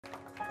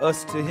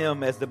us to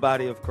him as the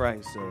body of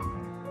Christ. So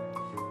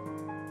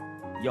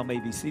y'all may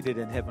be seated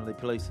in heavenly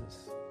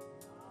places.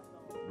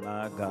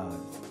 My God.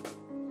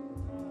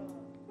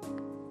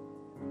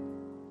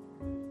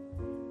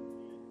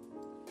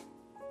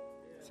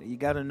 So you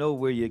got to know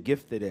where you're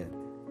gifted at.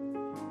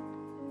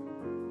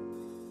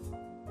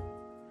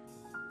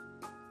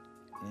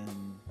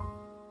 And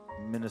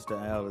Minister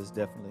Al is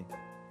definitely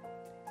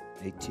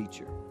a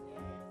teacher.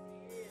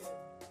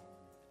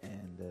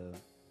 And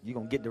you're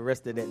going to get the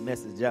rest of that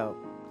message out,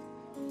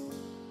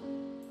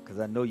 because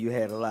I know you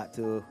had a lot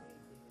to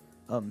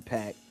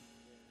unpack.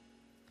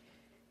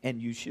 And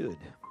you should.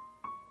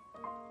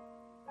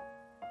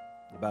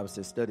 The Bible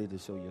says, study to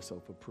show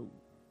yourself approved,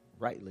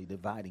 rightly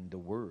dividing the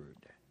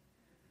word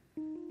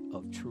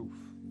of truth.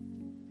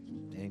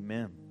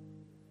 Amen.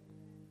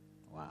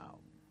 Wow.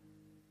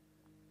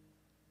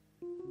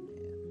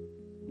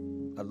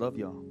 Man. I love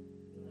y'all. Man.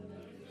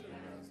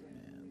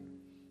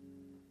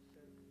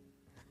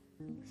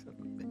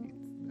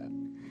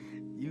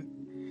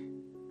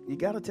 You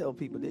got to tell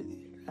people that.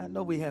 I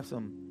know we have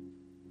some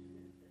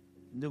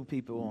new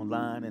people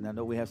online, and I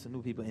know we have some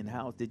new people in the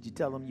house. Did you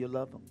tell them you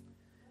love them?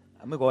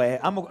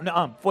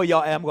 For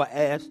y'all, I'm going to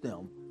ask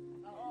them.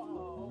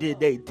 Did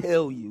they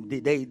tell you?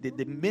 Did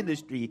the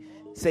ministry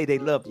say they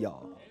love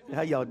y'all?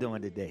 How y'all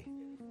doing today?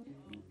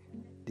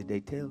 Did they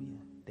tell you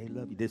they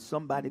love you? Did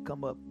somebody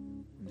come up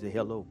and say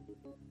hello?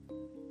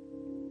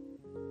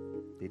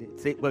 Did it?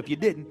 Say, well, if you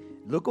didn't,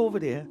 look over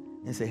there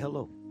and say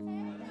hello.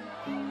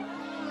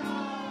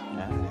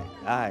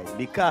 All right.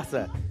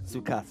 Mikasa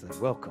Sukasa,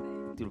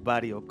 welcome to the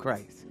body of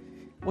Christ.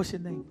 What's your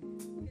name?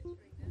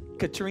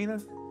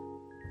 Katrina?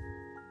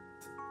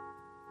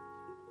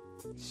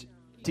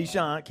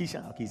 Keyshawn.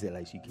 He said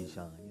like she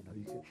Keyshawn. You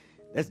know,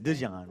 that's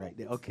Dijon right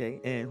there. Okay,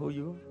 and who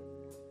you?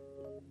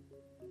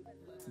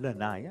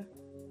 Lanaya.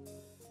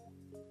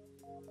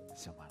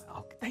 Somebody.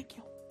 Okay, thank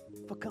you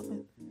for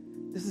coming.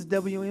 This is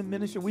WM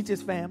Ministry. We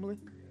just family.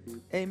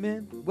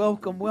 Amen.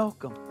 Welcome. Well,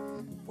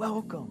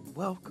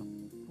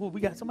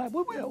 we got somebody.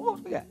 What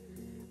else we got?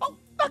 Oh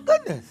my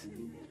goodness.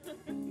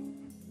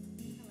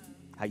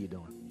 How you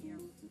doing?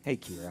 Hey,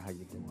 Kira. How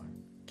you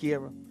doing?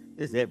 Kira.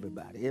 This is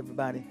everybody.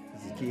 Everybody.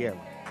 This is Kira.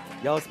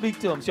 Y'all speak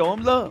to them. Show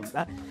them love.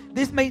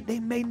 They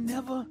may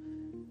never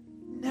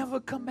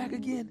come back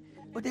again,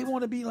 but they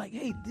want to be like,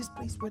 hey, this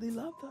place where they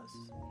loved us.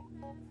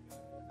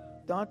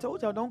 Don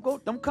told y'all,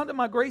 don't come to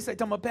my grace. Say,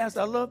 tell my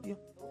pastor, I love you.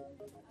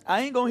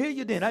 I ain't gonna hear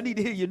you then. I need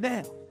to hear you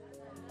now.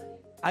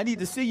 I need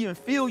to see you and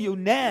feel you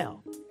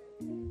now.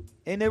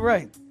 Ain't that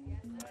right?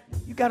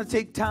 You got to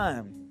take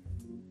time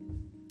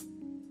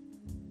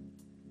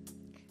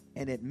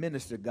and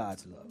administer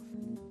God's love.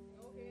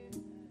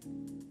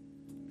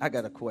 I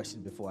got a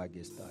question before I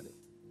get started.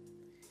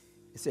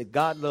 It said,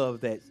 God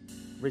love that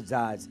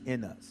resides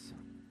in us.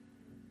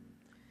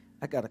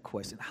 I got a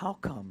question. How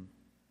come,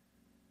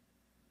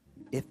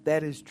 if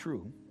that is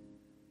true,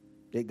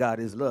 that God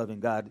is love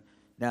and God,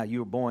 now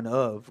you're born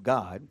of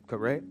God,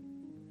 correct?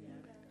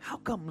 How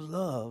come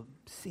love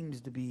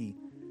seems to be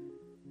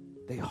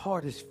the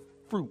hardest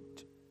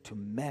fruit to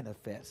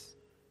manifest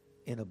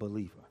in a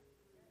believer?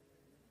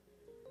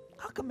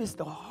 How come it's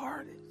the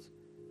hardest?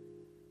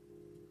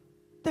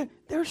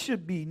 There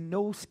should be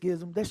no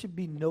schism. There should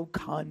be no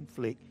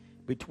conflict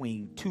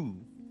between two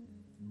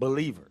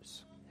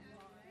believers.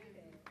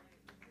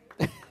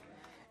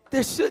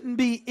 There shouldn't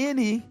be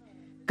any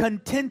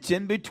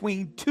contention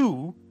between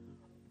two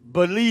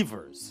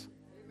believers.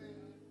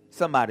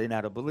 Somebody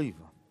not a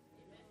believer.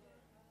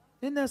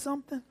 Isn't that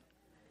something?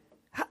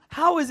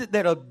 How is it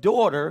that a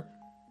daughter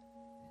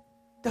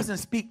doesn't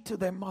speak to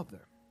their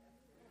mother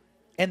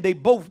and they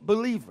both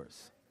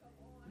believers?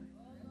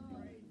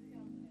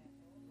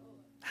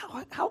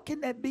 How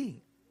can that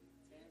be?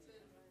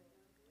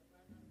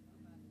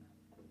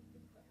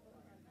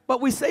 But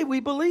we say we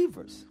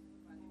believers.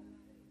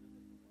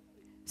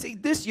 See,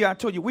 this year I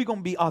told you we're going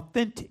to be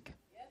authentic.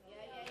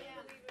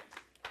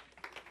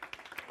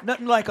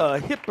 Nothing like a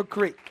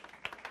hypocrite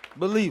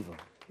believer.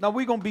 Now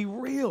we're going to be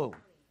real,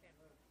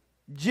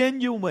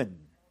 genuine,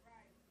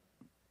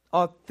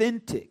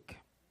 authentic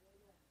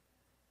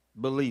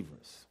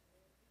believers.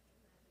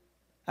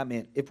 I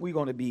mean, if we're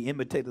going to be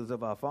imitators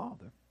of our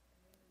Father.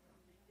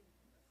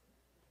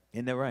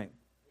 Isn't that right?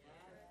 Yes.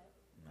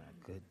 My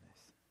goodness.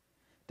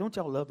 Don't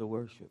y'all love to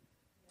worship?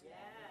 Yes.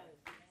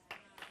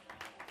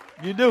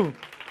 You do?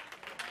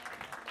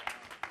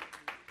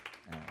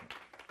 All right.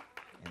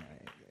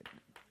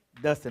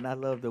 Dustin, I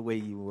love the way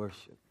you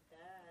worship. Yes.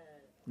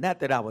 Not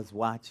that I was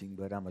watching,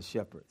 but I'm a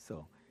shepherd.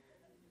 So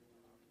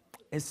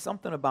it's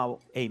something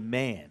about a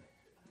man.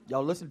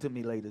 Y'all listen to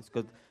me, ladies,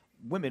 because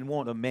women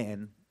want a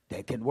man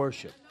that can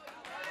worship.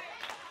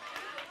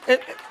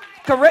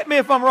 Correct me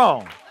if I'm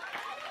wrong.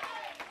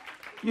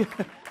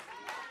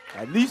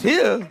 At least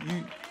here,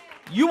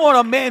 you want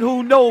a man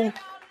who knows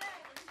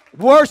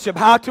worship,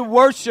 how to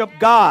worship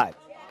God.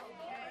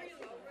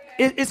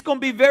 It's going to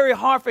be very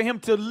hard for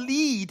him to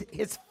lead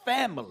his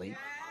family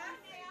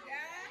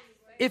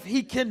if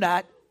he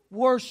cannot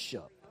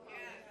worship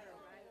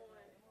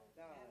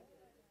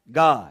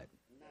God.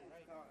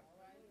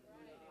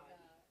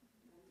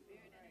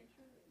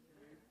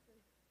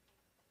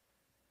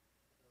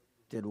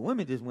 The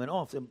women just went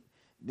off. So,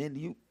 then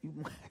you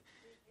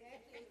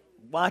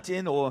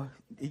watching, or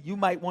you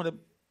might want to,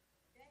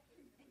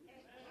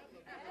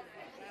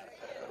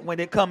 when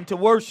it come to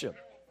worship.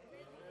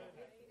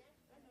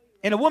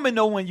 And a woman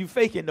know when you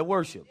faking the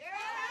worship.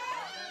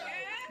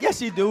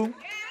 Yes, you do.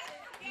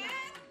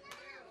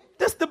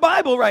 That's the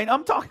Bible, right?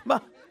 I'm talking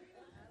about.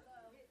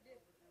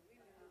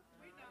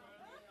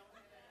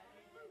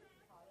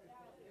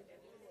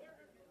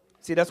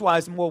 See, that's why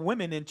it's more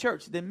women in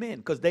church than men,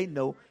 because they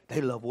know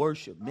they love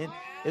worship. Men,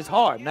 it's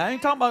hard. Now, I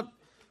ain't talking about.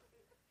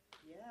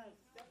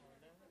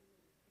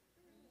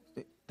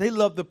 They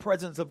love the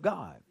presence of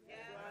God.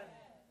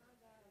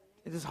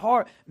 It is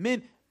hard.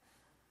 Men.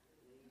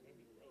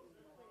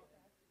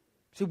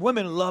 See,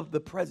 women love the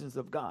presence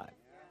of God.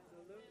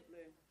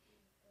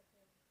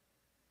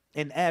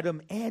 And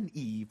Adam and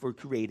Eve were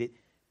created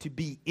to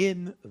be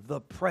in the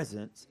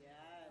presence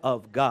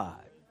of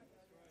God.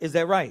 Is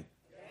that right?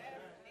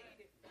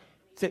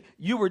 So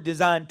you were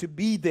designed to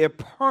be there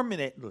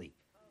permanently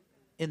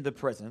in the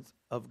presence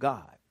of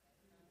God.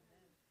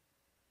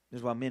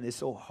 That's why, men, it's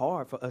so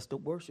hard for us to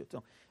worship.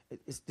 So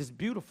it's just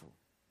beautiful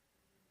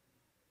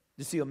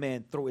to see a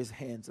man throw his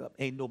hands up.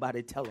 Ain't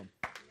nobody tell him.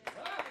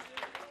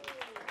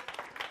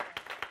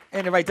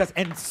 And right,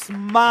 and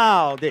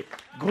smile, that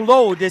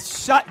glow,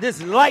 this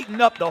lighten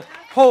up the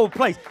whole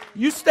place.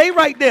 You stay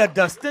right there,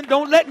 Dustin.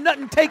 Don't let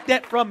nothing take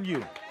that from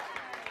you.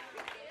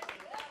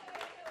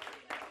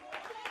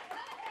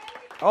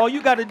 All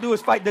you got to do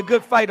is fight the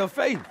good fight of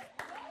faith.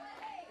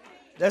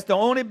 That's the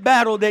only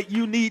battle that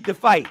you need to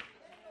fight,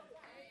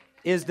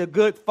 is the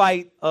good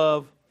fight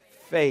of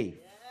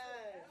faith.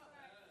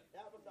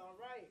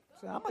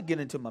 So I'm going to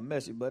get into my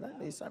message, but I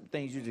need some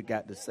things you just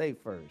got to say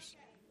first.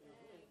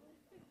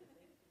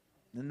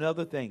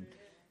 Another thing,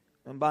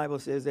 the Bible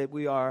says that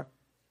we are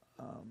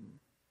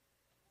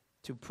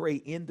to pray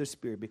in the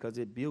Spirit because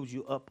it builds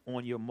you up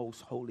on your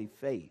most holy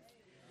faith.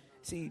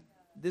 See,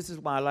 this is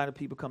why a lot of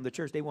people come to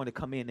church. They want to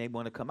come in, they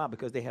want to come out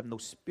because they have no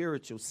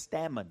spiritual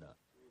stamina.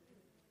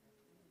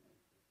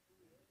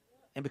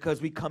 And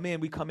because we come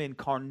in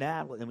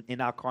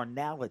in our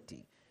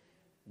carnality,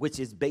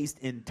 which is based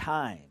in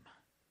time.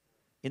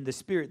 In the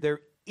Spirit, there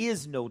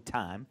is no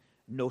time,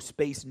 no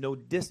space, no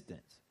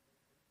distance.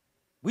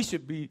 We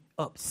should be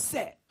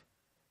upset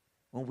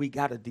when we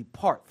got to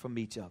depart from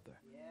each other.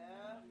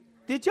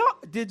 Yeah.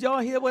 Did y'all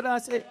hear what I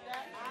said?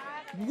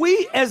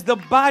 We as the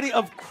body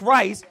of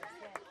Christ,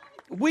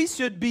 we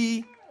should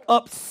be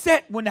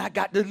upset when I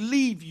got to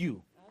leave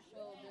you.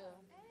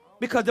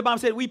 Because the Bible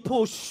said we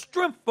pull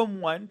strength from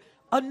one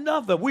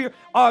another. We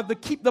are to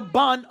keep the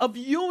bond of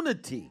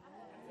unity.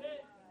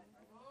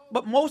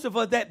 But most of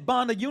us, that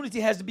bond of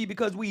unity has to be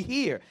because we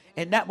here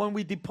and not when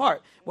we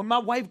depart. When my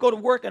wife go to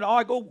work and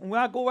I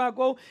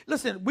go.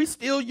 Listen, we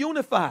still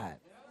unified.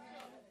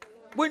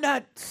 We're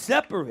not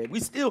separate.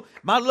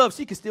 My love,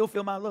 she can still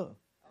feel my love.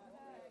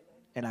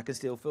 And I can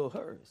still feel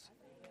hers.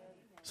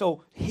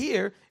 So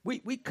here,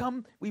 we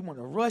come, we want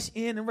to rush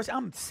in and rush.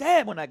 I'm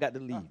sad when I got to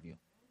leave you.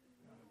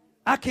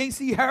 I can't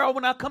see Harold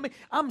when I come in.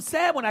 I'm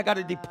sad when I got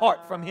to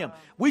depart from him.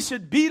 We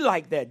should be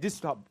like that.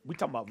 We're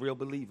talking about real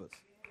believers.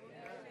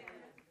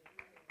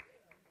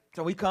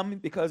 So we come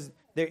because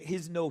there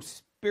is no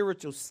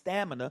spiritual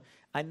stamina.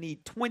 I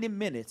need 20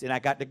 minutes and I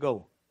got to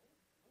go.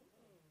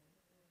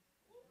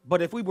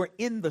 But if we were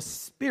in the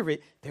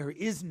Spirit, there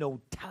is no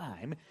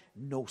time,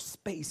 no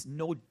space,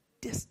 no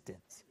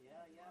distance.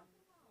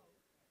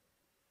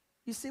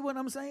 You see what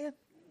I'm saying?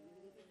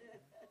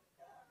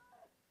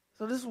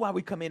 So this is why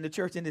we come into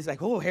church and it's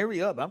like, oh,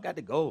 hurry up, I've got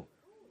to go.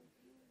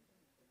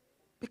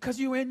 Because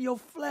you're in your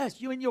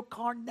flesh, you're in your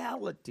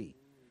carnality,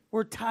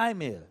 where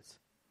time is.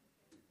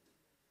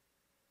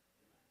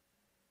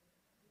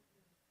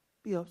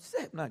 Be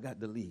upset when I got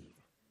to leave.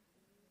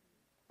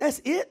 That's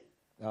it?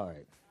 All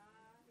right.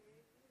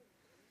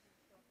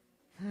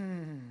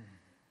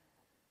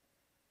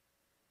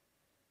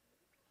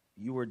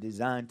 You were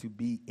designed to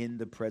be in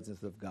the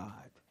presence of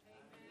God,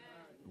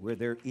 where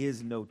there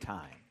is no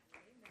time.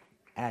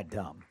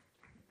 Adam.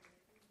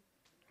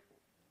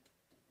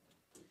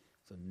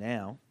 So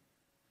now,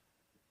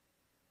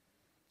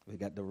 we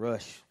got the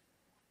rush.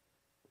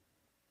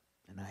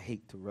 And I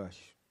hate to rush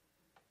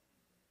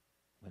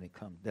when it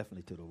comes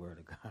definitely to the Word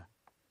of God.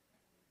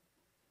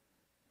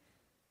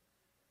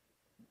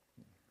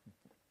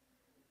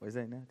 What is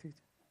that now,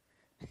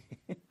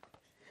 teacher?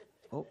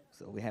 Oh,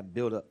 so we have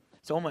build up.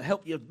 So I'm going to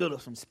help you build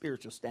up some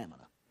spiritual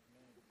stamina.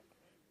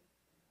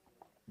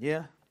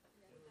 Yeah?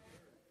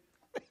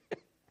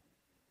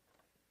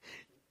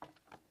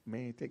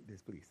 Man, take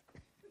this, please.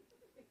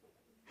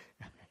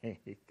 Go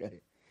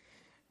ahead.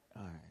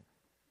 All right.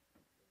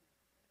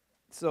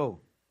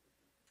 So,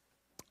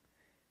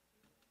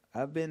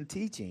 I've been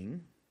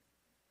teaching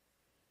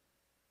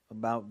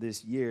about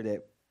this year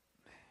that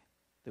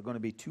there are going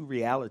to be two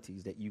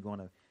realities that you're going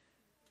to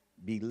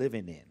be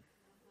living in.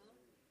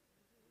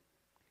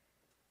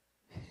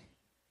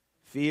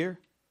 Fear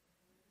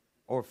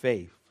or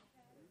faith.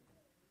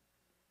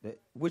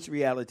 Which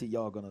reality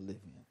y'all going to live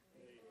in?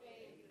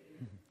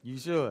 You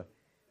sure?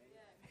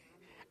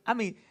 I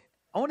mean,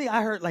 only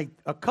I heard like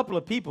a couple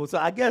of people, so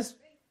I guess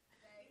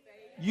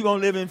you're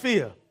going to live in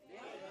fear.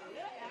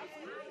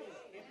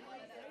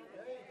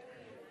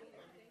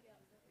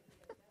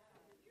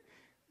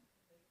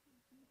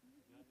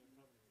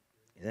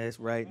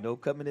 That's right. No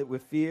covenant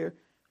with fear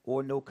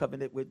or no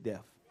covenant with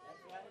death.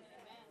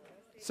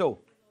 So,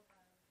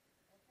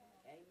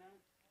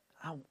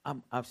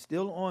 I'm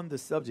still on the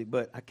subject,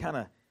 but I kind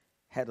of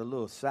had a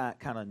little side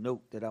kind of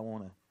note that I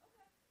want to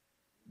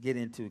get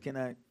into. Can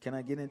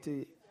I get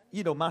into it?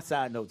 You know, my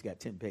side note's got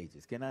 10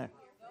 pages. Can I?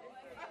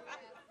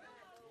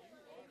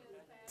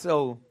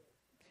 So,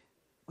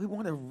 we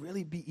want to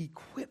really be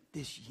equipped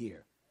this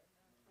year.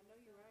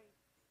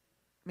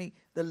 I mean,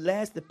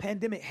 the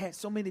pandemic had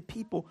so many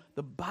people,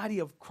 the body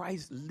of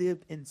Christ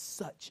lived in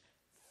such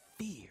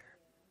fear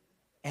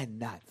and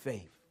not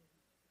faith.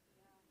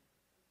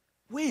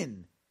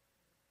 When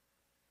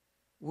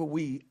will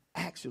we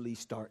actually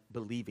start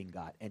believing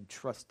God and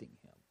trusting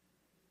him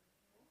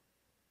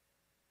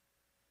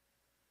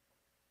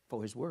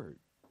for his word?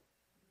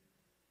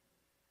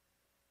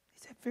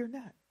 He said, fear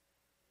not.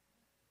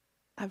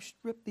 I've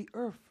stripped the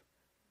earth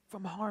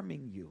from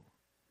harming you.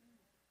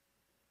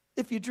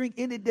 If you drink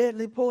any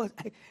deadly poison,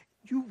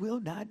 you will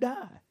not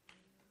die.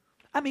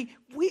 I mean,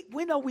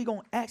 when are we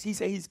going to act? He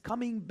said he's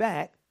coming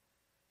back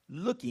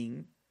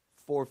looking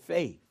for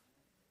faith.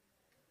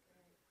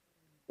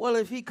 Well,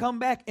 if he come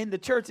back and the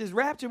church is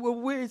raptured, well,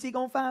 where is he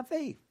going to find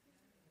faith?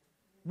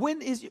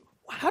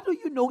 How do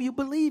you know you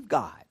believe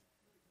God?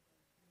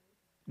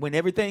 When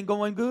everything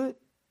going good?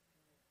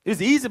 It's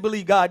easy to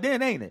believe God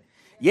then, ain't it?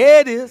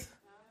 Yeah, it is.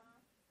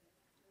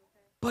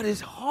 But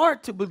it's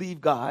hard to believe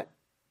God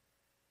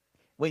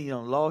when you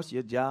done lost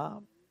your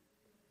job,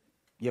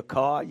 your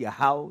car, your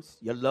house,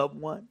 your loved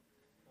one.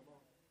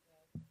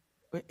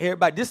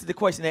 Everybody, this is the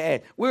question they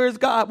ask. Where is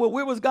God? Well,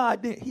 where was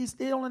God then? He's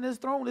still on his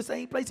throne, the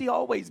same place he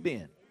always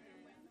been.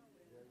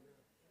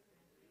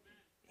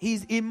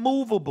 He's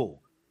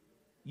immovable.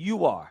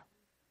 You are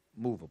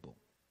movable.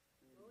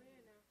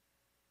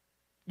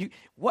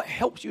 What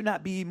helps you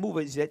not be immovable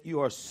is that you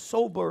are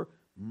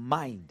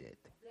sober-minded.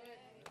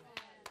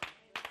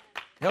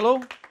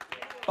 Hello?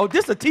 Oh,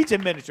 this is a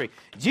teaching ministry.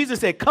 Jesus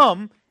said,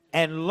 come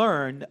and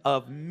learn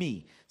of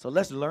me. So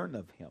let's learn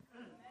of him.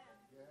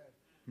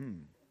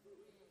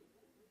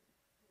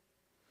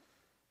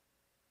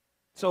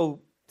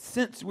 So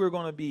since we're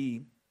going to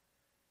be,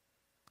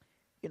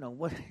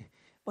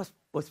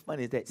 what's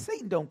funny is that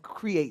Satan don't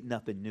create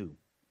nothing new.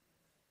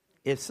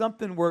 If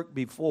something worked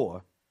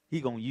before,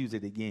 he going to use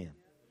it again.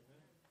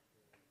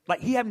 Like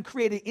he haven't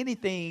created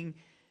anything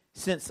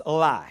since a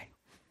lie.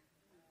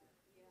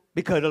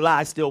 Because the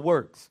lie still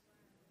works.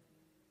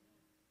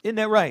 Isn't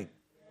that right?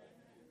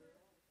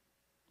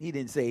 He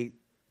didn't say,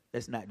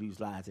 let's not use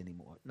lies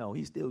anymore. No,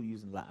 he's still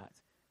using lies.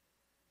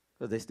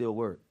 Because they still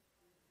work.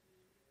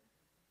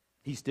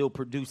 He's still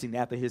producing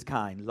after his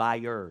kind,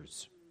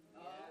 liars.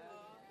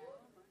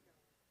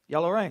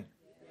 Y'all all right?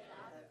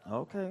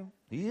 Okay.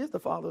 He is the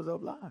father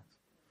of lies.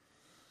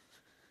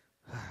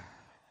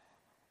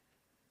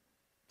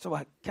 So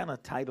I kind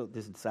of titled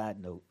this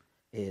side note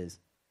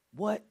is,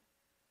 what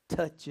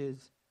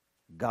touches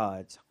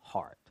God's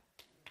heart?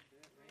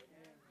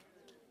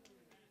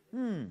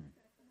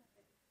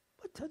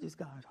 What touches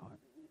God's heart?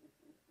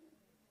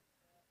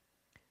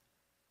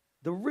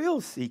 The real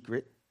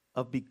secret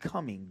of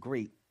becoming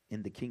great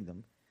in the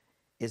kingdom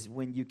is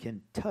when you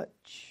can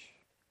touch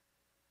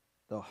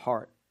the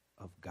heart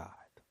of God.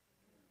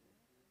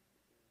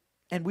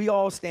 And we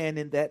all stand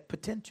in that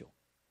potential.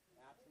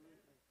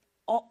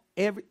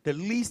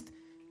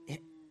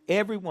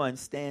 Everyone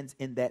stands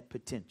in that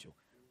potential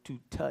to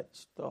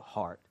touch the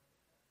heart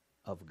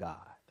of God.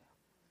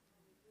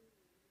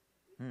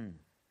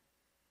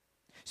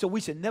 So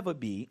we should never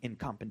be in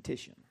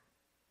competition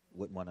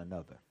with one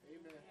another.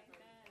 Amen.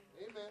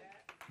 Amen.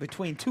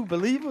 Between two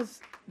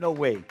believers? No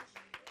way.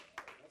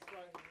 That's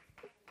right.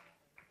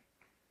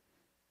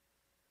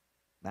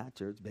 My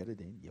church better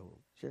than your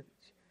church.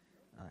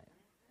 All right.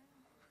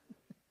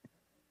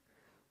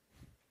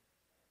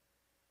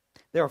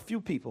 There are a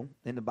few people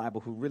in the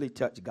Bible who really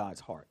touch God's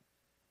heart.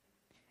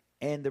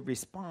 And the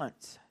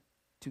response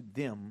to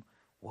them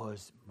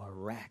was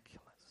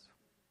miraculous.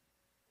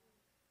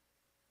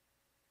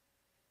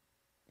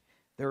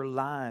 Their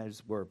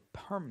lives were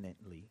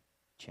permanently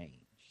changed.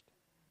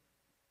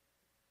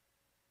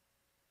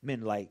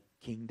 Men like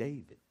King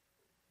David.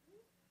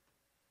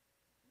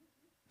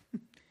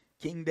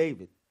 King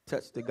David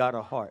touched the God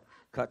of heart,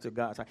 touched the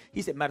God's heart.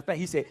 He said, matter of fact,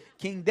 he said,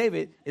 King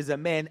David is a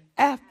man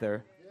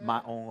after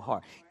my own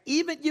heart.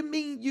 Even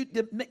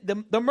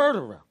the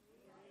murderer,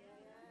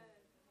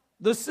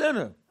 the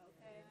sinner.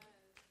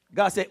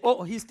 God said,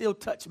 oh, he still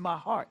touched my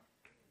heart.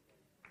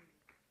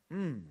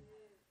 I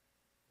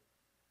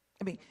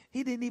mean,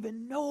 he didn't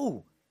even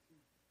know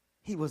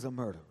he was a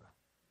murderer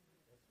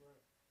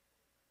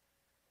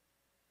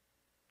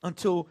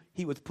until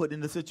he was put in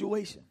the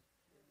situation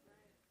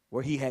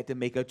where he had to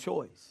make a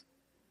choice.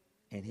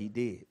 And he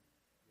did.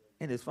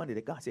 And it's funny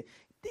that God said,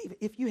 David,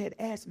 if you had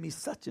asked me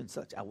such and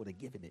such, I would have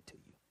given it to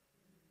you.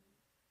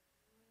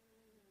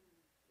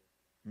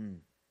 Mm.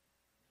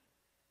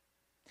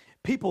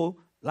 People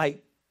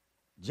like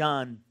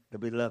John the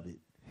Beloved.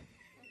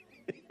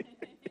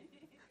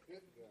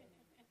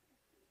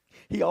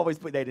 He always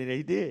put that in there.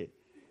 He did.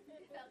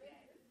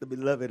 The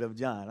beloved of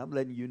John. I'm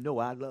letting you know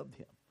I loved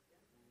him.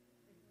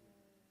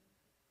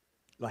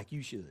 Like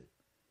you should.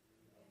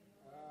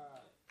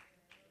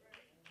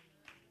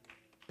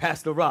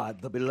 Pastor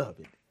Rod, the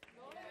beloved.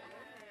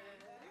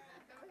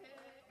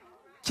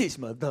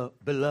 Kishma, the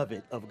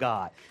beloved of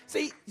God.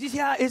 See, you see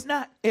how it's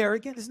not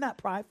arrogant, it's not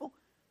prideful.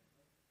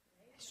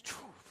 It's truth.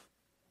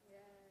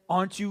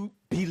 Aren't you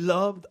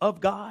beloved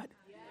of God?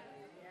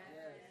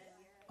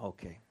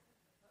 Okay.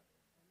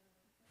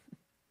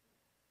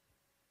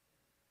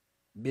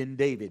 Ben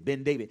David.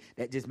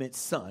 That just meant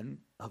son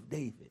of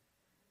David.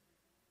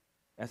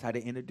 That's how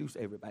they introduced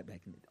everybody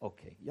back in the day.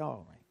 Okay, y'all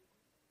all right.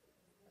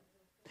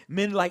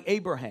 Men like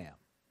Abraham.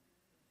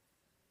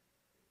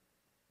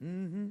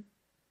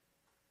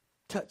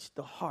 Touched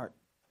the heart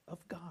of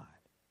God.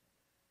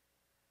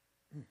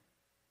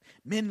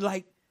 Men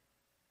like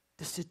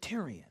the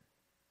centurion.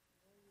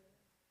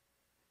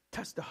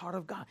 Touched the heart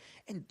of God.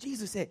 And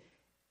Jesus said,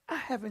 I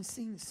haven't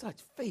seen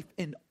such faith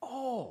in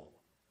all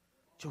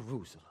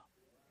Jerusalem.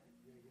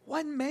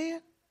 One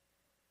man.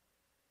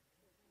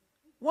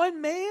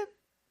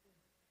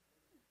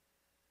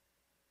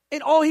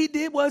 And all he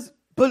did was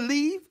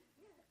believe.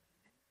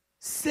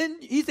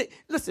 Send. He said,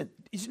 listen,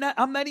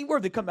 I'm not even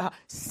worthy to come to the house.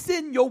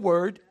 Send your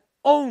word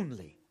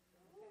only.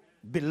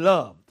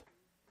 Beloved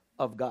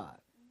of God.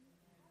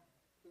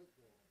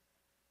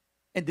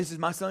 And this is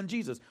my son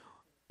Jesus.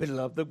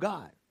 Beloved of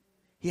God.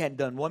 He hadn't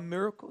done one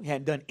miracle. He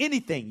hadn't done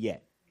anything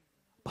yet.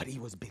 But he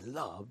was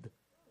beloved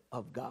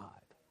of God.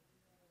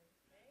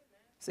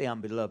 Say,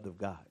 I'm beloved of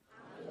God.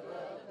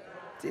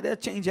 See, that'll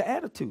change your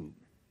attitude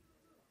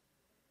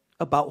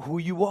about who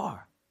you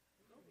are.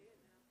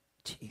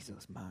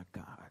 Jesus, my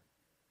God,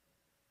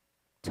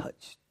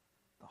 touched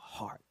the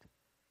heart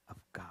of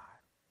God.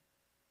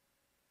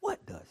 What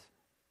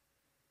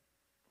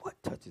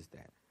touches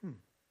that?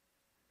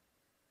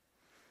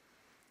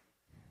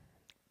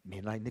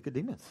 Men like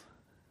Nicodemus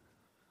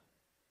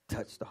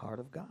touched the heart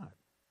of God.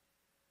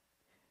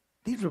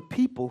 These were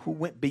people who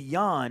went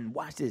beyond,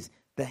 watch this,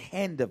 the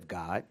hand of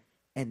God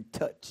and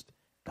touched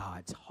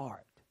God's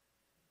heart.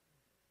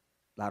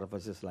 A lot of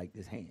us just like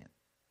this hand.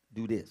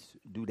 Do this,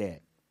 do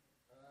that.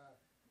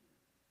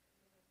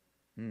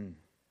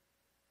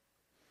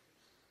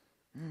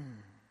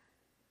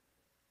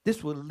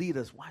 This will lead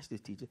us, watch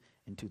this, teacher,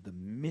 into the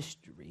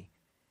mystery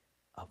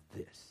of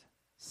this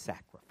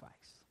sacrifice.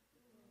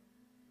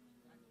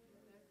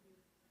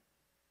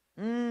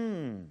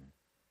 1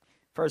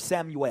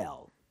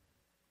 Samuel.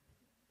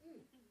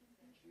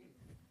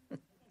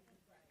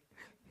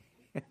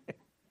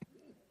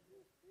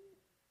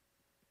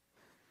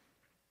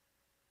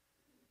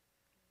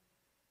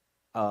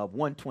 Of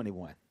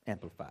 121,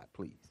 amplified,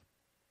 please.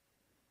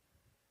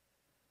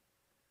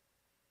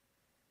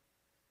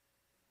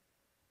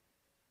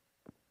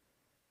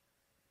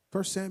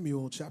 First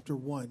Samuel chapter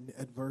 1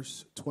 at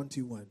verse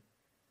 21.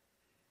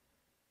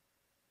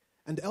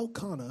 And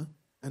Elkanah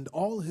and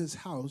all his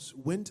house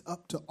went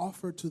up to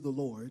offer to the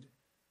Lord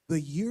the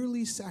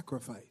yearly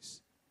sacrifice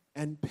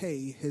and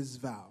pay his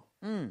vow.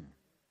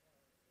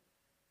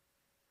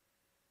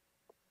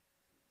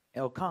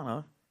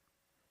 Elkanah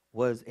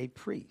was a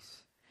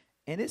priest.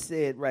 And it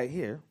said right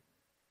here,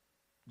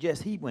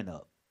 just he went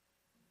up.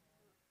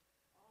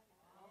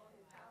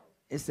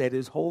 It said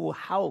his whole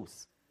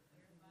house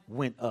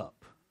went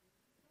up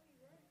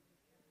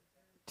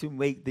to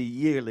make the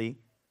yearly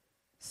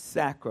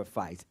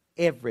sacrifice.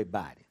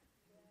 Everybody.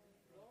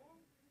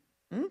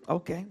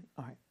 Okay,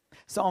 all right.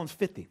 Psalms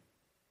 50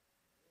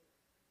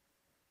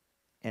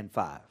 and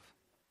 5.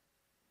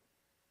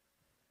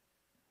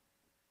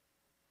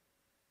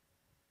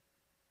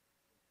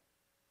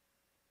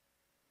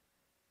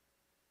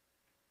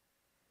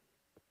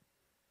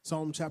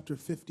 Psalm chapter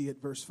 50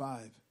 at verse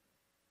 5.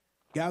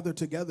 Gather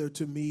together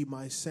to me,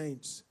 my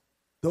saints,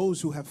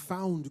 those who have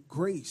found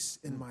grace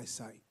in my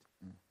sight,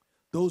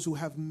 those who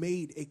have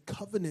made a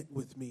covenant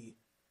with me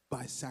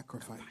by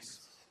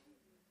sacrifice.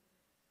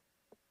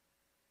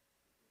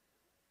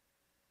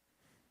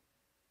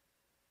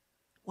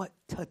 What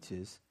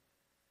touches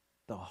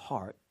the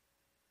heart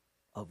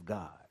of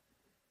God?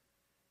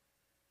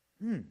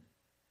 When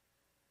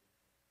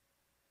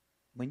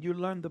you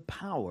learn the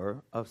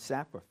power of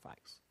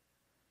sacrifice,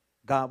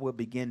 God will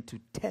begin to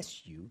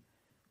test you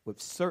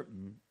with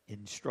certain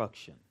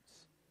instructions.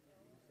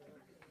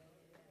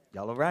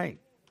 Y'all all right?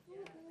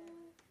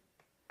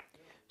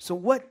 So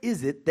what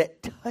is it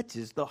that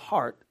touches the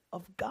heart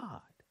of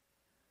God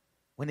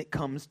when it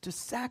comes to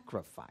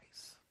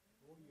sacrifice?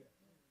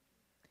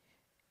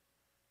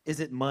 Is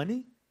it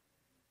money?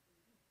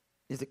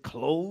 Is it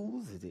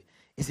clothes?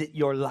 Is it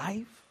your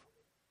life?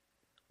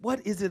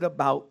 What is it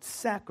about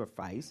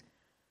sacrifice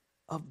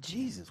of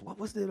Jesus? What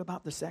was it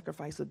about the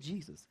sacrifice of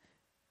Jesus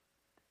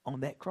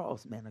on that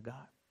cross, man of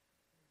God,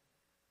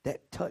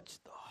 that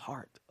touched the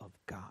heart of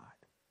God,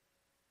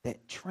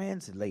 that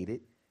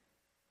translated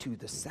to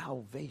the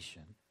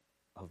salvation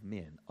of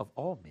men, of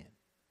all men.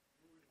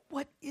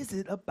 What is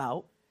it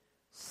about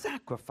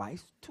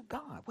sacrifice to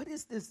God? What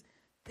is this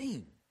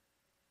thing?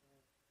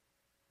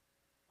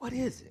 What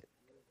is it?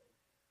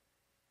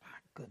 My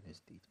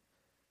goodness, teacher.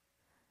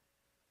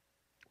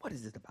 What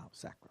is it about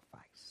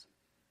sacrifice?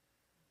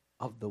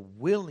 Of the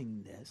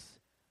willingness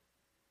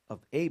of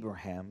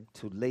Abraham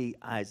to lay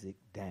Isaac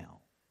down.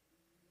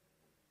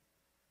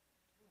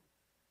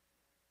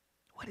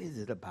 What is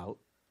it about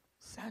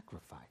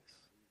sacrifice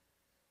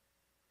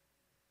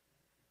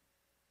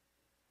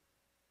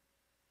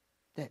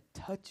that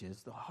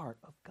touches the heart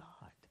of God?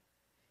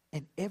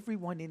 And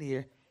everyone in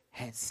here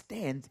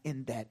stands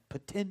in that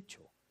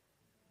potential.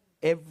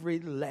 Every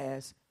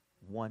last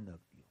one of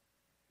you.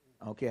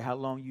 I don't care how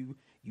long you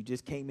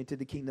just came into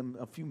the kingdom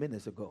a few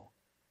minutes ago.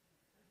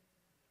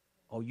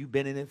 Or you've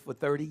been in it for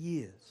 30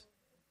 years.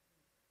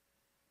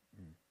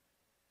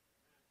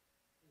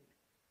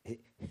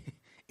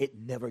 It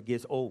never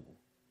gets old.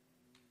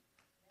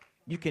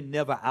 You can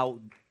never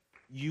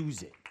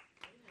outuse it.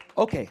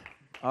 Okay,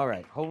 all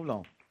right, hold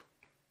on.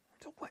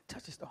 So what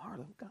touches the heart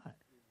of God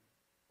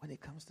when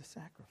it comes to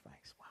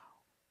sacrifice? Wow.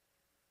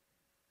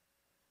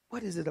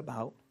 What is it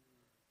about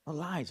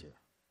Elijah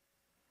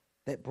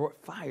that brought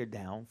fire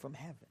down from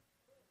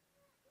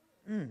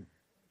heaven?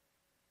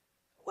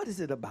 What is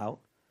it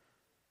about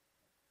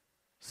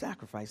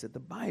sacrifice that the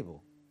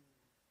Bible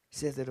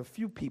says that a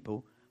few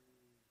people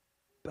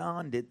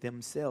bonded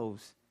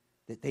themselves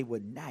that they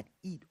would not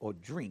eat or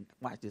drink,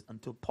 watch this,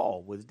 until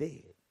Paul was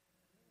dead?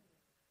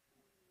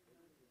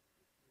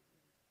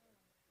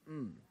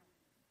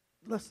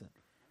 Listen.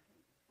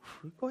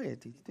 Go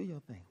ahead, teacher. Do your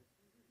thing.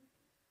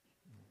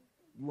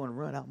 You want to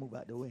run out, move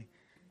out the way.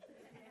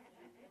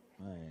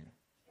 All right.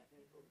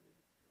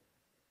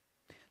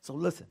 So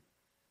listen.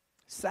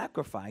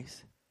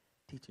 Sacrifice,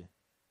 teacher,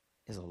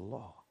 is a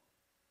law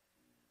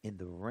in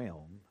the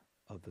realm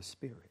of the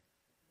spirit.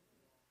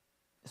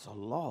 It's a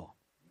law.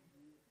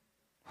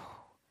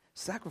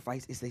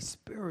 Sacrifice is a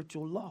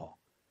spiritual law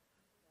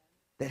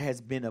that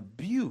has been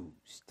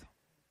abused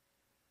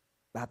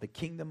by the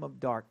kingdom of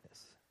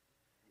darkness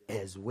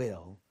as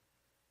well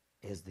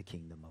as the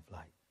kingdom of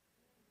light.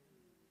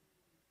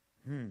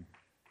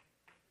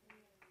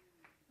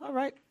 All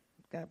right,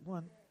 got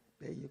one.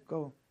 There you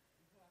go.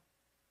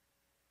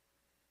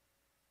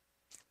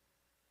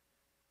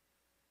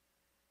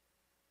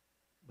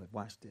 But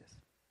watch this.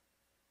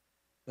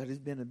 But it's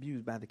been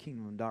abused by the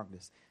kingdom of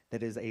darkness.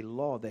 That is a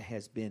law that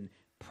has been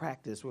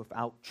practiced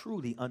without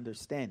truly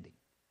understanding.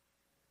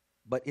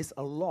 But it's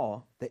a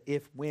law that,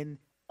 if when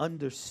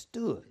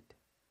understood,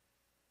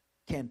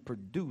 can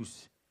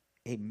produce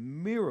a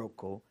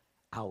miracle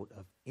out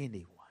of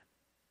anyone.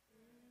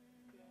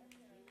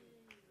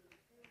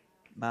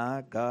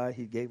 My God,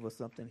 he gave us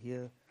something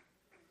here.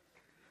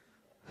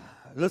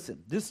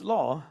 Listen, this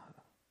law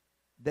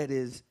that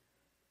is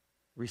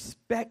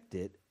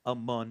respected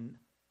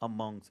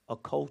amongst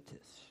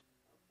occultists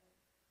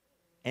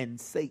and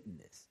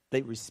Satanists,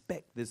 they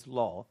respect this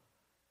law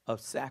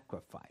of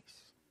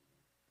sacrifice.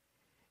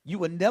 You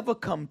will never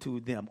come to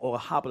them, or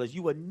hobblers,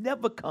 you will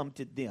never come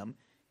to them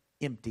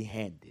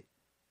empty-handed.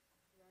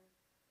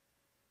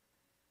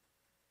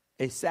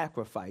 A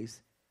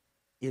sacrifice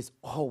is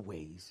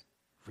always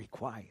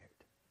required.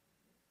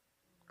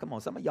 Come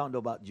on, some of y'all know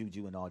about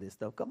juju and all this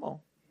stuff. Come on.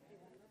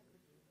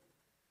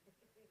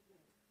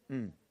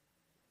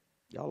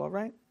 Y'all all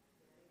right?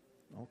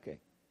 Okay.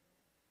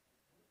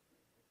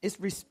 It's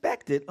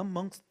respected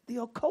amongst the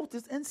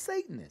occultists and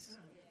Satanists.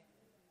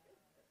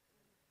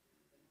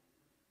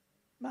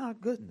 My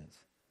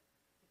goodness.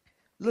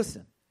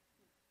 Listen,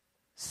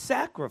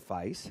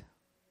 sacrifice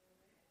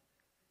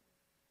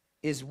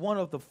is one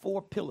of the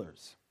 4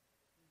 pillars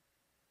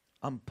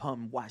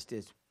upon, watch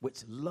this,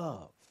 which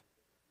love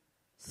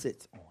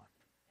sits on.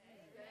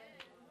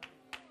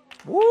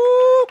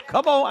 Woo!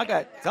 Come on, I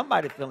got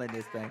somebody feeling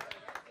this thing.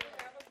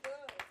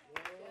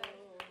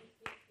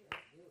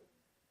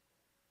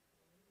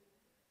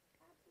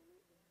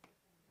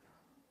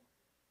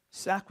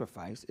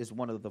 Sacrifice is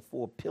one of the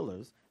 4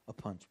 pillars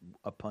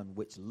upon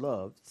which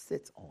love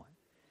sits on.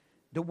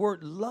 The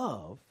word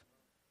love,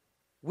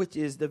 which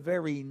is the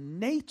very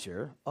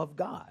nature of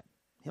God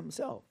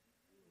himself.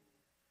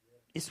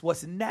 It's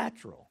what's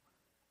natural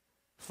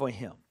for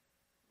him.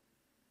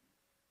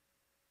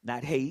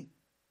 Not hate.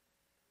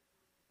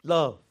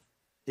 Love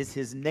is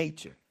his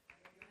nature.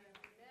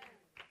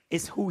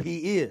 It's who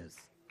he is.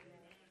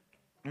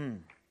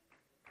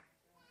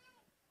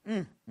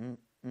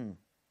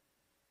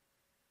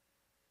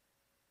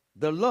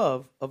 The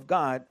love of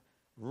God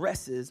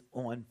rests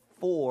on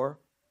 4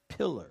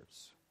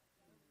 pillars.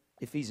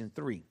 Ephesians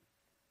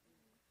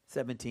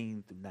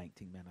 3:17 through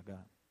 19, man of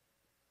God.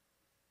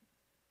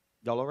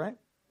 Y'all all right?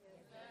 Yes,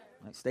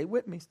 all right, stay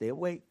with me. Stay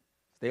awake.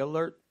 Stay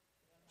alert.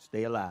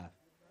 Stay alive.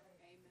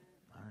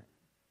 All right.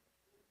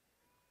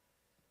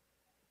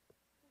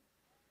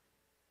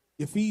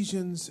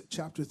 Ephesians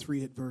chapter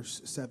 3 at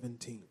verse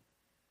 17.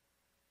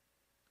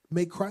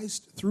 May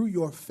Christ, through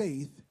your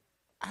faith,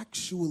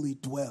 actually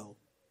dwell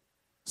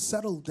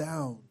settle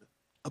down,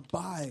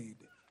 abide,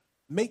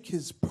 make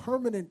his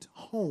permanent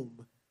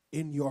home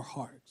in your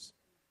hearts.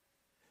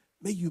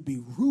 May you be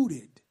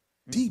rooted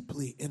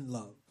deeply in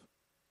love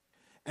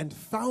and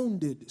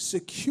founded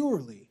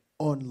securely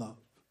on love.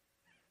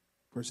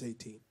 Verse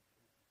 18.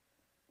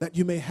 That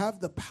you may have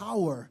the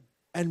power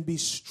and be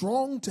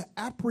strong to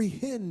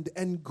apprehend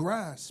and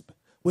grasp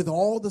with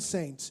all the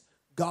saints,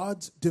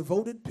 God's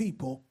devoted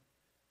people,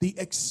 the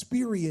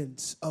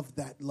experience of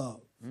that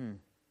love.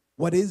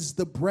 What is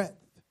the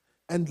breadth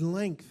and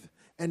length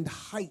and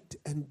height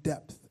and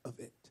depth of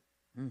it?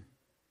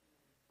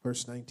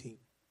 Verse 19.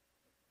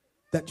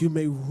 That you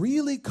may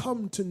really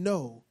come to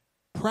know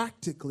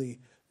practically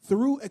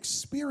through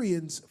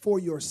experience for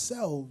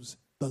yourselves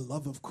the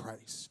love of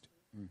Christ,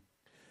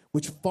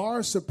 which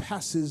far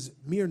surpasses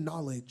mere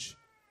knowledge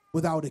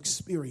without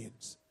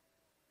experience,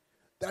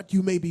 that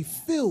you may be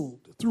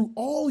filled through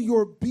all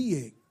your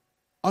being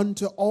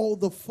unto all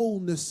the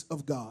fullness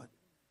of God,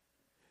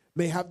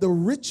 may have the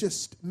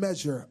richest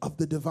measure of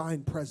the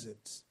divine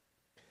presence,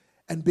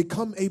 and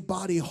become a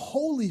body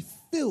wholly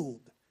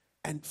filled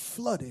and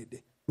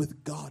flooded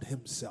with God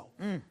himself.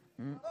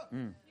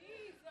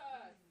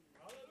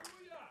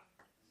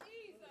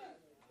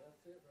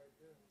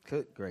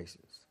 Good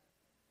gracious.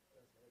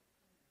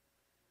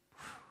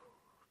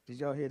 Did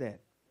y'all hear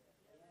that?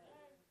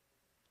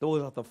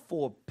 Those are the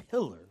four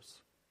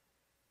pillars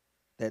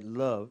that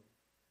love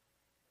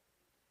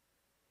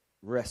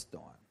rests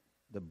on.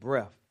 The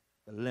breadth,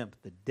 the length,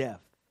 the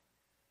depth,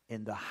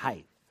 and the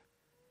height.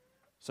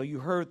 So you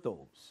heard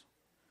those.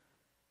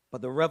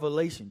 But the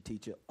revelation,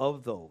 teacher,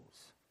 of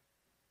those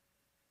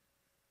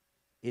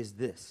is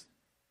this.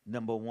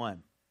 Number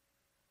one,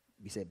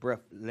 we said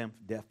breadth, length,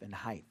 depth, and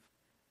height.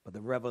 But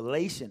the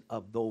revelation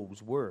of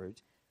those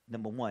words,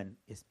 number one,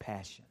 is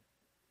passion.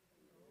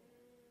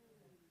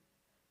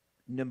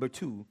 Number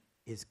two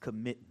is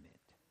commitment.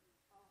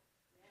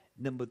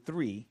 Number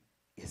three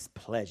is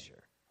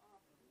pleasure.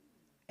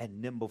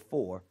 And number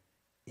four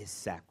is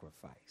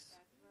sacrifice.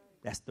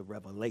 That's the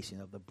revelation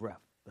of the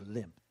breadth, the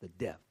length, the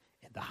depth,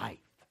 and the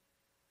height.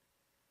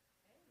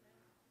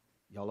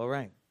 Y'all all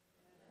right?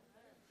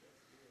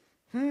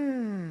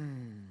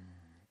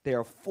 There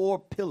are four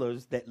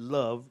pillars that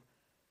love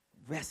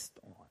rests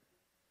on.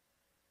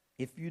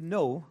 If you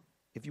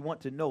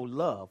want to know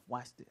love,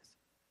 watch this.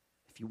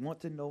 If you want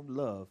to know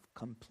love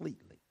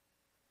completely,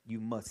 you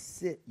must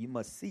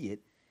see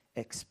it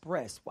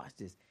expressed, watch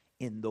this,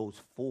 in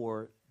those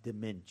four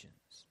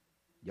dimensions.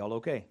 Y'all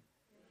okay?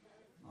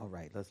 All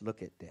right, let's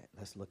look at that.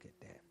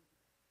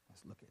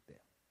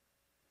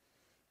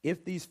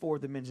 If these four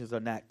dimensions are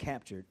not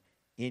captured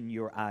in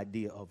your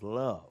idea of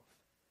love,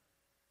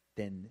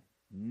 then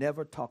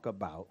never talk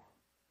about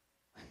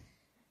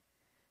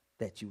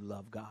that you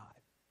love God.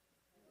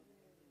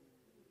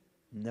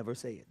 Never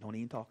say it. Don't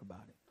even talk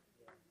about it.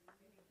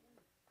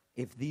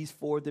 If these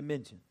four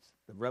dimensions,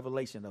 the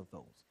revelation of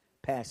those,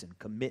 passion,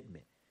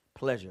 commitment,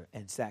 pleasure,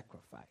 and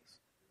sacrifice,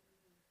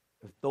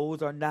 if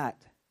those are not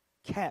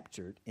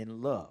captured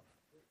in love,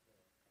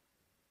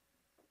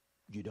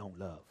 you don't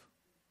love.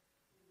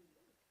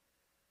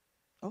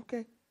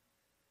 Okay.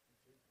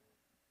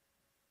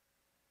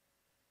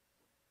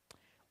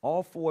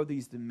 All four of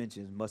these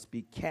dimensions must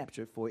be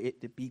captured for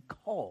it to be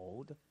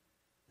called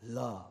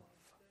love.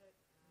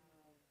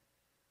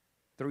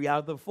 3 out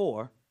of the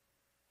 4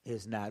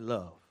 is not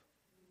love.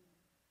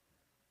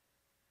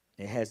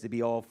 It has to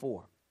be all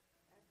 4.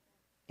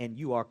 And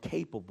you are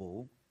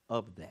capable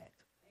of that.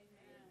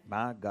 Amen.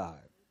 My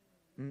God.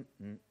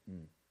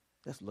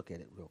 Let's look at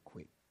it real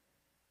quick.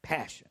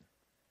 Passion.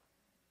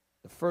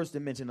 The first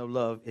dimension of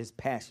love is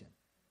passion.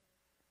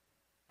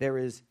 There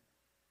is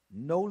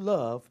no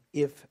love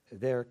if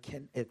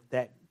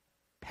that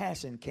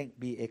passion can't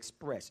be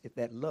expressed, if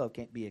that love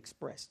can't be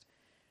expressed,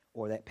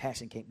 or that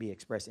passion can't be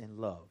expressed in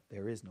love.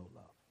 There is no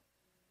love.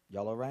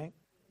 Y'all all right?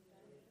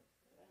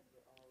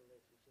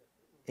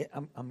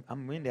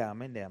 I'm in there.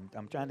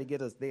 I'm trying to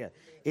get us there.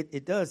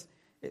 It does.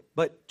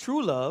 But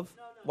true love,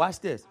 watch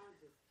this.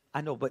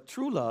 I know, but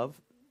true love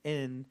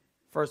in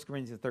 1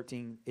 Corinthians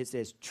 13, it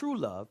says true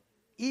love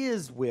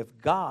is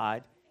with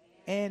God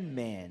and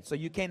man. So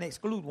you can't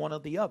exclude one or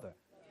the other.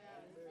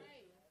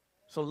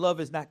 So love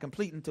is not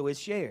complete until it's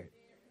shared.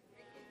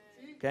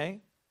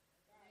 Okay?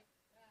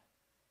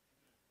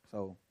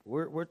 So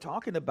we're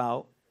talking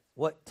about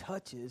what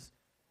touches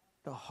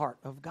the heart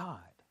of God.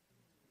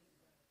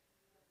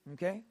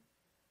 Okay?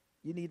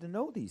 You need to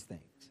know these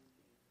things.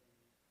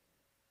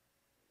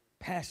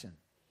 Passion.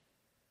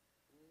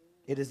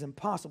 It is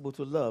impossible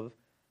to love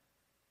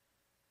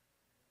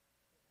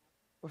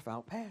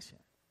without passion.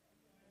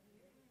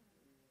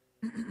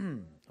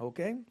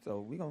 Okay?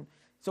 So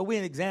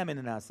we're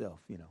examining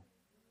ourselves,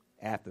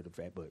 after the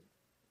fact, but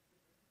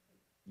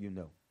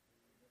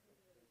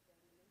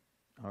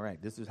All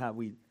right, this is how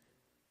we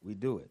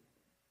do it.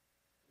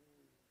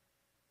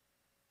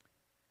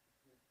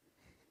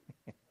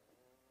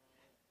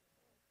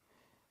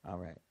 All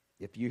right.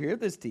 If you hear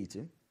this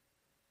teaching,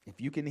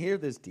 if you can hear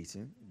this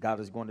teaching, God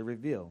is going to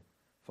reveal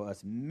for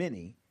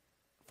many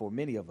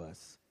of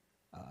us,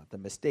 the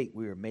mistake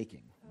we were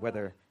making,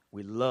 whether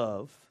we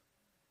love,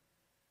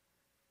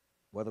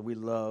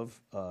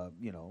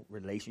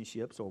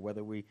 relationships, or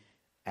whether we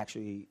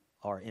actually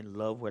are in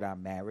love with our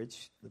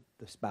marriage,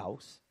 the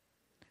spouse,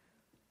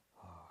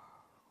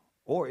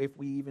 or if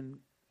we even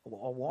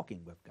are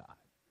walking with God.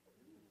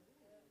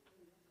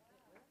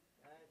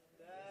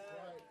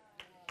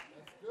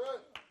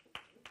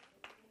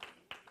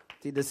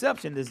 See,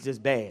 deception is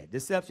just bad.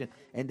 Deception,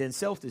 and then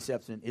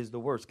self-deception is the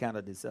worst kind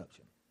of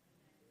deception.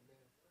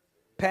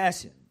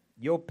 Passion,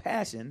 your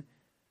passion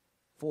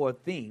for a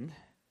thing.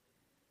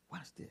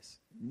 Watch this.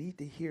 You need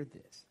to hear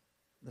this.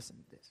 Listen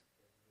to this.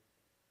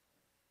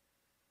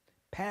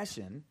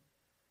 Passion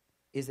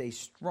is a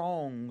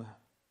strong,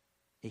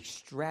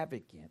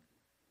 extravagant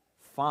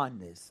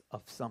fondness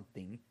of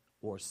something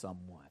or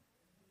someone.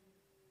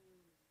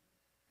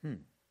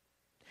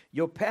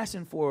 Your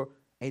passion for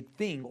a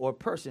thing or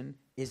person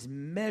is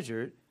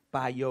measured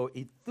by your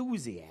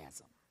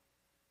enthusiasm.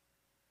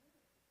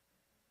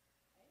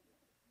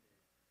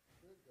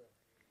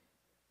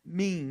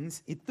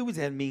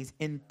 Enthusiasm means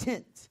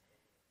intense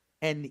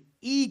and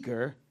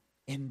eager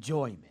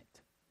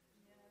enjoyment,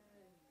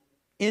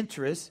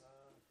 interest,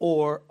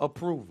 or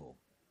approval.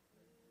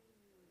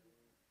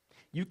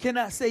 You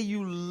cannot say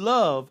you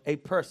love a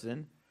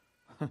person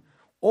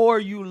or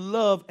you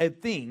love a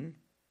thing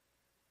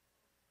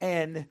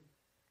and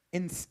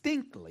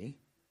instinctively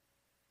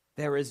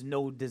there is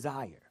no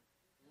desire.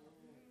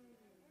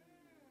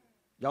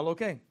 Y'all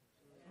okay?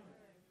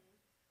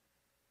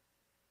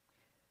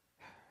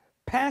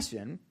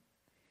 Passion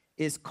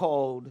is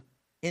called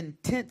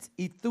intense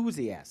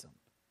enthusiasm,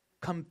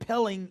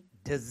 compelling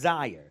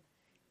desire,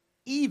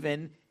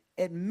 even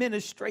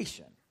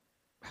administration.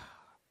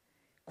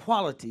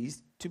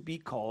 Qualities to be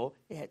called,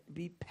 it had to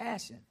be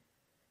passion,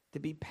 to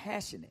be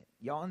passionate.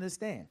 Y'all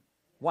understand?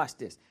 Watch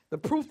this. The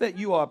proof that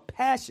you are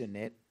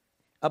passionate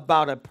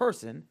about a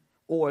person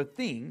or a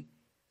thing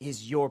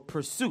is your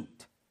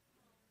pursuit.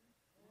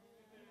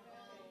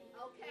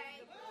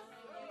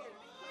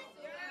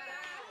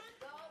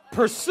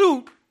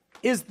 Pursuit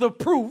is the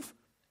proof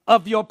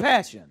of your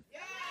passion.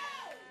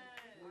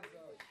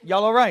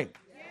 Y'all all right?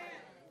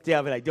 See,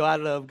 I'll be like, do I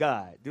love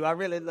God? Do I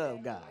really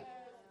love God?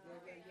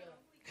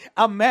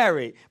 I'm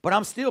married, but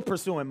I'm still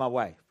pursuing my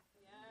wife.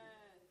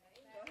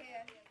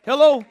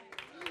 Hello?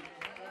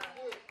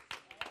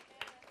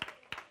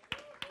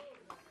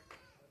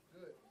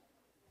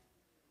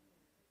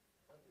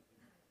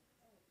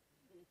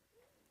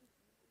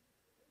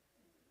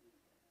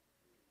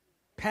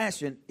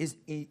 Passion is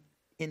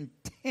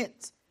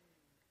intense,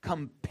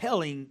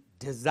 compelling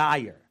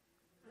desire.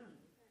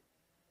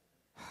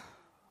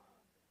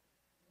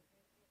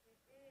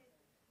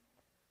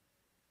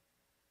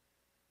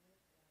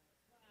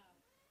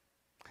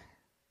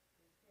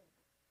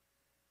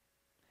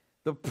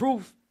 The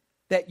proof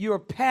that you're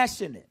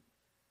passionate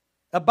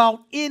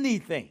about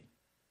anything,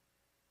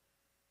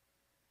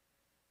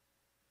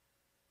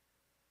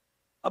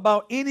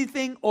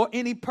 or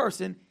any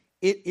person,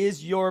 it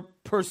is your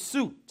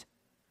pursuit.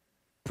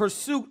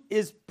 Pursuit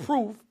is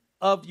proof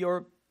of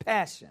your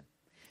passion.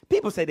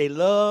 People say they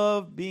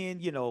love being,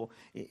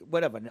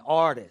 an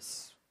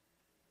artist.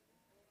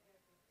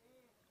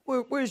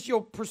 Where's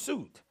your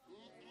pursuit?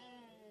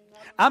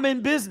 I'm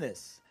in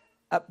business.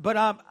 But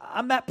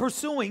I'm not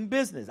pursuing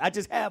business. I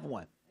just have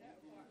one.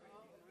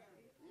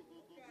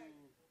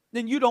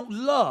 Then you don't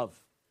love.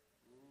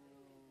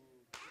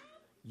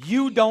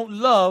 You don't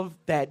love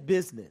that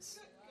business.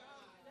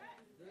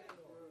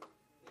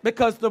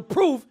 Because the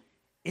proof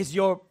is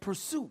your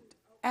pursuit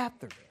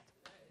after it.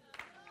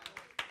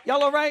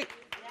 Y'all all right?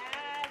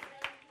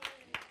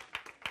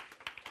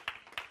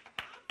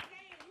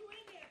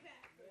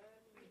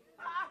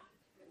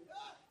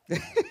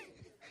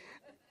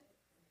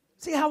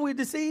 See how we're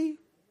deceived?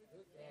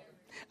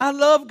 I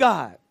love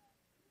God.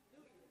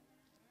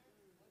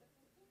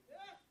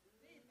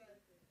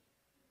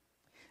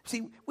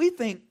 See, we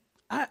think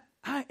I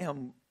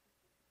am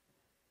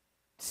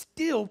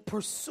still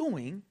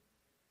pursuing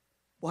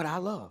what I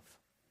love.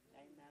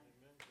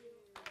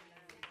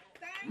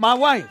 My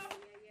wife.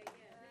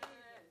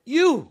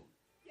 You.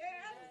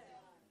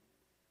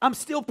 I'm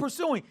still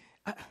pursuing.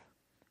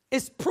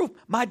 It's proof.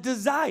 My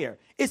desire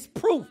is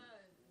proof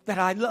that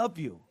I love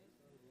you.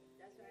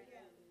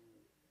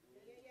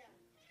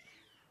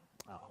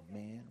 Oh,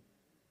 man.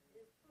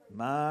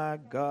 My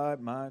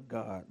God, my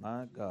God,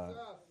 my God.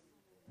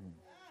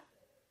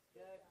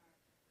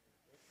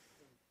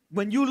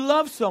 When you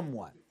love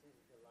someone,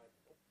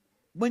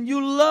 when you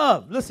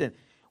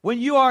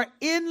are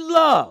in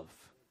love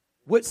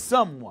with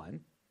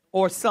someone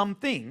or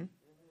something,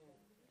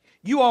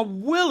 you are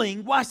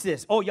willing, watch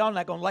this. Oh, y'all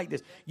not going to like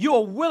this. You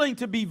are willing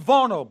to be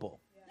vulnerable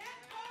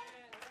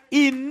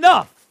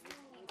enough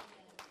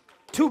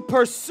to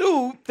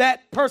pursue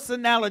that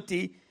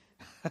personality,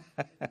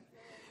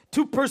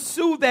 to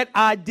pursue that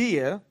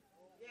idea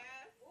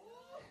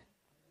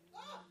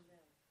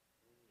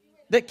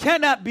that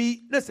cannot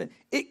be,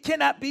 it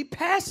cannot be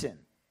passion.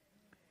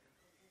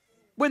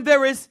 When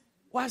there is,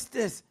 watch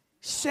this,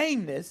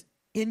 shameness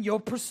in your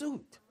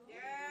pursuit.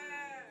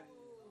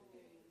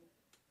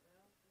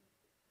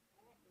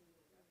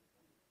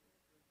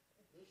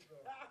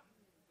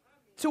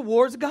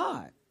 Towards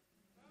God,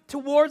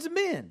 towards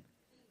men.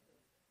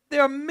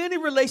 There are many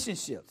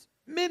relationships,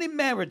 many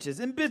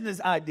marriages and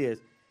business ideas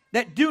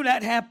that do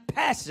not have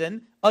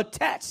passion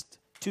attached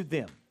to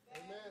them.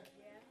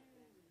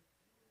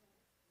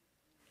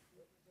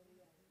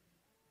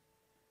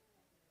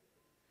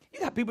 You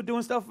got people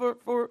doing stuff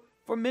for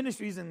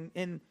ministries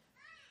and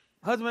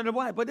husband and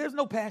wife, but there's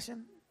no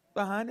passion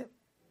behind it.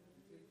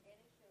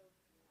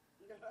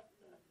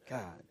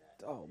 God,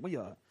 oh, we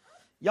are.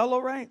 Y'all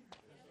all right?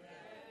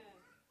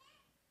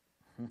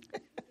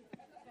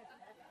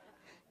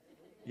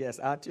 Yes,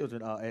 our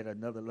children are at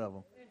another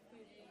level.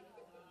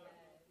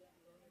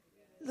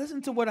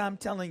 Listen to what I'm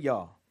telling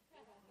y'all.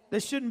 There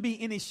shouldn't be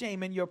any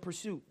shame in your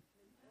pursuit.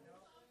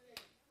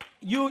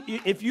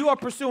 If you are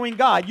pursuing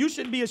God, you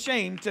shouldn't be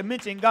ashamed to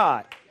mention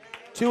God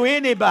to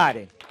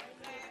anybody.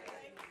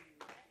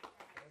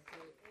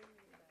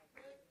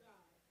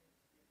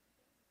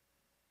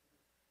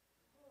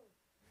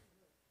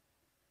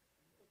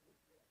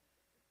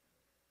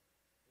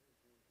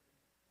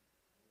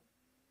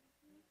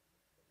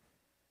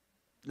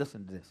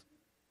 Listen to this.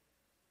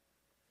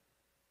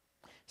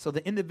 So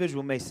the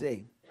individual may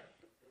say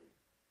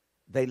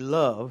they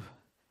love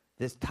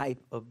this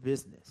type of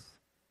business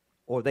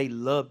or they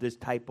love this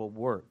type of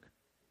work,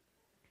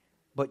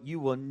 but you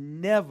will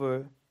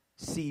never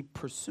see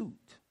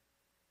pursuit.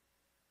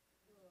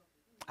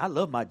 I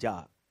love my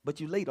job,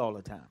 but you're late all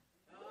the time.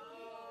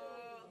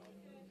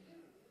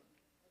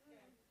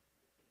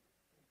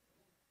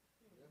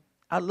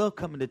 I love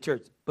coming to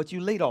church, but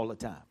you're late all the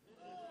time.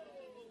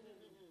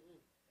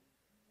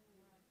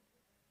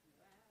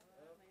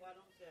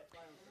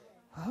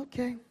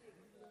 Okay.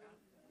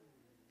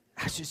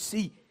 I should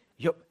see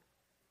your.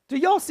 Do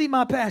y'all see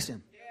my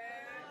passion?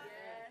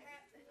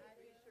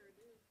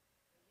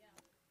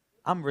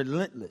 I'm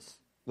relentless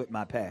with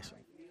my passion.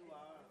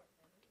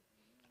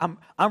 I'm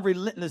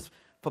relentless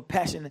for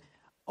passion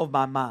of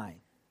my mind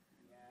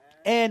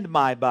and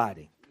my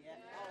body.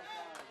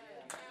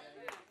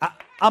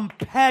 I'm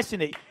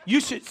passionate.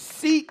 You should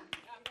see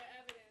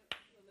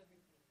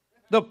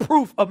the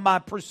proof of my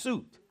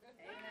pursuit.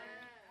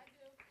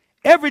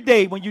 Every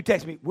day when you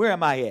text me, where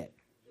am I at?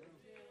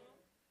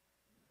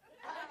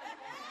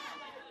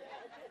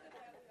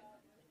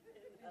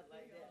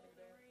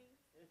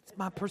 It's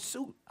my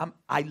pursuit.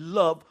 I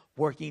love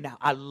working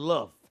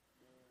out.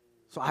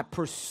 So I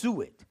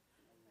pursue it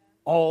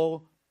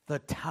all the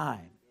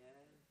time.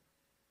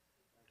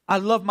 I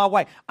love my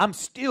wife. I'm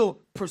still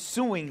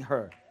pursuing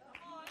her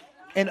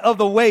in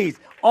other ways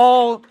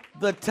all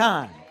the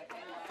time.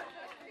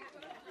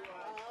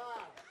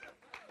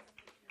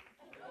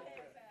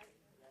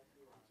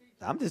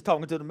 I'm just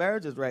talking to the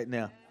marriages right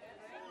now.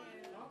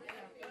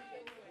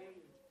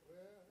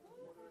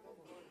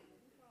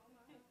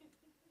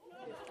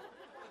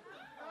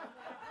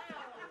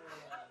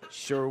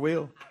 Sure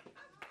will.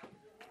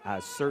 I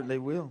certainly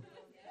will.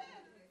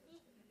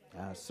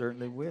 I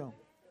certainly will.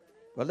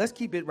 Well, let's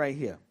keep it right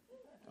here.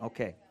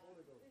 Okay.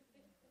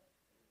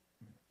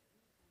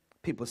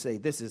 People say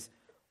this is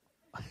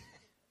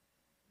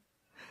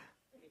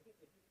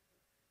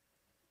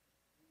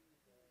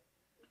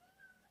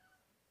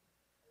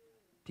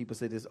people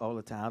say this all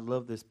the time. I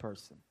love this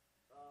person.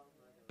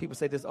 People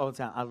say this all the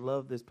time. I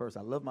love this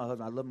person. I love my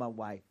husband. I love my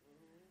wife.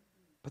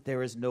 But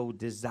there is no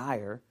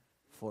desire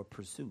for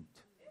pursuit.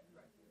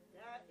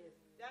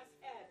 That's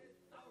heavy.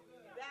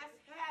 That's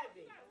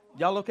heavy.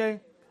 Y'all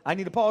okay? I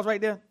need to pause right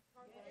there.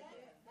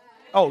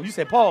 Oh, you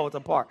said pause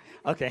apart.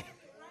 Okay.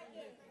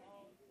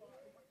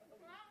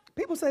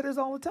 People say this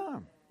all the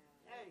time.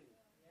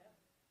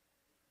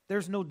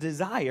 There's no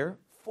desire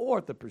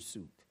for the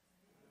pursuit.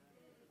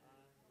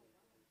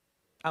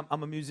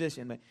 I'm a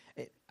musician, man.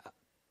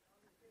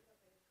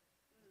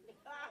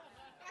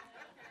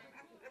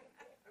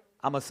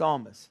 I'm a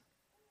psalmist.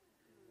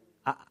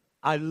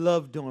 I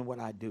love doing what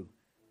I do,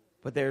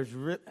 but there's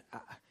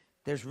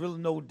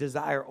really no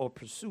desire or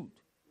pursuit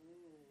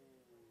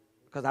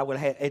because I would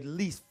have had at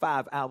least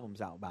 5 albums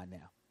out by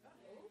now.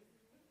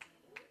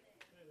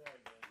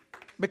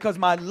 Because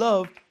my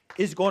love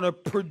is going to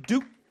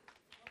produce.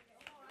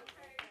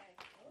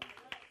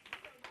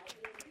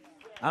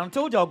 I done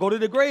told y'all, go to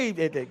the grave.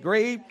 The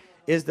grave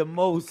is the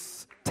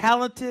most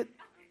talented,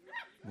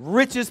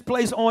 richest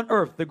place on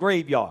earth, the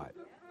graveyard.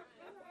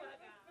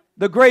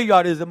 The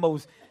graveyard is the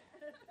most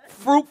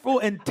fruitful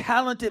and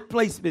talented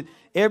place.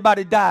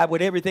 Everybody died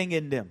with everything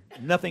in them.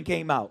 Nothing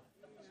came out.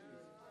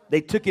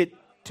 They took it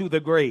to the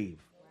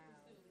grave.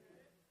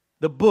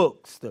 The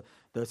books, the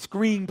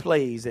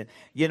screenplays, and,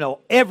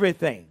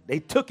 everything. They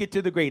took it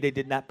to the grave. They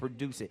did not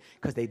produce it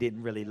because they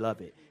didn't really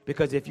love it.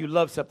 Because if you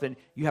love something,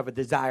 you have a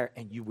desire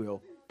and you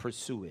will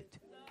pursue it.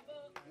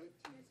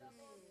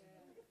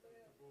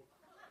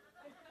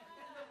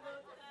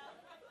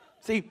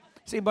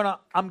 See,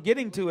 but I'm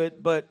getting to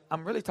it, but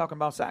I'm really talking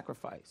about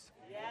sacrifice.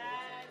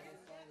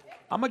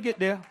 I'm going to get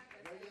there.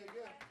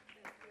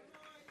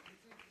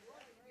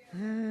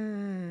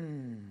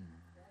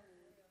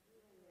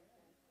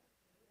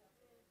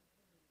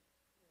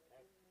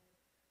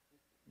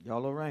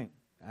 Y'all all right?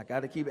 I got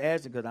to keep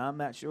asking because I'm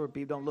not sure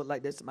people don't look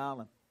like they're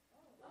smiling.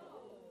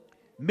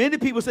 Many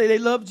people say they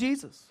love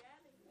Jesus.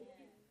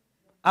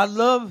 I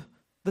love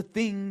the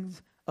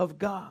things of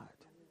God.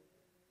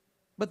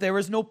 But there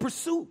is no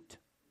pursuit.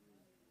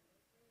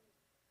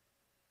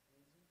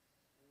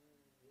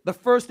 The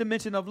first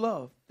dimension of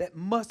love that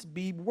must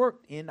be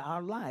worked in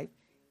our life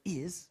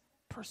is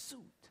pursuit.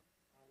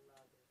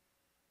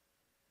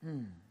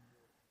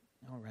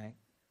 All right.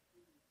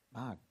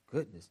 My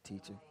goodness,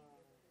 teacher.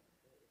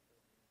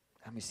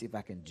 Let me see if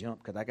I can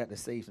jump because I got to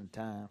save some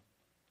time.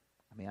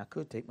 I mean, I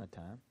could take my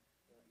time.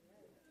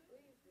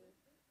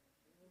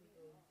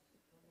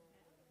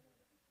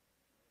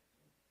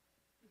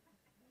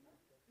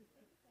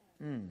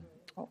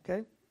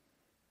 Okay.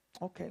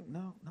 Okay.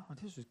 No,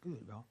 this is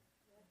good, y'all.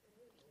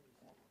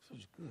 This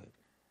is good.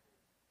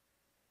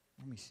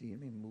 Let me see. Let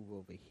me move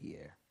over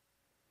here.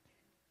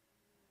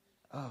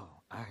 Oh,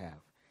 I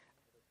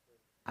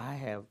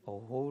have a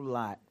whole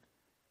lot.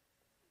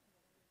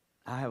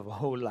 I have a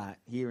whole lot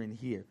here and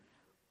here.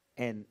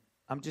 And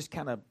I'm just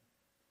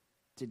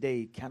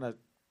today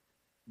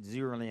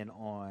zeroing in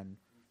on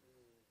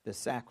the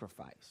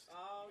sacrifice.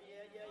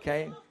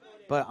 Okay?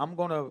 But I'm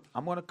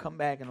gonna come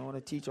back and I want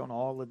to teach on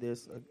all of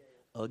this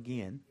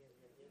again.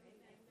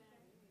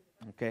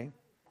 Okay?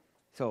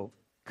 So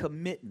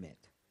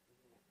commitment.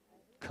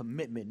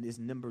 Commitment is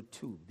number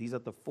 2. These are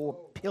the 4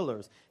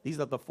 pillars. These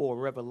are the 4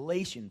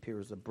 revelation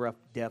pillars of breadth,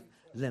 depth,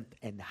 length,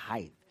 and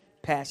height.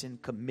 Passion,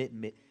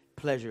 commitment,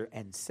 pleasure,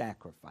 and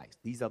sacrifice.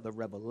 These are the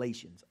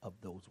revelations of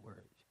those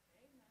words.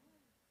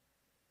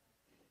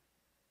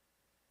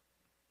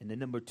 And the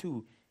number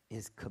 2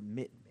 is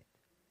commitment.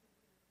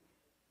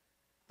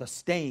 The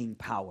staying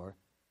power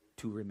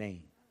to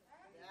remain.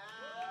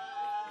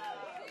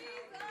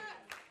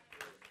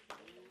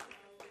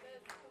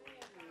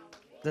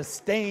 The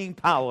staying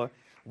power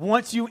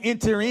once you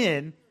enter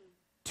in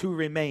to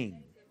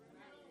remain.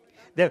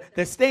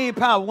 The staying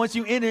power once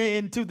you enter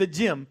into the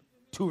gym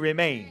to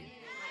remain.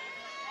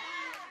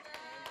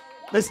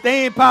 The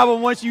staying power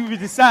once you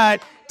decide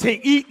to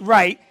eat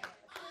right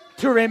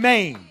to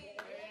remain.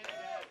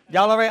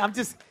 Y'all all right? I'm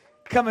just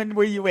coming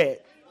where you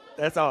at.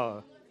 That's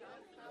all.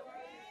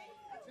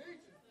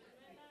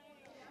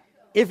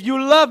 If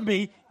you love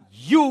me,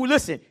 you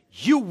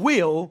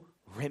will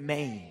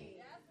remain.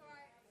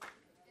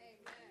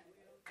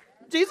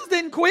 Jesus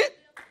didn't quit.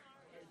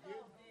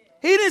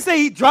 He didn't say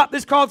he dropped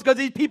this cross because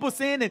these people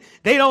sin and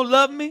they don't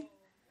love me.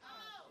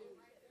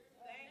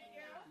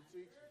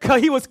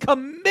 Because he was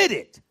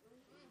committed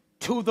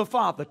to the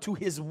Father, to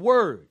his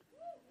word.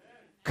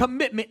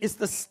 Commitment is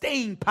the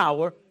staying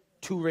power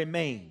to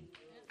remain.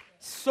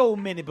 So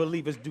many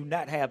believers do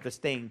not have the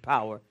staying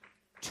power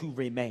to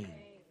remain.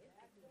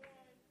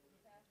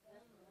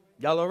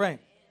 Y'all all right?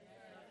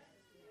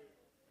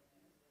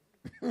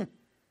 The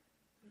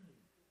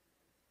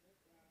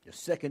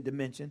second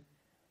dimension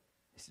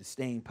is the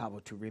staying power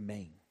to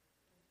remain.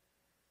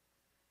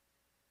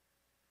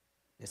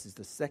 This is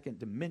the second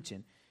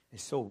dimension.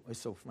 It's so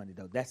funny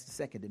though. That's the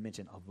second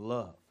dimension of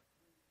love.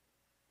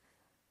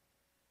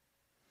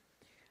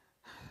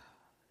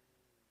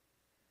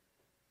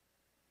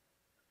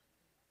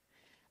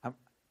 I'm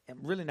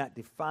really not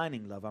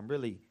defining love. I'm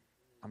really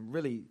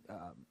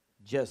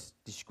just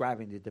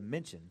describing the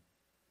dimension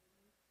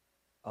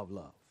of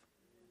love.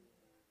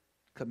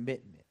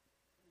 Commitment.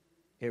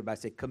 Everybody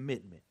say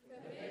commitment.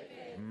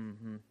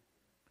 Mm-hmm.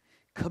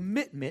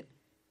 Commitment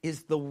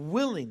is the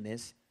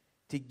willingness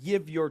to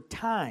give your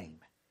time,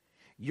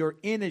 your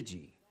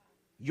energy,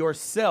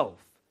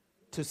 yourself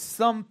to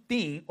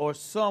something or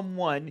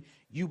someone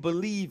you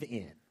believe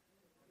in.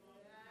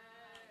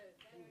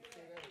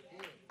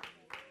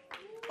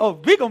 Oh,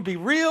 we're going to be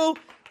real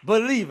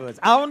believers.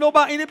 I don't know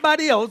about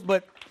anybody else,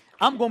 but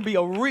I'm going to be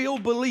a real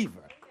believer.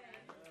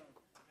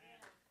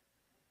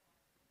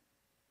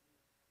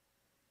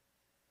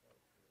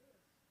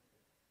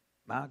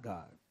 My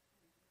God.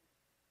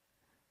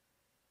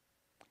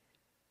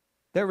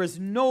 There is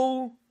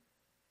no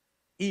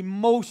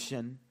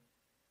emotion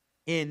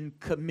in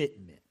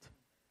commitment.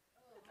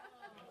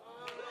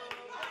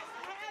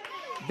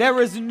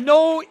 There is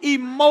no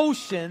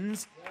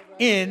emotions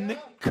in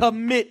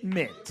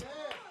commitment.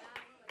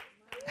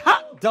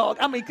 Hot dog.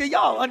 I mean, can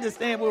y'all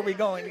understand where we're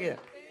going here?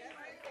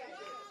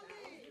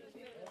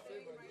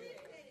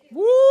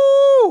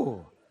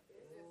 Woo!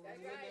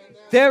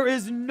 There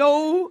is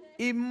no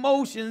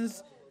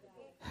emotions.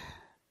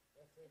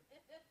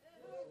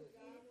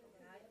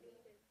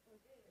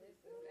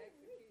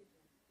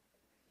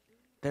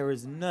 There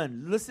is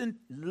none. Listen.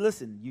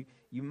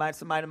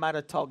 Somebody might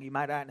have talked. You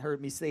might not have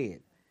heard me say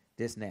it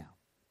just now.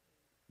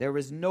 There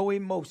is no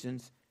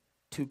emotions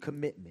to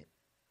commitment.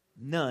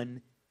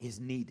 None is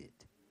needed.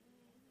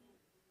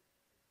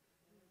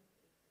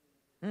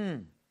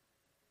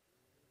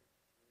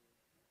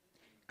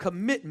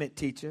 Commitment,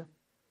 teacher,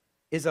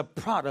 is a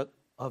product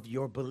of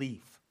your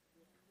belief.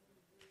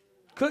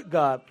 Good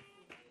God.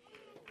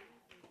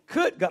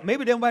 Good God.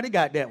 Maybe nobody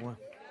got that one.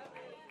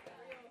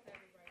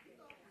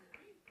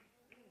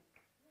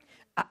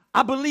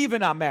 I believe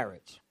in our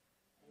marriage.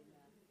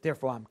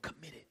 Therefore, I'm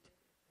committed.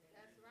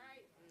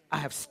 I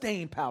have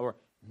staying power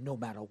no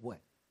matter what.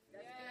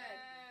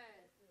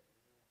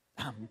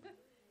 I'm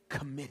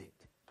committed.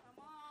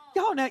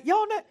 Y'all not.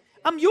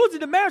 I'm using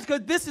the marriage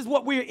because this is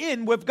what we're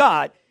in with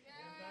God.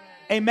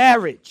 A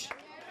marriage,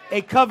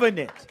 a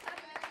covenant,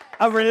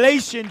 a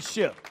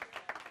relationship.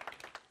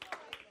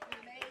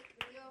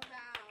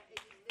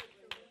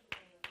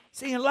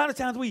 See, a lot of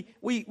times we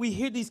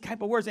hear these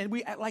type of words and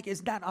we act like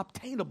it's not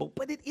obtainable,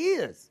 but it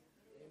is.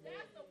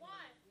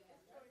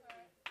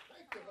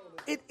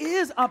 It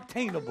is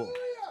obtainable.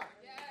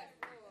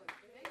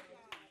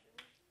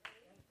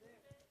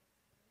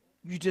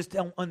 You just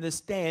don't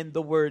understand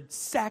the word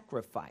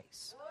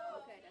sacrifice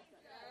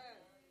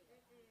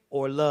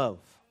or love.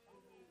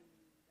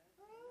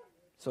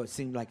 So it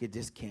seems like it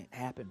just can't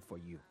happen for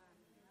you.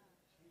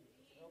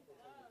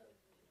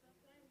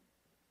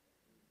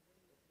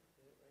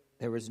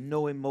 There is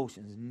no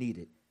emotions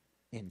needed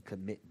in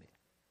commitment.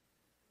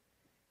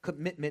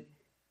 Commitment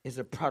is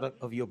a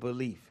product of your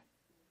belief.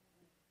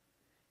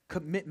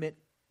 Commitment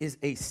is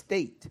a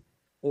state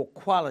or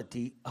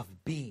quality of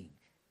being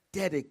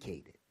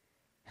dedicated.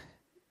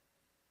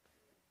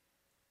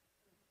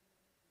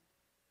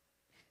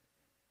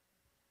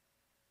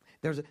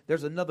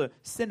 There's another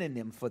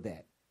synonym for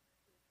that.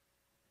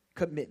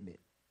 Commitment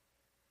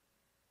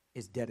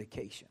is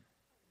dedication.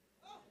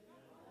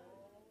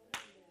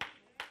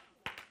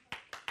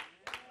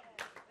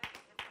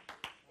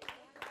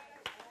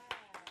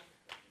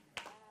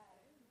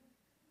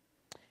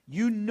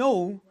 You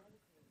know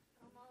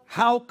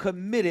how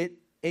committed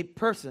a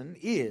person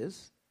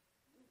is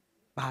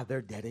by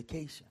their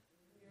dedication.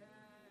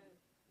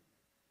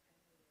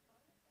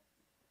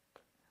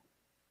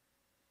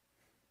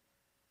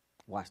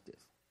 Watch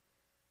this.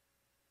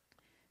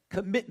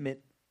 Commitment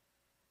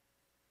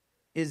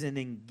is an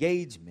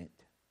engagement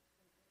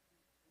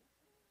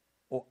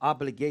or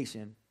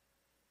obligation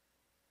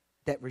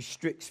that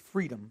restricts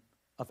freedom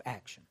of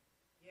action.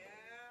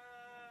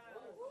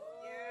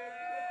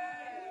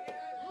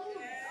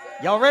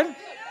 Y'all ready?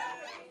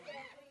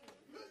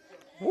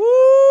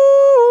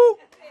 Woo!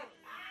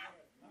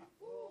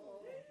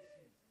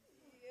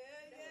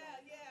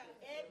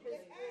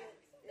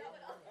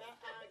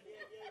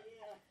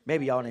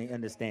 Maybe y'all ain't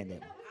understand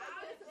that.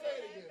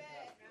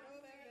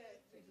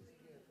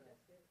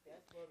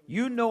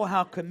 You know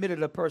how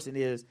committed a person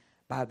is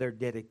by their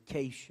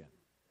dedication.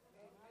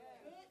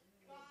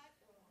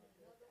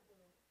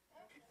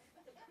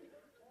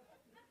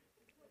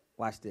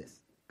 Watch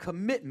this.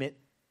 Commitment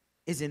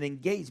is an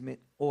engagement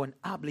or an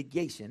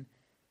obligation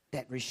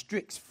that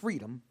restricts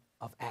freedom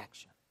of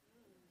action.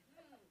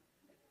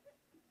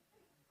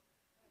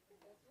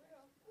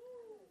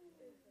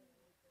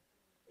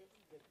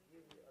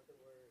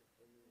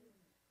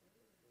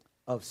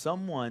 Of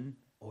someone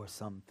or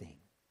something.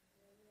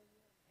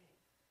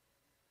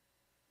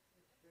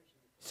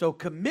 So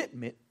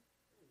commitment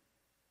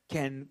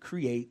can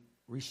create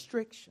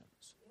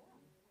restrictions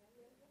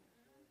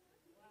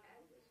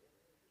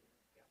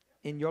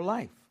in your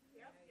life.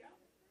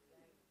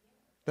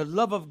 The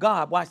love of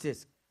God, watch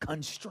this,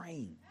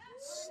 constrains.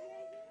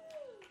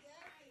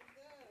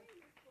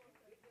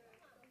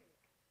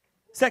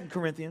 2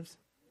 Corinthians.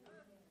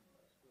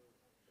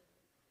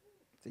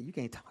 So you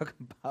can't talk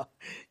about,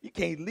 you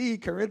can't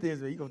leave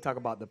Corinthians, but you're going to talk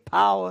about the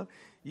power.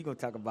 You're going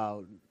to talk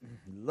about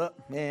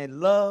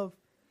love.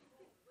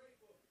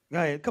 Go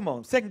ahead, come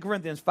on. 2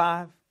 Corinthians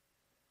 5.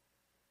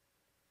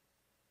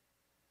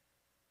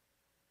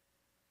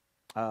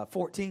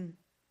 14.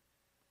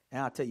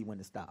 And I'll tell you when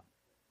to stop.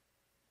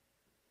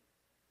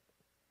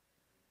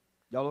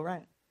 Y'all all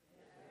right?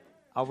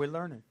 Are we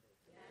learning?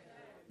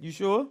 You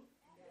sure?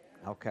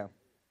 Okay.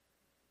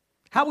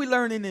 How we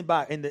learning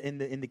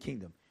in the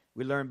kingdom?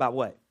 We learn by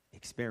what?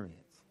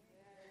 Experience.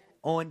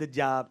 On the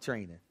job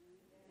training.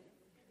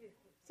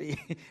 See,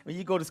 when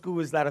you go to school,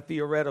 it's a lot of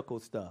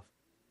theoretical stuff.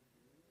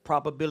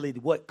 Probability,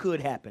 what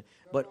could happen.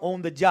 But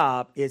on the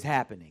job is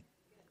happening.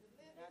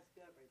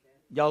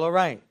 Y'all all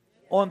right?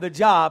 On the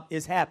job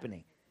is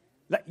happening.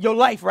 Your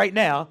life right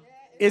now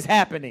is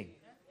happening.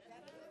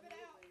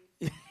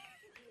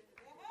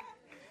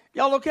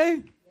 Y'all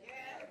okay?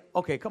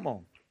 Okay, come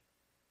on.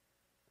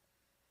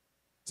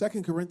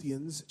 2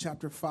 Corinthians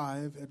chapter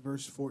 5 at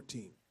verse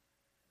 14.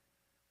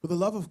 For the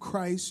love of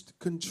Christ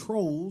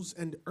controls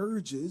and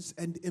urges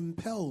and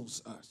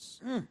impels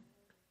us.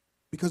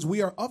 Because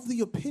we are of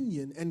the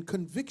opinion and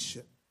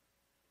conviction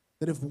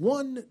that if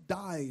one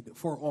died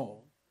for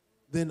all,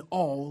 then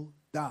all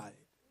died.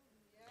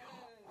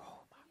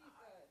 Oh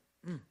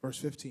my God. Verse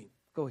 15.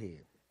 Go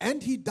ahead.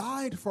 And he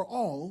died for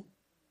all,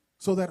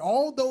 so that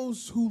all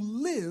those who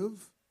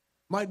live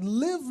might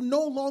live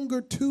no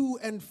longer to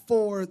and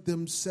for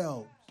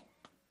themselves,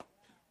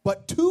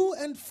 but to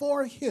and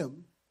for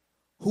him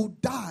who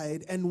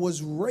died and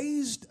was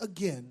raised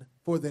again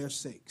for their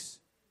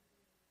sakes.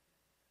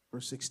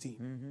 Verse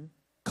 16.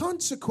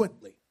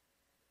 Consequently,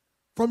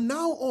 From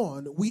now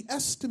on, we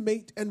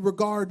estimate and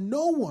regard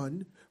no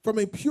one from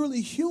a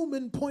purely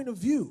human point of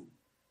view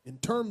in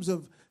terms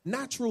of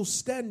natural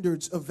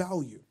standards of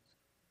value.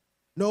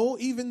 No,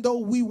 even though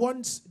we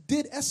once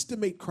did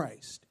estimate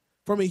Christ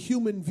from a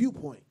human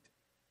viewpoint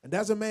and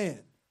as a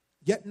man,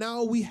 yet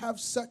now we have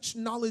such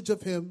knowledge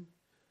of him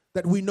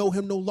that we know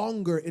him no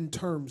longer in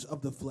terms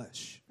of the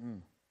flesh.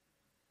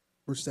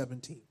 Verse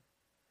 17.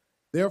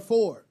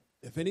 Therefore,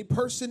 if any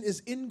person is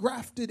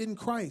engrafted in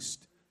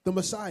Christ, the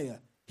Messiah,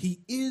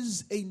 he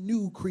is a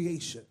new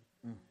creation,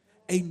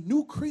 a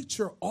new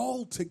creature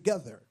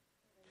altogether.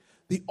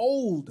 The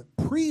old,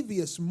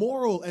 previous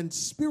moral and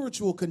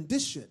spiritual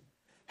condition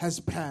has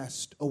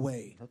passed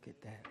away. Look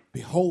at that.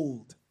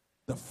 Behold,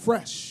 the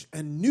fresh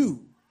and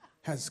new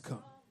has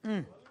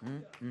come.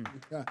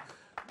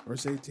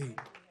 Verse 18.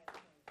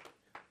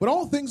 But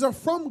all things are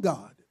from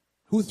God,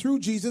 who through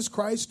Jesus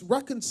Christ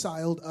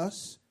reconciled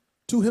us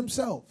to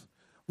himself,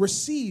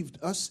 received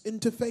us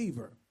into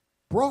favor,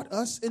 brought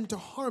us into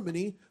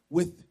harmony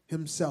with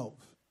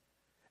himself,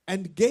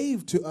 and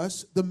gave to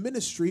us the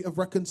ministry of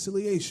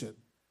reconciliation,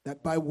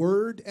 that by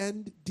word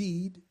and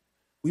deed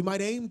we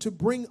might aim to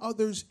bring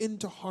others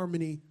into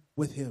harmony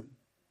with him.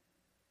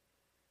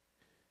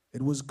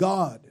 It was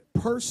God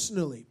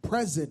personally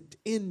present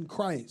in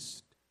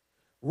Christ,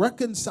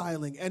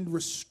 reconciling and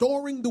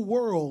restoring the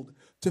world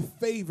to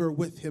favor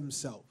with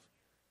himself,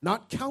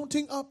 not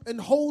counting up and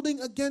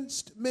holding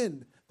against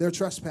men their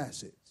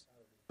trespasses,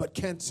 but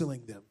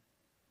canceling them,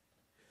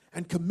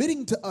 and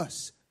committing to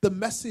us the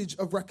message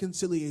of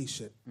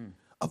reconciliation,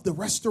 of the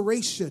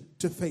restoration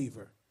to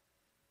favor.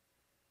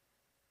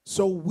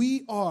 So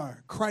we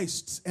are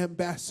Christ's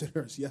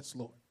ambassadors, yes,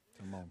 Lord.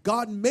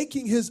 God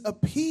making his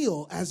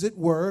appeal, as it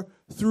were,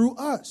 through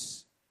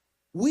us.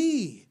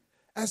 We,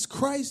 as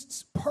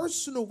Christ's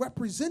personal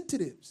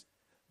representatives,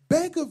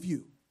 beg of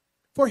you,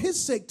 for his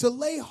sake, to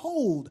lay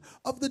hold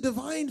of the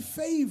divine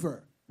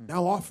favor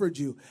now offered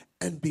you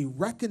and be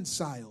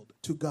reconciled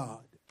to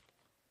God.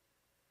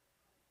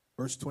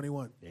 Verse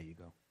 21. There you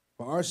go.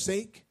 For our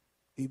sake,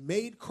 he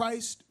made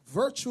Christ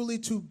virtually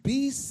to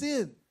be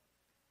sin,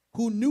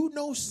 who knew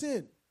no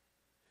sin,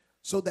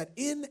 so that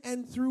in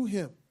and through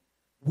him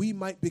we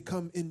might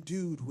become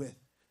endued with,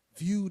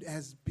 viewed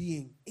as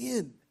being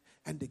in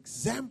and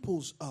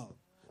examples of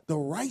the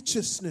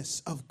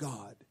righteousness of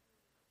God,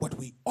 what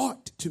we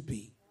ought to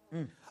be,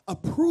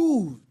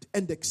 approved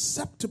and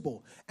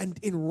acceptable and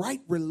in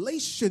right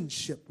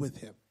relationship with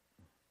him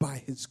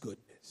by his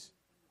goodness.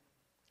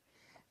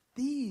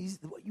 These,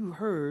 what you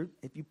heard,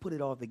 if you put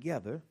it all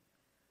together,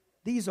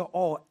 these are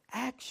all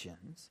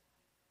actions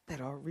that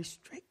are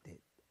restricted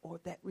or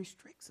that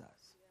restricts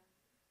us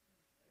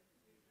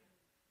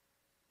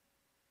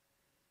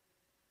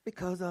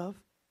because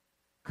of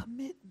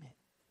commitment.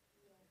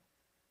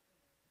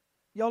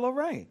 Y'all all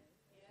right?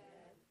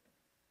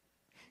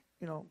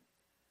 You know,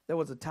 there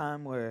was a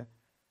time where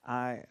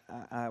I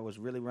was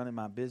really running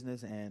my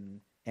business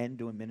and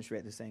doing ministry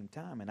at the same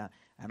time, and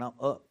I'm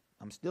up.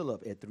 I'm still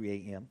up at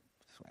 3 a.m.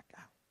 So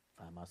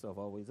I find myself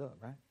always up,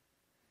 right?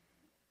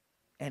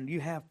 And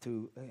you have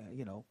to,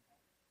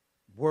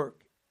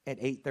 work at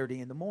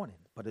 8:30 in the morning,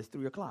 but it's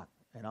 3 o'clock,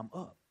 and I'm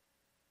up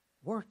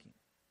working.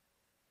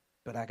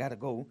 But I got to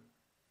go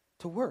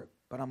to work,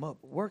 but I'm up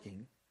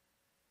working,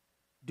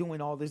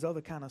 doing all this other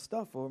kind of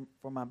stuff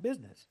for my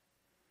business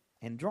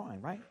and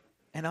drawing, right?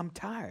 And I'm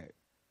tired.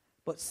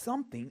 But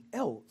something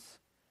else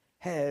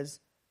has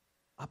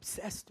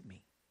obsessed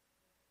me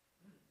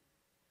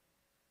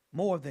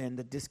more than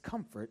the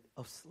discomfort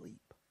of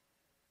sleep.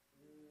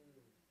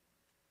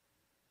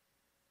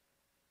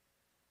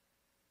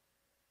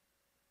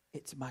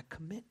 It's my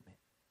commitment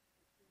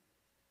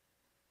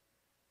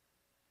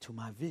to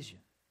my vision.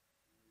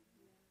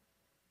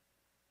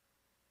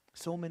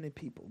 So many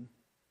people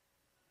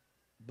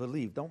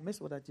believe, don't miss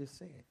what I just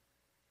said.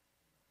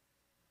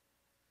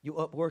 You're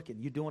up working,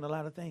 you're doing a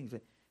lot of things,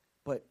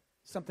 but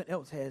something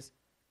else has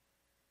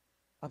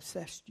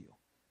obsessed you.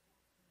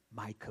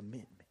 My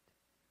commitment.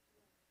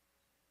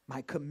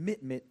 My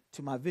commitment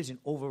to my vision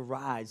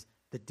overrides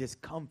the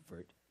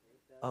discomfort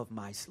of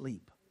my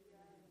sleep.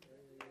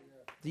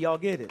 Do y'all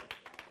get it?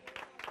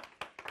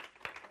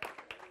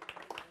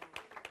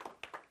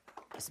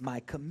 It's my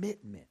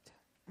commitment.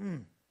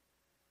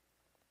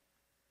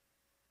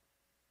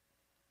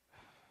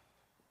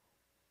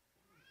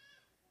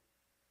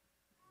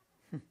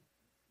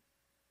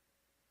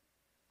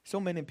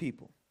 So many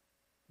people,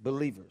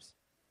 believers,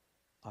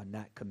 are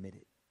not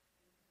committed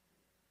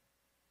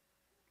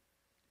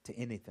to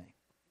anything.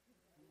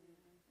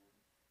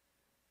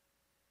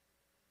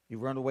 You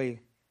run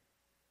away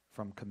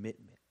from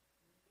commitment.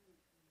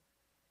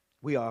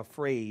 We are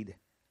afraid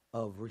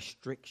of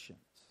restrictions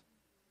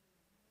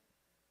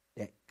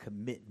that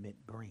commitment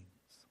brings.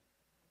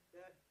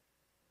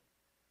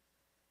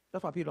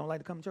 That's why people don't like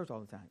to come to church all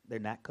the time. They're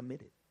not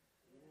committed.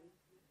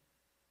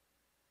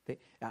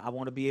 I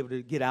want to be able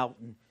to get out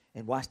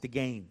and watch the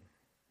game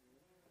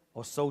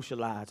or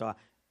socialize.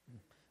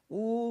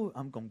 Or,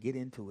 I'm going to get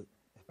into it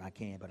if I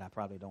can, but I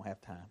probably don't have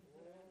time.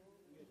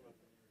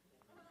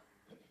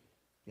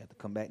 You have to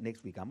come back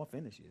next week. I'm going to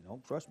finish it.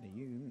 Don't trust me.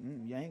 You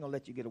ain't going to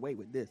let you get away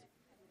with this.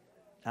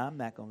 I'm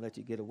not going to let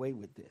you get away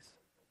with this.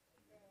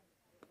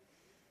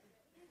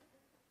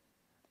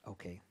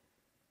 Okay.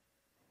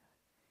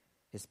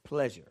 His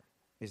pleasure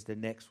is the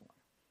next one.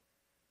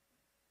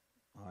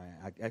 All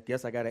right. I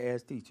guess I got to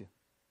ask teacher,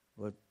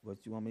 what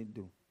you want me to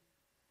do?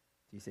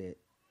 She said,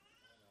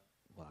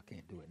 well, I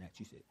can't do it now.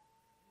 She said,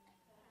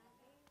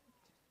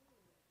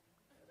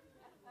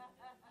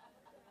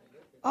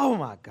 oh,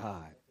 my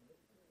God.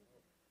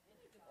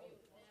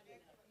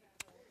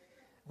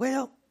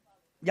 Well,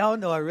 y'all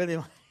know I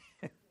really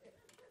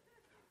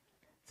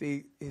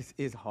see,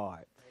 it's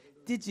hard.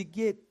 Did you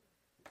get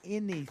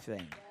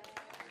anything?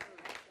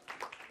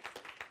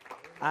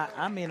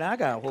 I mean, I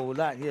got a whole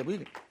lot here.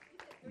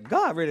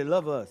 God really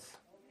love us.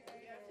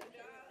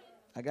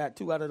 I got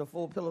 2 out of the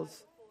 4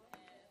 pillars.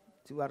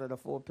 2 out of the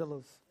 4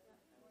 pillars.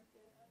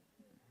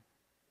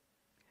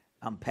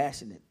 I'm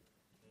passionate.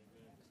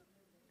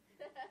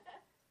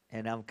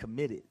 And I'm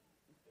committed.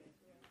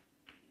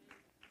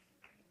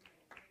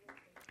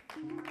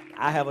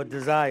 I have a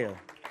desire.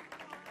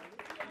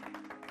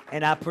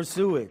 And I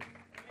pursue it.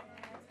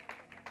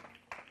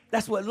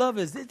 That's what love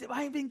is.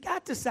 I ain't even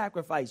got to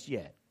sacrifice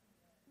yet.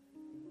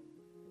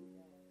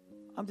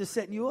 I'm just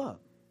setting you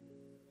up.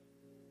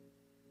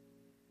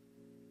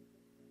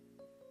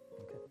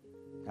 Okay.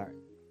 All right.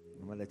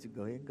 I'm going to let you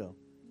go ahead and go.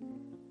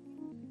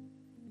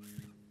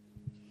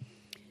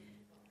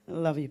 I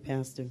love you,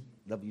 Pastor.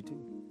 Love you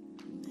too.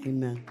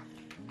 Amen.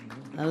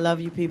 I love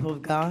you, people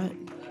of God.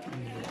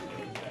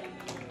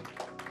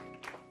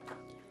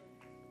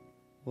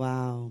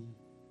 Wow.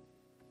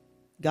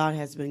 God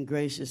has been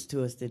gracious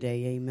to us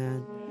today.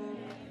 Amen.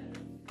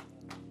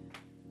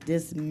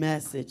 This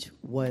message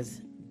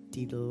was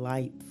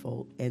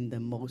delightful in the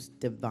most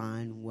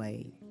divine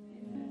way.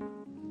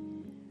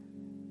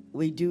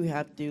 We do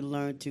have to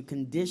learn to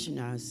condition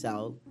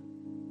ourselves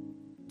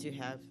to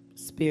have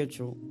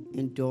spiritual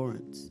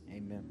endurance.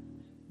 Amen.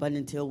 But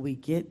until we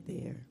get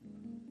there,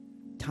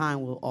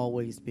 time will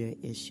always be an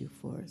issue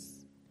for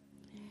us.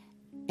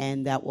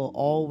 And that will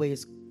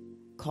always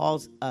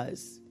cause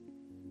us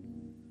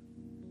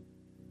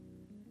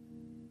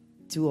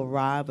to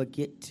arrive or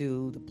get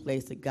to the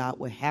place that God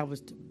would have us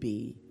to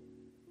be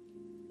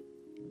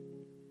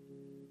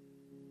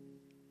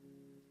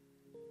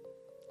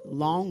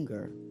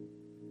longer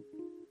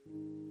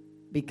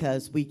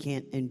because we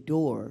can't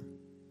endure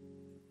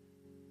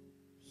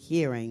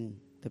hearing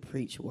the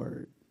preached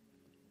word.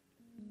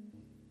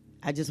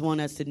 I just want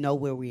us to know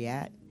where we're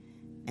at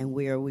and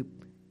where we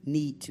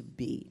need to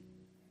be.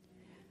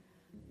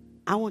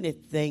 I want to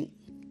thank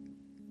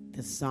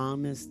the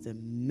psalmists, the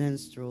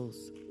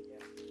minstrels.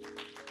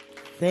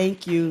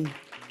 Thank you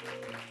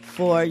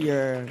for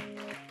your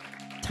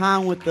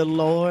time with the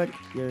Lord,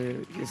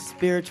 your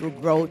spiritual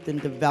growth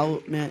and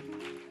development.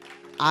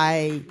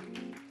 I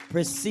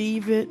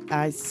perceive it.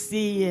 I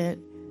see it.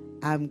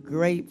 I'm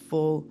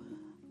grateful.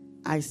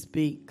 I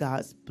speak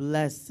God's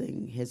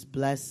blessing, His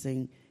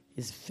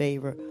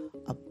favor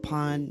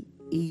upon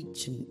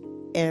each and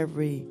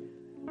every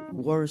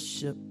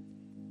worship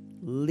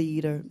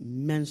leader,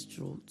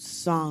 minstrel,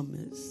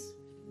 psalmist.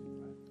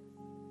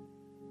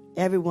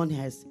 Everyone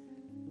has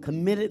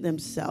committed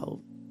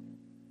themselves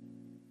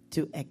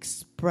to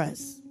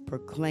express,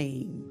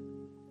 proclaim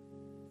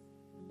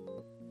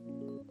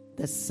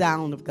the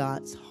sound of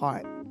God's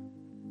heart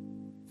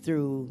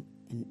through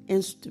an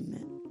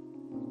instrument,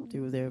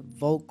 through their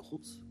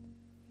vocals,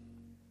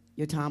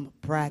 your time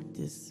of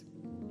practice,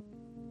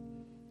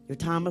 your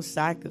time of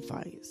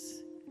sacrifice.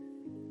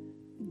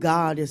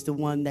 God is the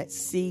one that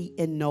see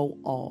and know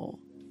all.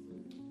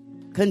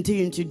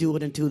 Continue to do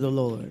it unto the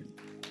Lord.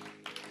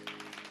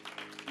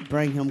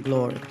 Bring Him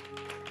glory.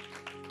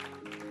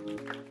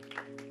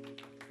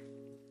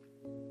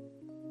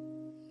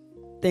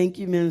 Thank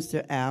you,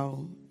 Minister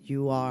Al.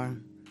 You are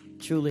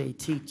truly a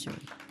teacher.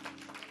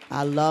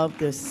 I love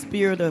the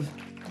spirit of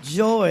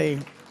joy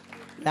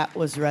that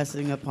was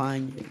resting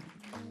upon you.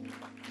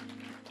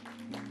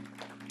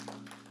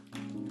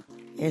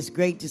 It's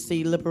great to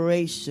see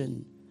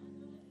liberation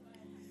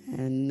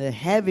and the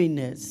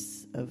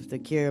heaviness of the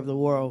care of the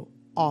world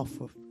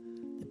off of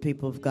the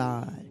people of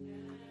God.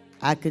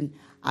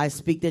 I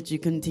speak that you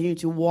continue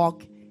to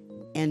walk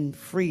in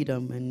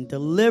freedom and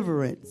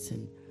deliverance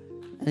and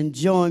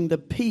enjoying the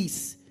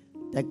peace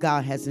that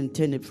God has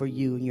intended for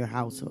you and your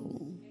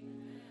household.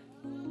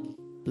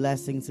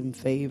 Blessings and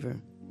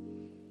favor.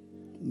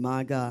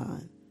 My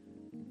God,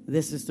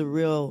 this is the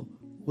real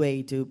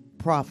way to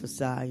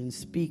prophesy and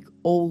speak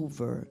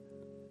over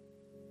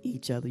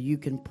each other. You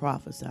can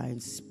prophesy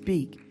and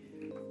speak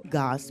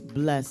God's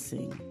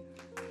blessing,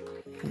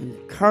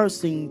 and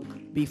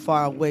cursing be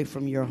far away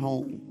from your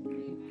home.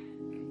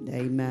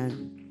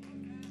 Amen.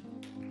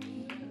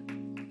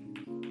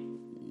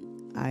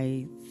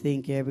 I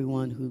thank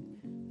everyone who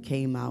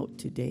came out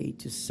today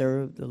to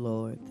serve the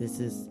Lord. This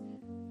is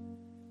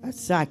a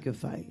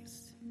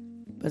sacrifice,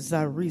 but it's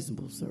not a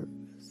reasonable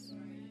service.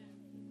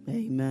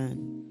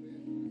 Amen.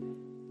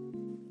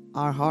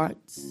 Our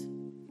hearts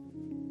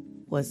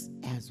was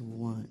as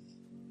one.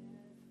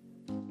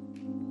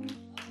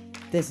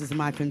 This is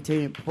my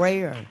continued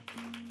prayer,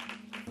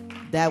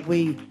 that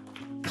we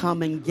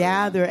come and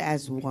gather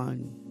as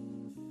one,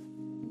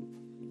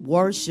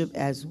 worship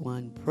as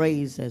one,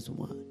 praise as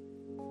one,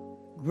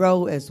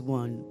 grow as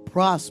one,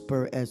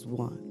 prosper as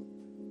one.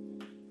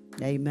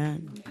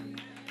 Amen.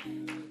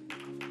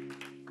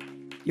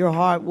 Your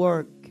hard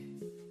work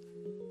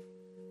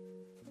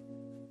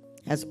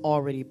has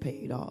already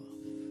paid off.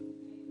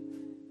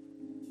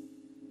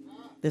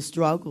 The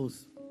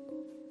struggles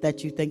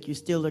that you think you're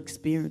still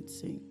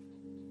experiencing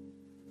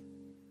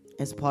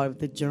as part of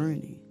the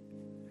journey,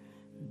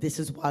 this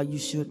is why you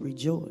should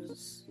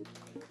rejoice.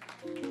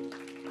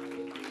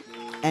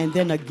 And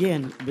then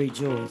again,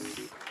 rejoice.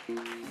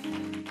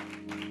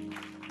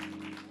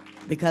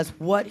 Because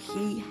what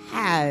he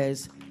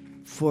has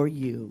for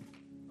you,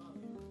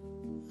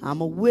 I'm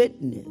a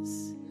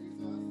witness.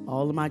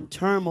 All of my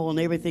turmoil and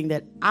everything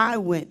that I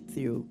went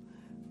through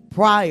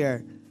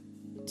prior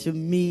to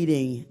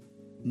meeting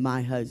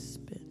my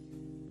husband.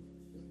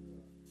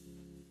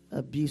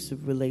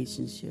 Abusive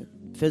relationship,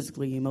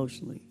 physically,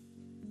 emotionally,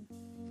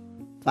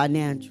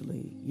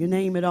 financially, you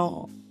name it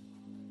all.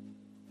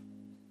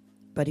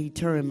 But he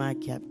turned my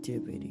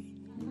captivity.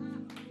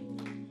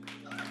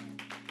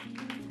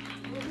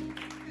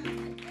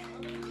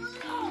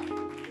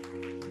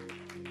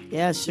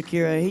 Yes,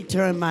 Shakira, he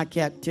turned my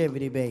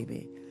captivity,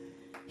 baby.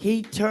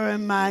 He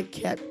turned my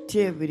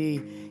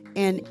captivity,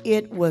 and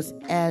it was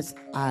as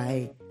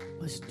I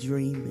was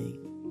dreaming.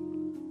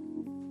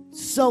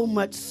 So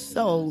much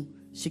so,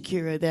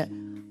 Shakira, that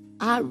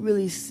I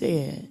really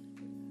said,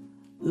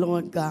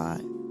 Lord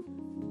God,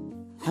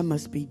 I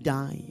must be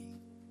dying.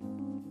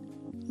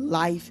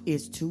 Life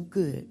is too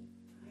good.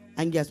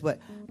 And guess what?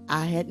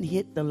 I hadn't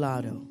hit the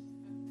lotto.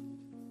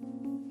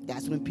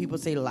 That's when people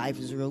say life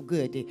is real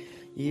good.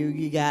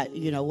 You got,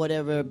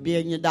 whatever, $1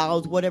 billion,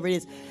 whatever it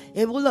is.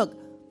 Well, look,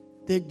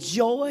 the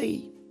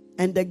joy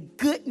and the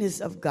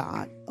goodness of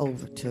God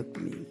overtook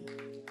me.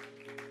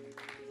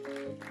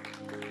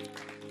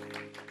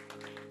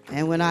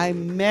 And when I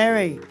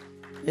married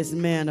this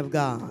man of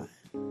God,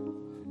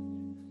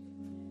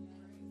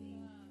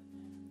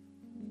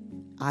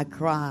 I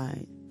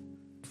cried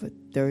for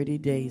 30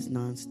 days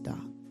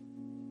nonstop.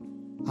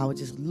 I would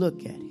just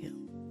look at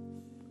him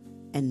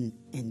and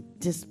in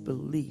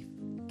disbelief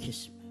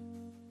kiss me.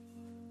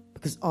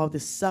 Because all the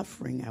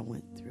suffering I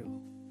went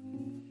through,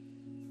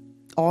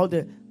 all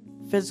the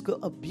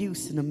physical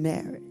abuse in a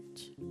marriage,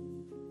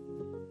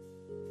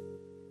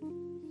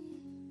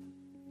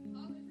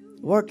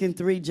 working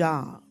 3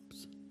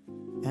 jobs,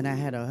 and I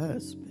had a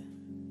husband,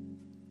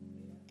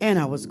 and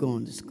I was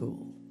going to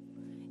school,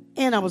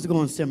 and I was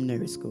going to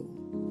seminary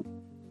school.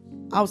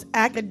 I was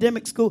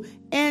academic school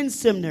and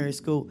seminary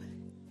school,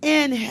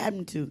 and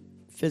having to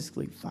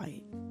physically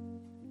fight.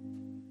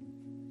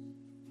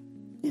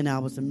 And I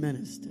was a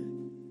minister.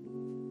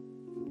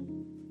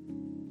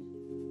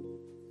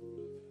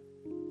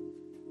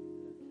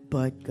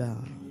 But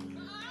God.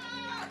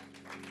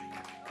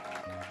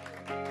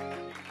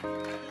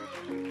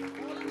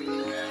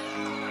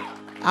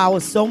 I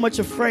was so much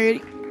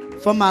afraid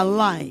for my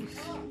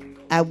life.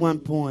 At one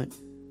point,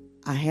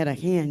 I had a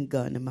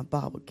handgun in my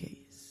Bible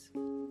case.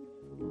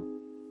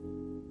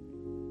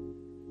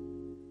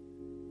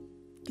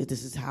 Because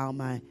this is how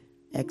my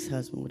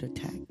ex-husband would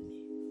attack me.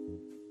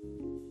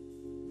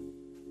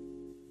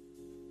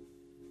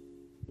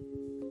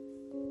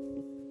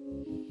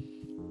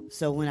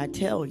 So when I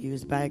tell you,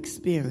 it's by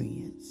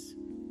experience.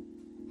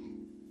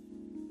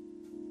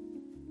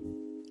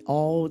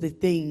 All the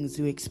things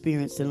we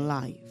experience in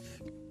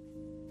life.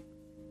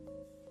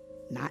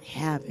 Not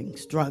having,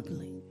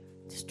 struggling.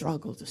 The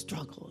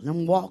struggle. And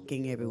I'm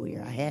walking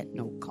everywhere. I had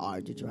no car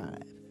to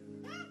drive.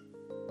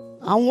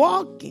 I'm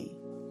walking.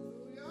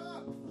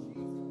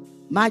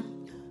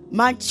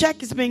 My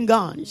check has been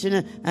garnished,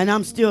 and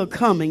I'm still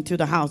coming to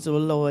the house of the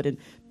Lord and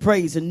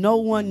praising. No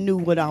one knew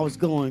what I was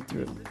going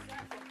through.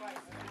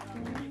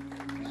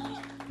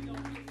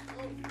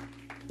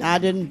 I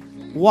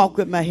didn't walk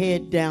with my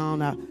head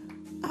down.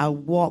 I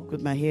walked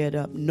with my head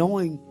up,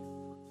 knowing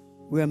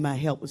where my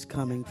help was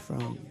coming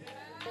from.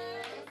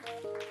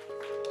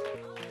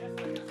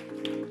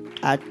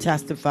 I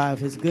testify of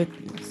his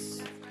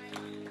goodness,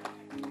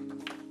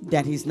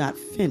 that he's not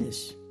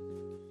finished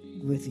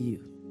with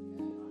you.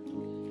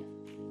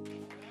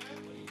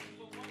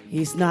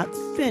 He's not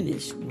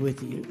finished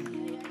with you.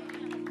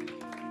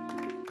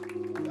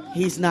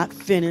 He's not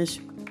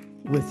finished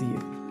with you.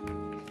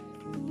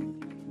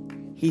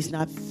 He's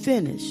not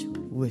finished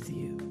with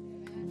you.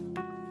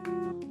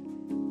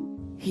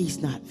 He's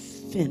not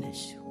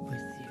finished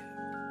with you.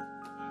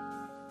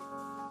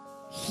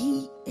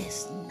 He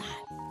is not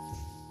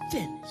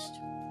finished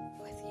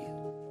with you.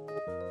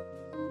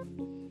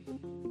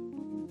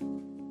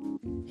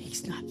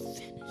 He's not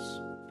finished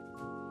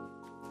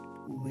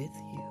with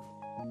you.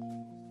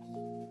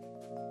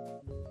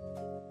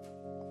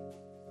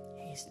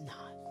 He's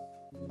not.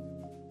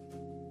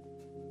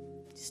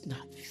 He's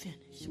not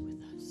finished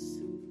with us.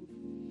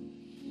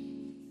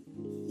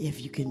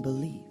 If you can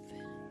believe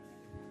it.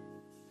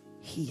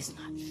 He's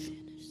not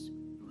finished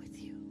with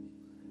you.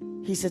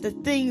 He said, the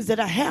things that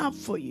I have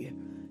for you,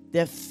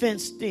 they're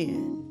fenced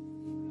in,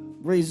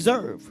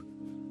 reserved.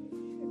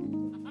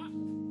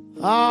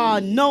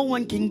 No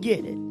one can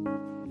get it.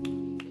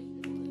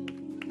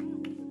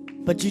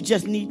 But you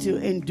just need to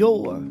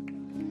endure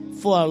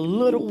for a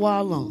little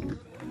while longer.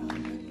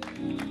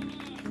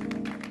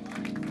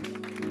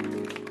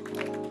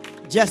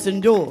 Just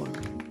endure.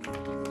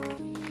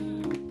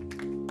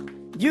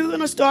 You're going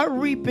to start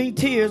reaping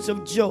tears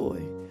of joy,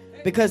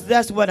 because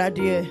that's what I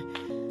did.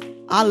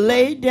 I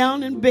laid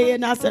down in bed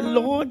and I said,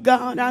 Lord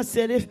God, I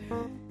said,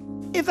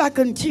 if I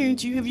continue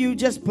to, if you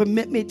just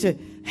permit me to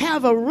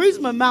have a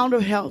reasonable amount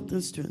of health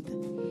and strength,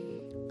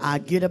 I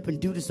get up and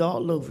do this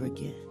all over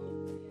again.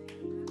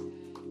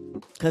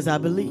 Because I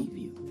believe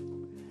you.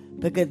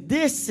 Because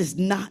this is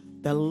not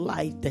the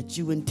life that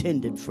you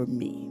intended for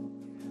me.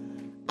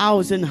 I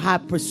was in high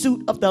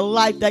pursuit of the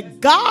life that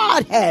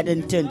God had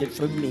intended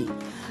for me.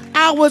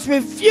 I was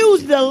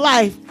refusing the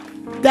life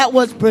that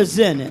was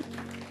presented.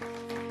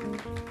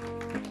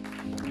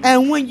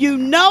 And when you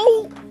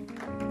know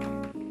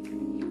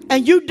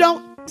and you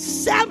don't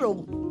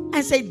settle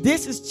and say,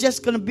 this is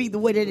just going to be the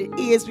way that it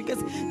is,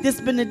 because this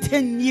has been the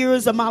 10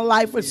 years of my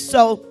life or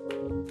so,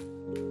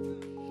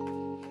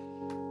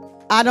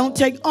 I don't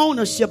take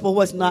ownership of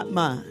what's not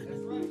mine.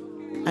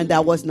 And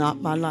that was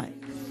not my life.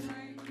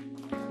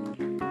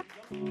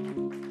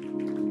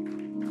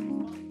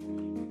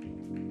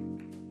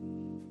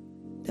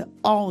 The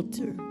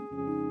altar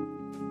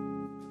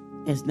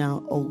is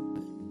now open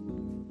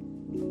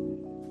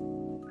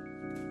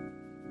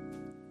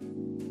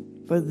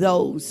for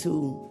those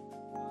who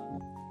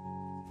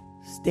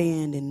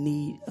stand in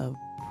need of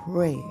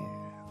prayer.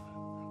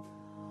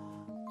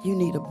 You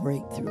need a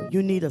breakthrough.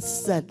 You need a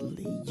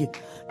suddenly.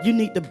 You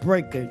need the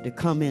breaker to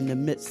come in the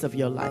midst of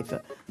your life.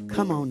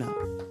 Come on up.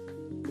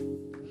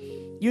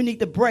 You need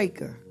the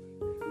breaker.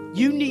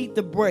 You need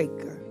the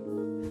breaker.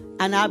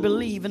 And I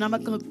believe, and I'm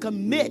going to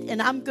commit,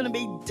 and I'm going to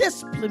be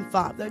disciplined,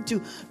 Father,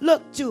 to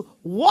look to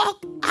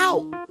walk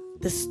out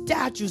the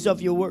statutes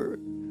of your word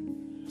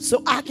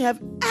so I can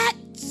have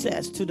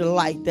access to the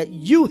light that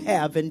you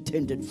have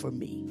intended for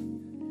me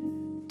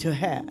to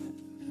have.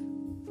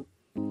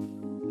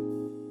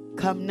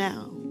 Come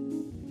now.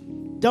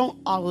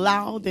 Don't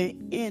allow the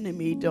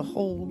enemy to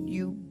hold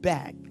you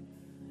back.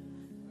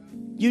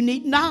 You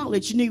need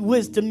knowledge, you need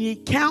wisdom, you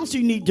need counsel,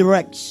 you need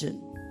direction.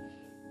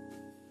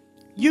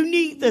 You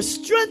need the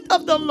strength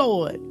of the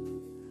Lord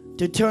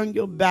to turn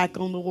your back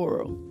on the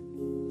world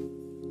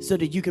so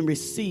that you can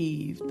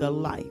receive the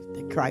life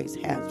that Christ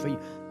has for you.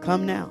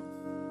 Come now.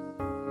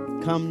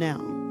 Come now.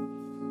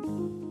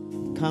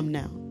 Come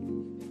now.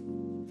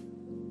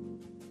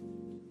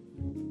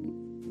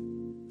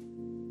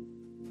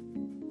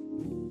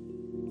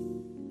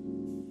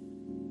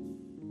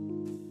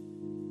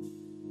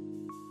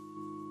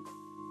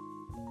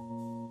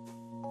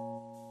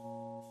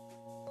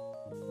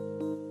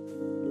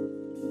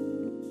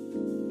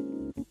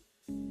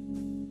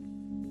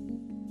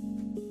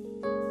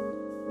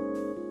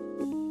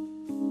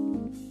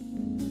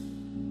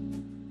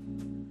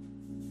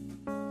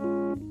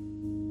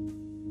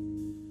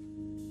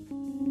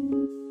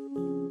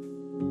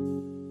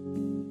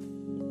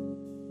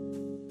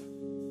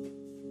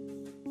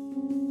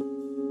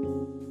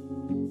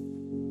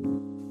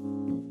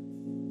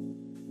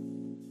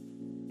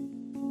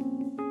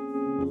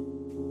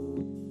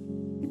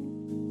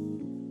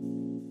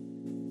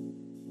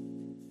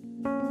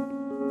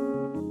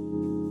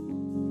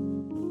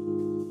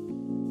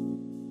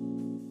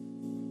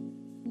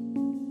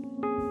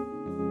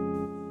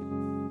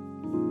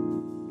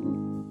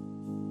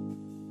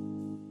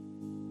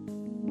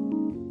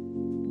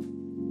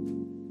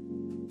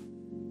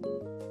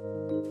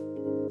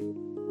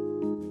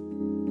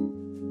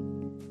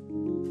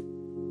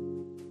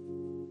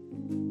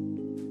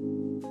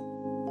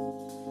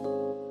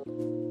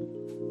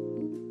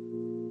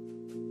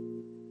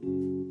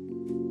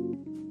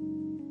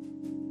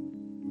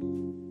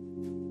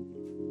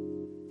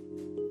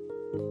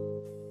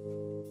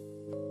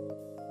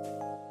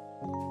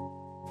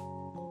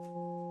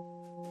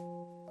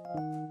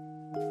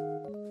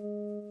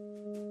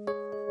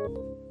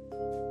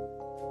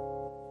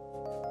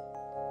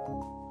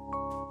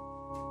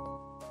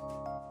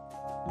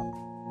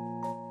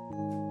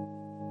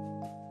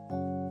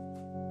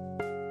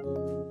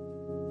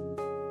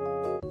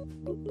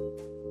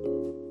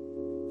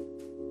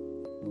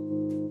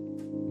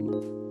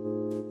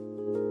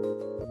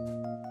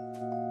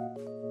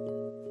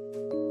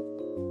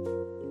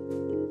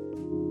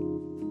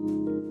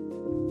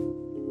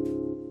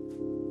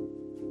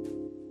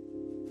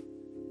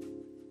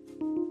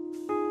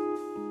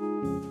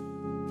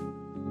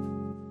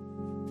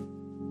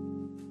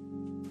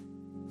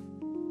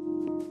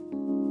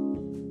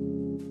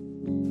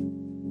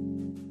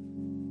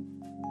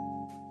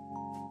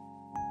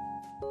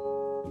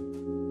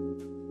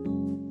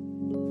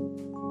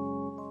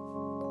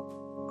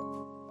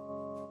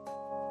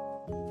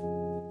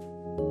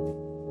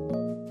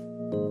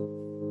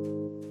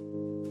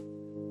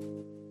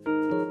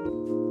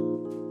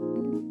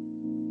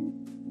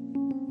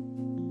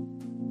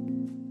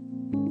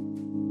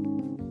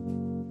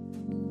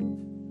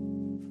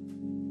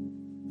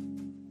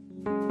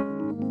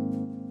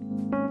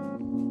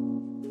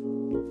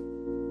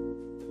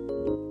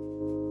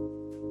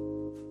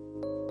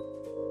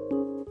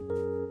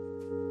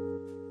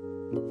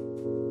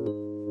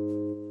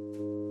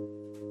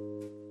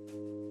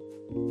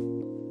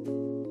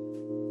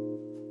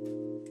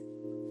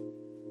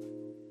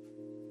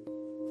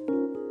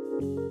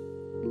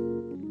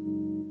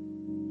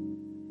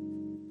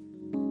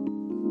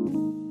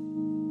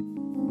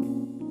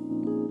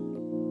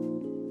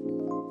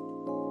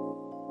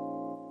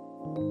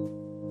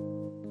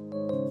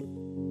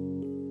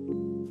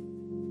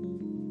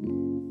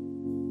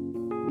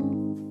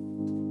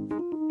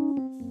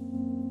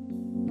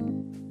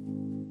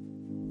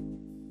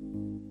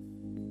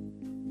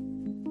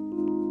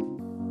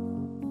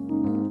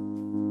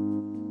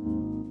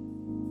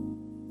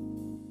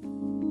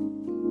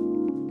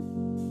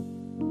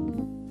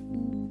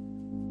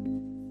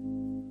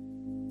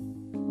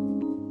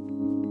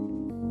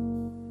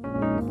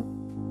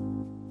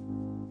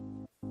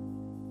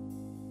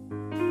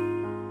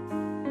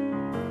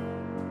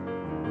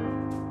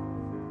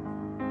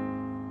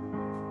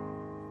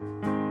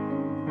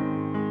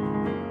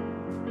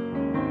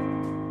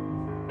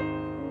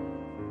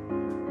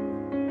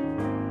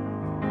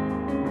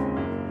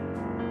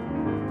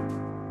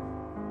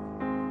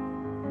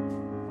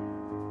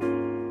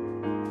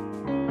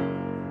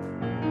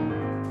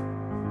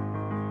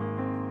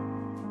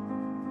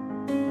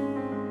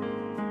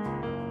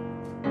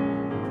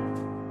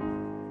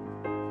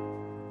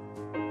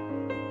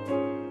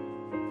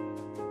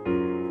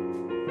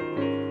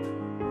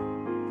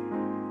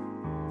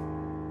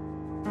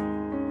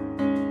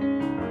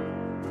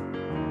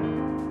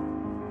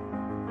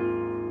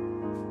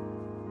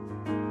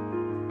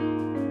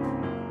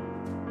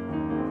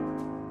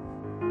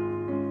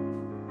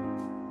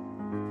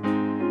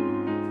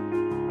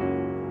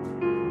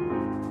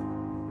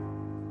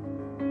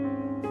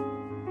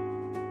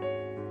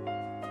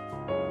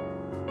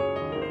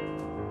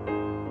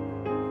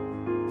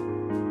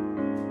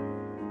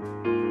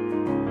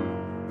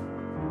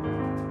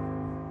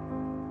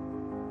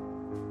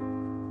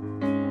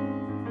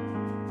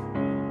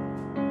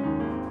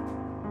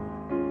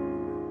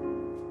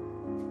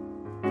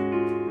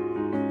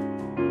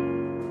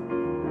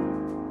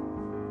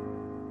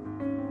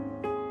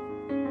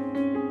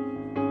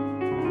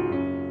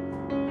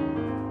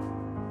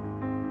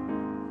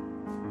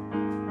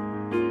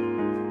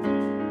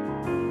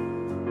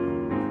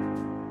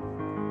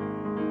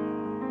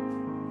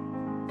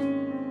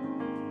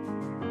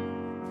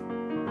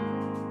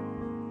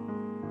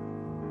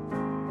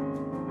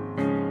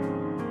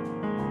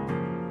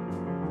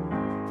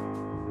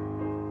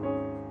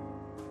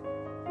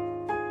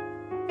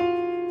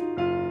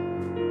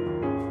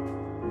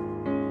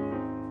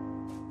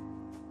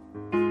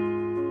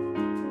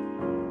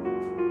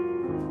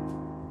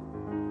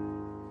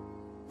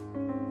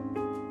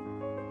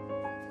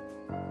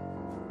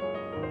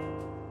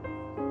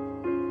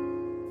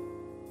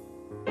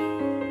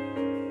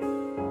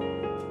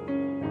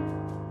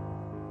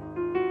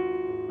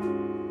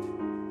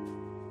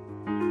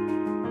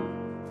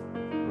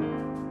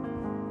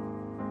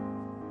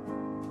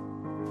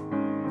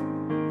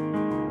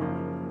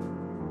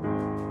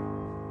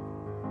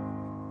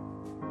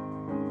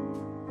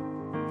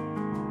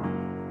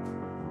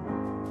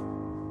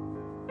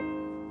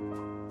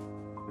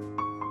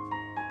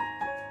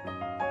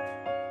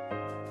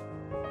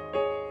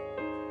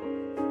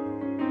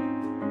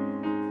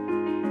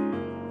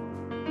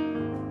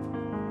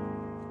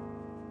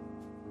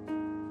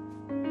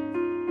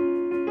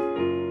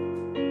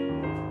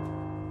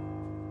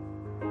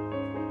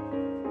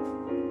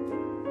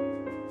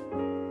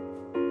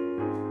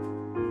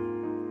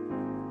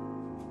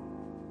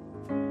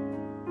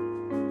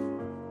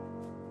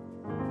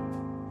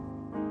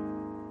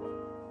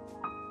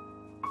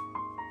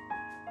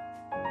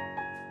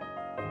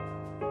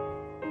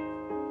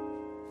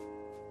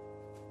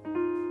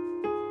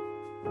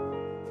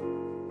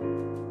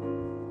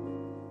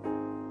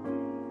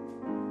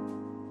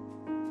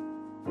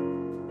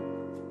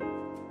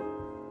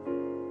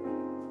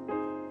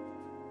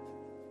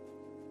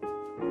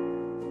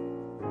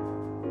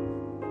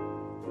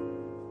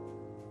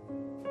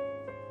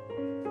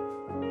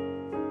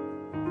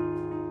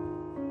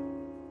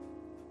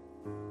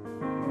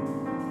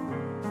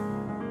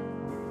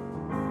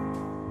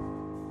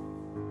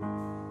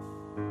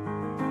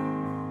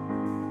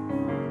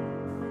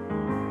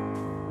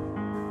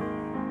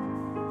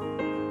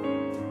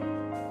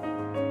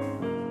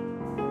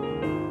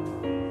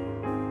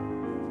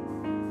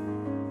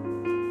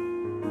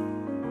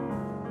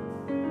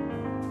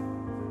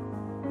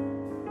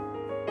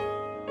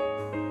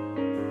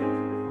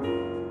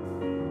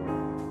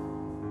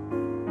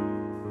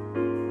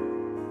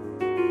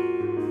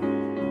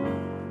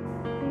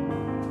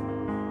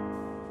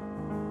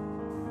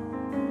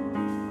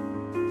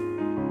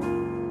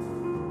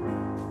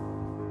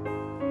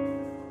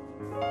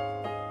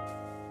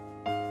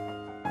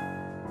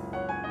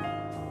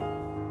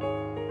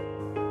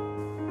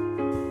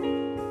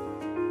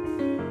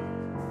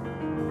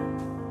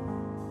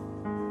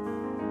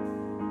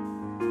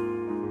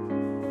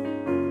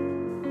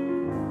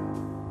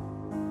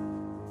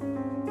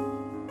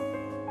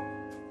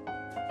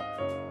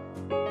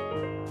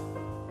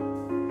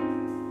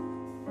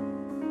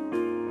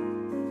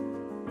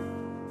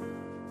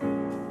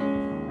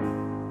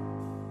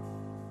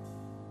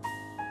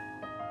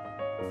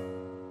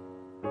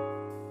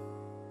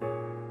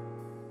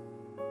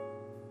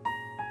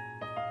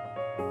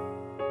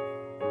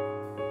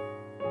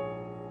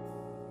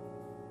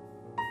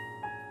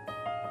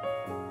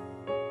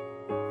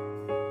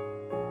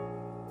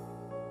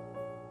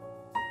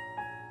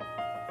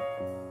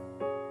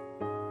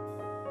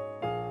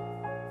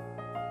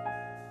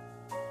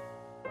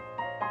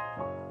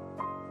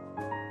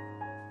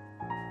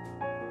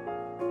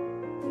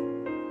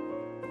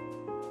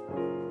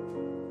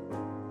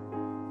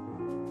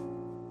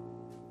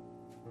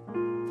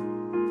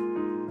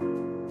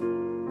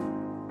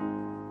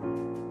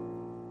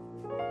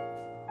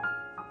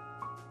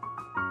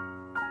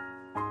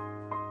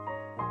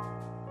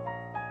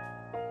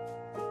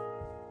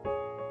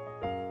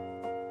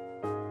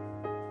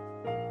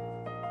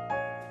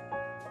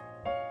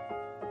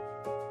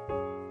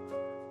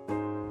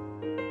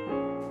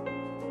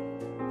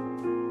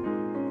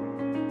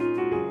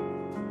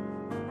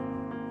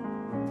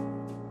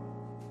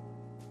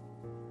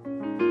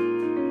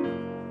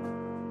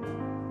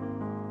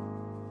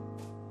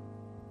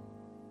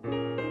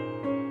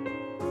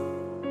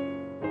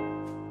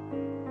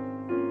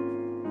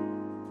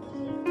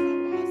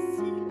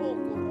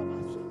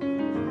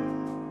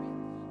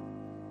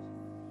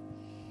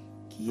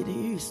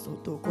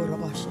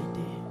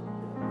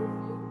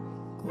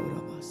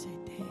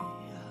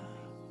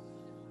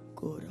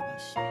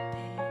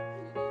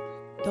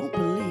 Don't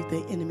believe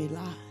the enemy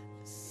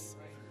lies.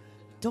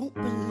 Don't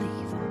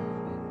believe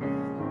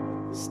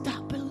him.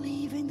 Stop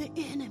believing the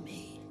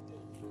enemy.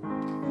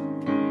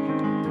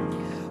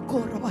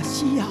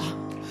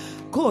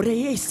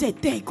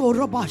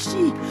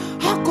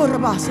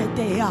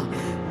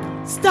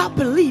 Stop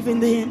believing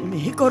the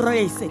enemy.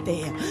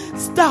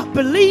 Stop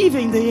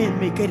believing the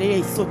enemy.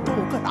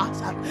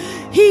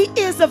 He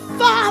is the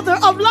father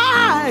of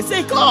lies.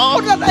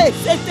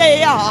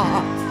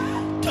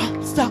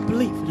 Stop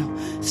believing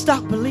him.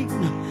 Stop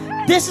believing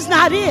him. This is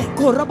not it.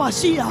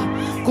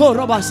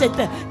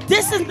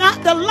 This is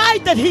not the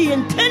life that he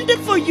intended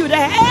for you to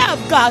have,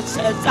 God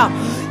says.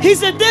 He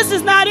said, this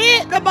is not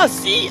it.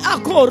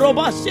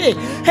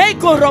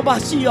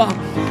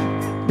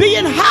 Be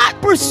in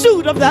hot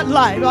pursuit of that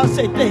life.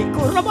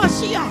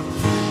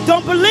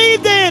 Don't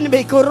believe the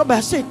enemy.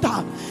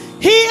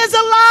 He is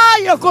a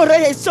liar.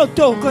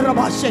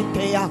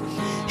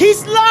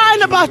 He's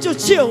lying about your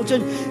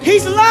children.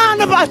 He's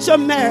lying about your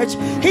marriage.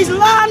 He's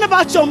lying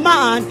about your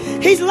mind.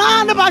 He's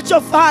lying about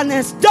your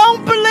finance.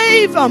 Don't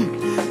believe him.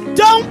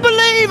 Don't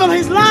believe him.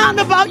 He's lying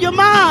about your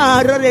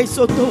mind.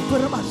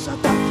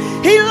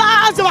 He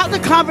lies about the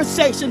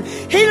conversation.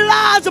 He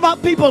lies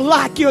about people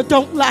like you or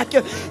don't like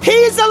you.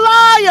 He's a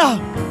liar.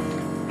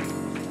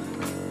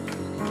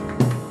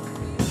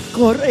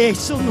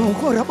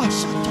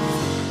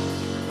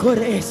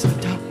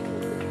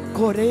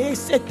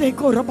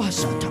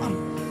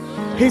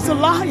 He's a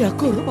liar.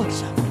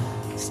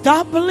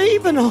 Stop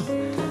believing him.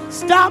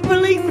 Stop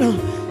believing him.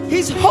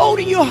 He's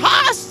holding you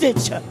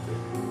hostage.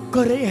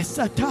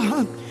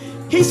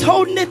 He's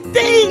holding the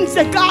things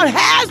that God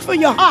has for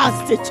you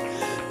hostage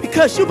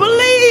because you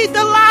believe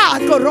the lie.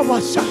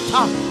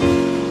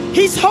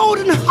 He's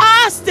holding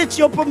hostage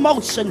your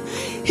promotion.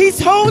 He's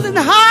holding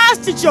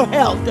hostage your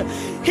health.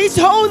 He's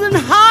holding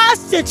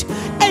hostage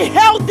a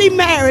healthy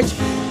marriage.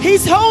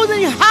 He's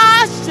holding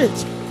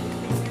hostage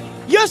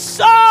your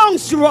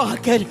song's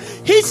rocket.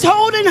 He's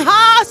holding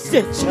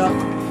hostage.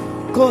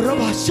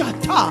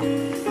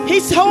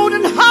 He's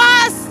holding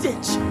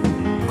hostage.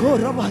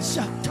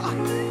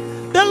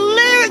 The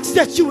lyrics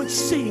that you would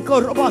sing.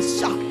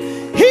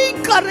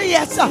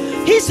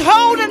 He's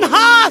holding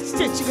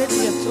hostage.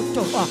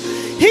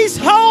 He's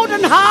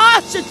holding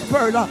hostage,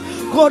 brother.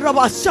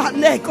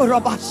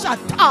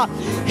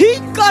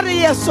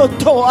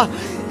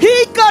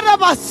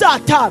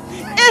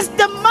 It's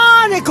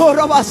demonic.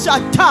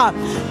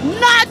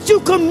 Not to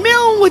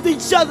commune with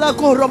each other.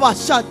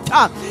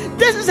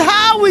 This is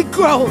how we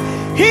grow.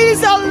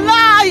 He's a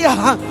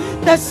liar.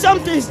 That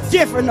something's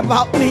different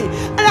about me,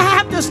 and I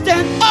have to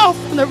stand off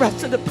from the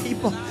rest of the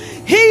people.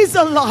 He's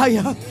a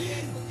liar.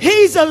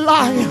 He's a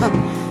liar.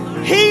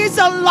 He's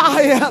a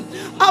liar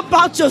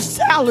about your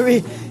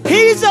salary.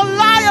 He's a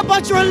liar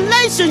about your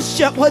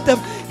relationship with him.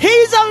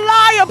 He's a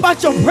liar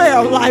about your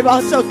prayer life.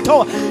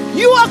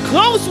 You are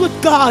close with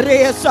God.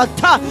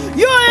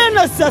 You're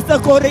intercessor.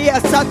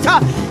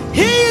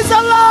 He's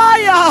a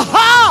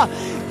liar.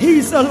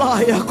 He's a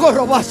liar.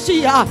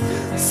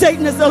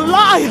 Satan is a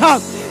liar.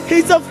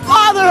 He's a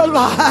father of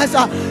lies.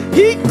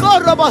 He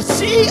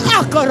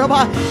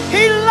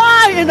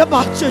lying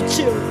about your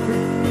children.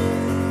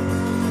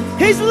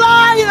 He's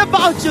lying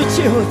about your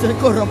children.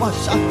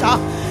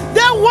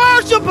 Their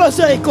worshipers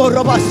say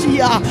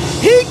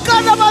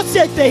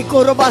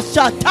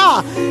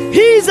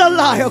he's a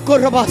liar.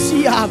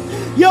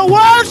 Your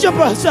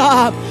worshipers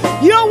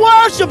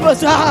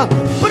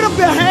put up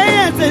your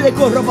hands and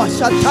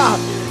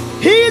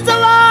he's a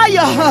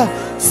liar.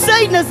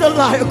 Satan is a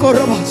liar.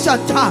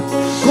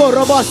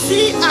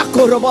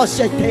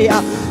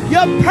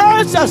 Your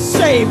parents are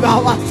saved.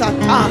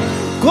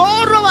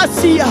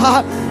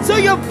 So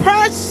your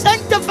parents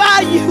sanctify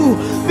you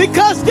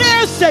because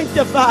they're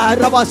sanctified.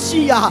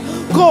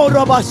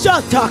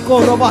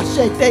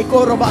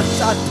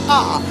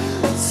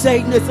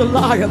 Satan is a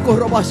liar.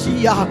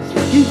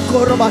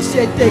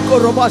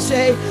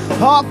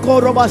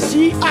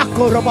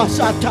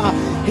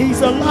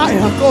 He's a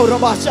liar.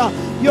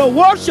 Your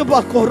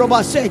worshiper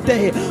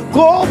korobasete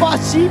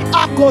kobashi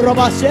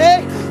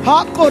akorobase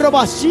ha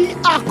korobashi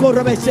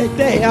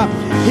akorobasete.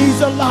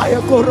 He's a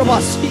liar.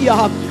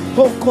 Korobasia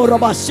ho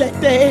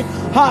korobasete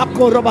ha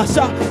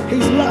korobasa.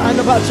 He's lying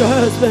about your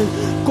husband.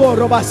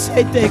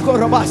 Korobasete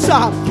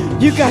korobasa.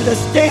 You got to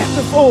stand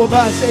before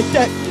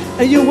Basete,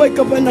 and you wake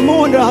up in the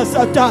morning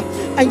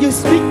and you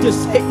speak to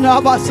Satan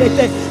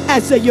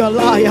and say, you're a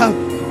liar.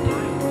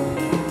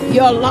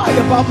 You're a liar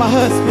about my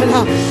husband.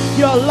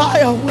 You're a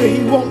liar where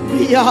he won't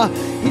be.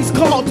 He's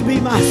called to be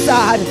my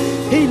side.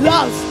 He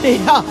loves me.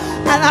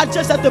 And I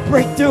just have to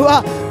break through.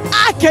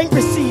 I can't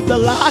receive the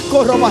lie.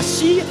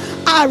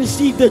 I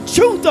receive the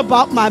truth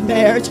about my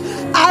marriage.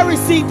 I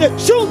receive the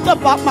truth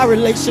about my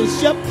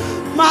relationship.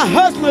 My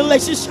husband's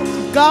relationship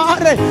with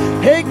God.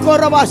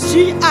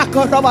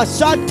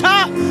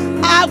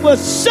 I will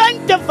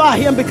sanctify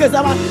him because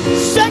I'm a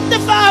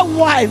sanctified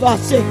wife. I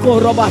say,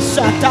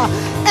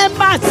 and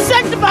my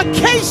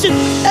sanctification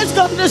is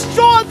going to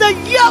destroy the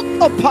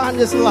yoke upon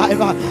his life.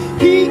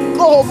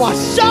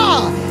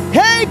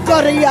 Hey,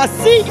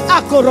 Koryasi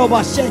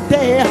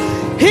Akorobashete.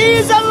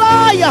 He's a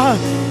liar.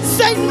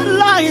 Satan is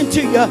lying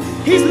to you.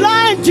 He's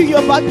lying to you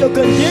about your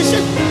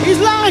condition. He's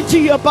lying to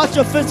you about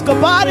your physical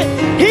body.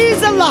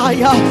 He's a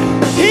liar.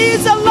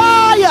 He's a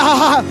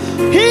liar.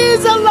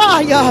 He's a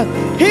liar.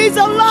 He's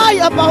a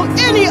liar about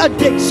any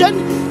addiction.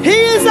 He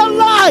is a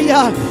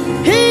liar.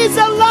 He's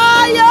a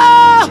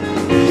liar.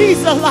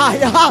 He's a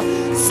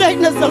liar.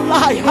 Satan is a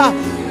liar.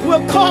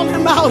 We're calling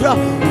him out.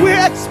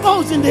 We're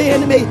exposing the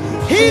enemy.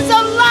 He's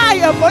a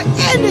liar for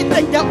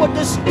anything that will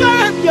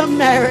disturb your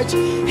marriage.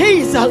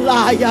 He's a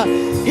liar.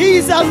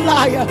 He's a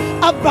liar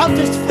about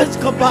this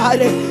physical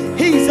body.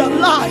 He's a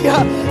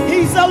liar.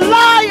 He's a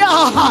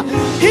liar.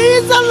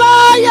 He's a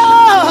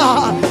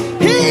liar.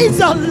 He's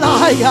a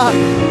liar.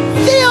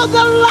 Feel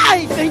the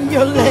life in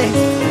your legs.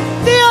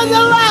 Feel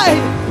the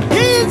life.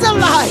 He's a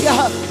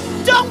liar.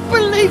 Don't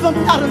believe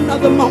him not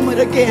another moment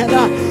again.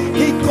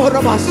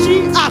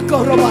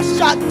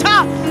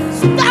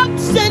 Stop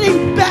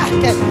sitting back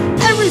and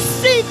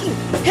receiving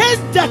his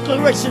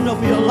declaration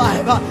of your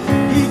life.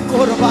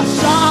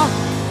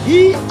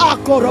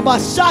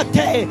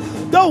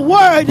 The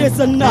word is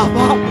enough.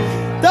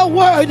 The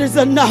word is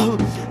enough.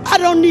 I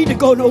don't need to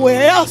go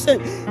nowhere else and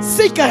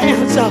seek an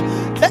answer.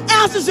 The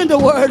answer's in the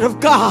word of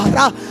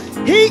God.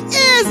 He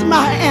is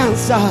my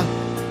answer.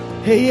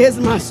 He is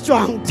my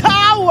strong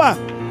tower.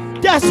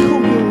 That's who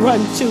you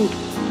run to.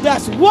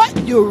 That's what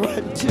you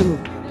run to.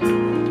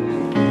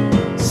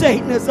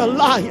 Satan is a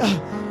liar.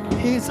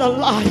 He's a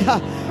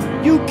liar.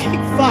 You keep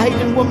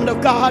fighting, woman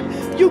of God.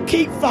 You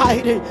keep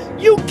fighting.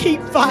 You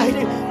keep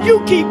fighting. You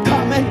keep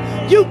coming.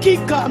 You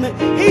keep coming.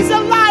 He's a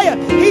liar.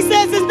 He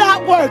says it's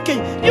not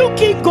working. You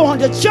keep going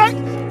to church.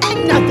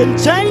 Ain't nothing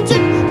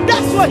changing.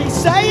 That's what he's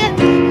saying.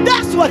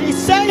 That's what he's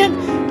saying.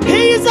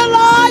 He's a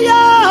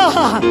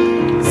liar.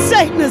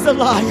 Satan is a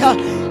liar.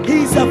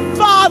 He's a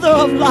father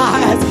of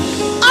lies.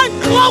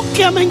 Uncloak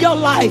him in your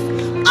life.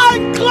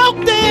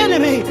 Uncloak the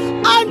enemy.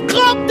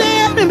 Uncloak the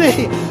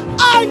enemy.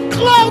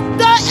 Uncloak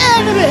the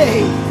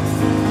enemy.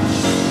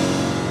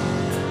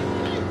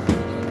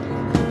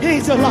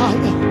 He's a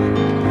liar.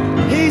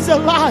 He's a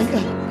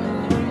liar.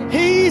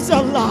 He's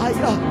a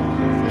liar.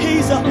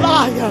 He's a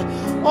liar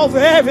over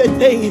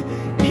everything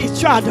he's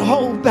trying to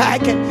hold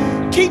back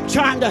and keep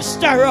trying to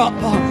stir up.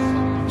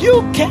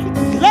 You can't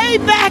lay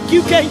back.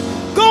 You can't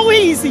go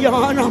easy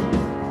on him.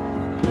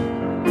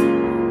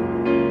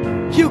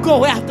 You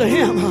go after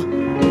him.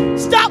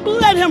 Stop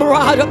letting him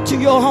ride up to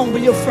your home or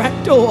your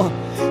front door.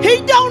 He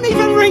don't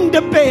even ring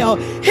the bell.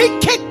 He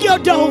kick your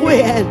door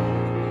in.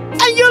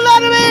 And you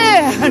let him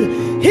in.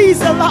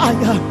 He's a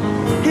liar.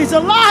 He's a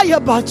liar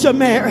about your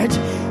marriage.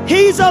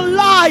 He's a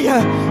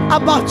liar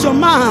about your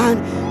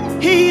mind.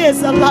 He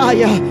is a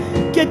liar.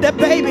 Get that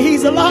baby.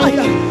 He's a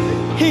liar.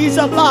 He's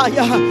a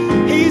liar.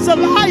 He's a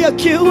liar,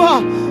 Q.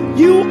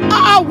 You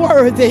are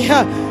worthy.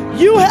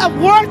 You have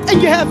worth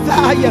and you have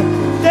value.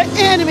 The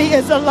enemy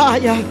is a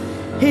liar.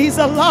 He's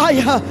a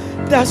liar.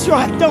 That's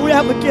right. Don't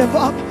ever give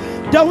up.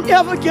 Don't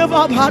ever give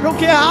up. I don't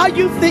care how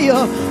you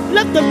feel.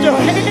 Lift up your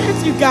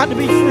hands. You got to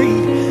be free.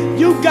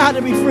 You got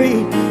to be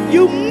free.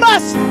 You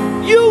must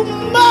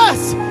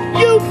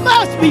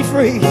be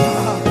free.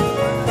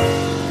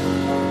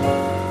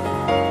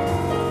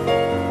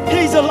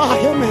 He's a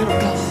liar, man of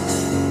God.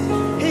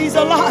 He's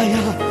a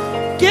liar.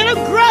 Get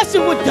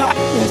aggressive with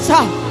darkness.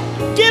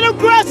 Get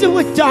aggressive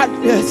with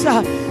darkness.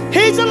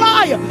 He's a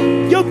liar.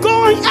 You're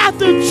going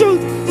after the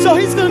truth, so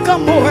he's going to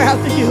come more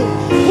after you.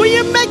 When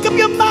you make up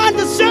your mind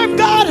to serve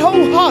God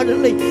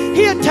wholeheartedly,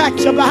 he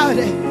attacks your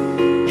body.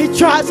 He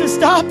tries to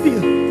stop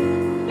you.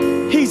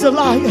 He's a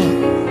liar.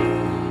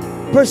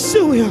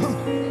 Pursue him.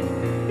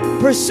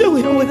 Pursue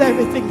him with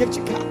everything that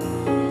you got.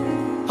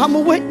 I'm a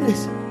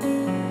witness.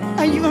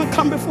 And you're going to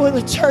come before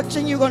the church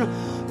and you're going to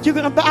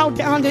bow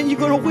down and you're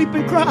going to weep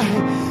and cry.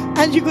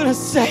 And you're going to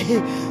say,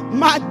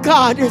 my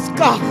God is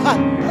God.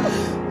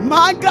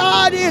 My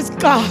God is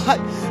God.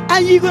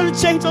 And you're going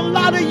to change a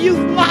lot of youth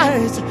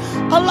lives,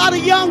 a lot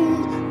of young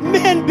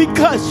men,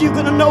 because you're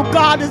going to know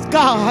God is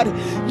God.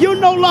 You're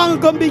no longer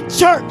going to be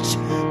church.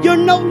 You're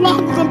no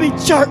longer going to be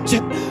church.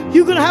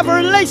 You're going to have a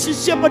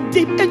relationship, a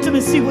deep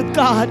intimacy with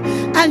God.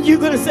 And you're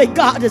going to say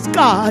God is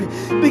God,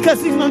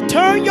 because he's going to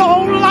turn your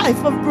whole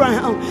life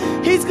around.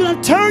 He's going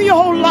to turn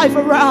your whole life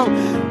around.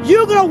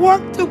 You're going to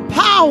work through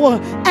power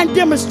and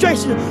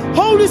demonstration.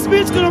 Holy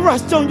Spirit's going to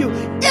rest on you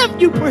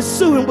if you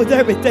pursue him with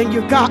everything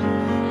you got.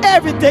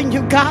 Everything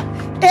you got.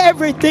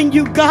 Everything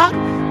you got.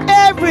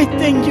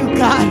 Everything you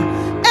got.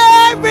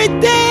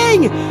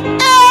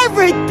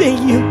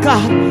 Everything you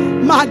got.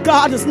 My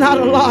God is not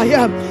a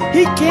liar.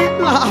 He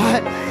can't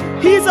lie.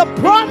 He's a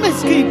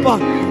promise keeper.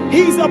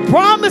 He's a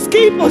promise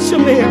keeper,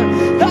 Shamir.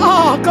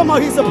 Oh, come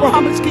on, he's a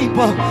promise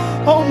keeper.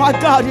 Oh, my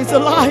God, he's a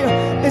liar.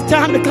 It's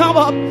time to come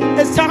up.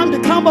 It's time to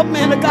come up,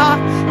 man of God.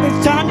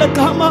 It's time to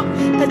come up.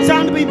 It's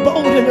time to be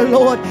bold in the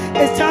Lord.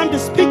 It's time to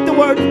speak the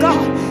word of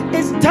God.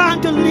 It's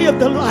time to live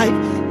the life.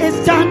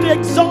 It's time to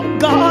exalt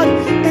God.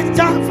 It's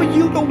time for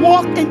you to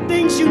walk in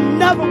things you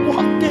never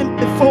walked in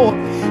before.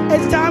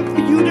 It's time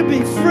for you to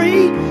be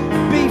free.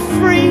 Be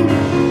free.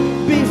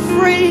 Be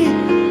free.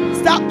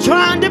 Stop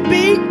trying to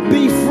be.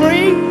 Be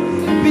free.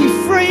 Be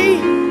free.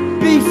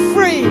 Be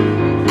free.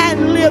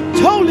 And live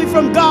totally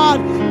from God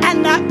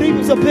and not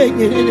people's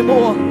opinion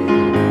anymore.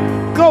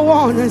 Go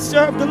on and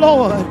serve the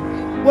Lord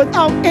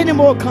without any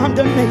more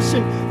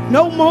condemnation.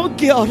 No more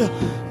guilt.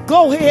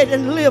 Go ahead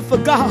and live for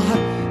God.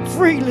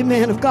 Freely,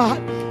 man of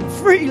God.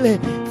 Freely.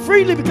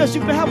 Freely, because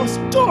you're going to have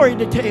a story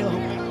to tell.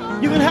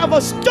 You're going to have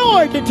a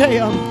story to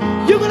tell.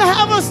 You're going to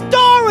have a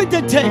story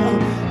to tell.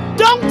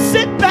 Don't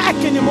sit back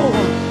anymore.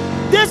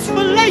 This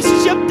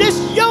relationship, this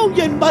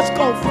union must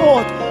go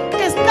forth.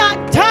 It's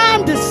not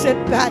time to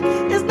sit back.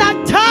 It's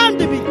not time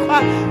to be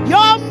quiet.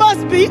 Y'all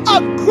must be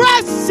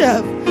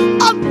aggressive.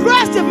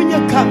 Aggressive in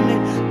your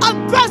covenant.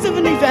 Aggressive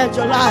in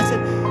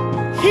evangelizing.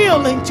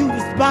 Healing to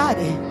this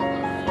body.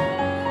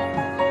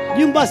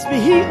 You must be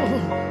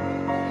healed.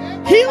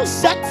 Healed,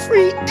 set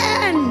free,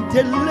 and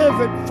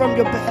delivered from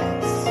your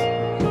past.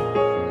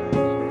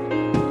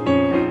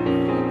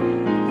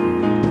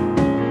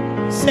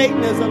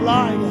 Satan is a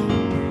liar.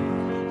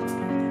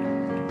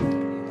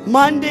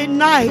 Monday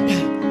night,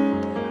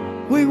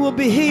 we will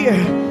be here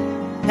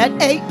at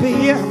 8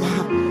 p.m.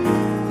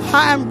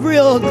 I'm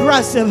real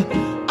aggressive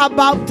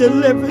about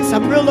deliverance.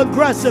 I'm real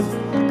aggressive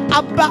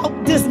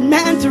about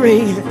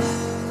dismantling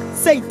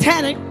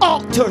satanic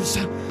altars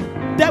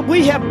that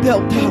we have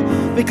built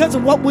because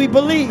of what we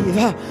believe.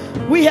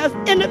 We have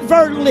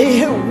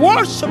inadvertently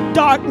worshiped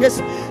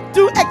darkness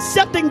through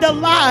accepting the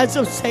lies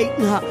of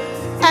Satan.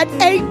 At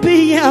 8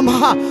 p.m.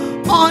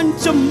 On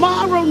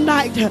tomorrow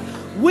night,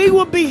 we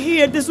will be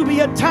here. This will be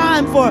a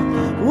time for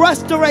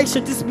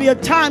restoration. This will be a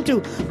time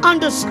to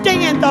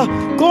understand the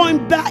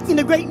going back in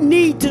the great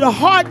need to the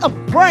heart of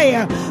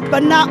prayer.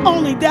 But not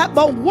only that,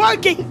 but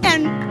working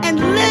and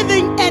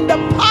living in the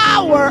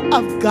power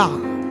of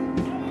God.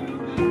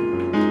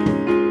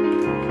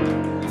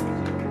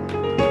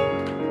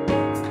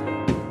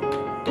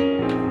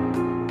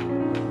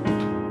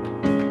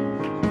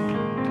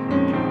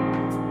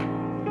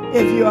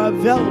 If you are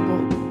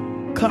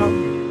available,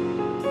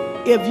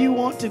 come. If you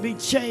want to be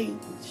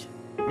changed,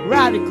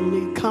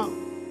 radically come.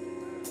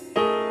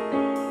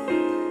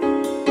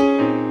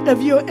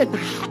 If you're in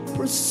hot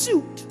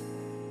pursuit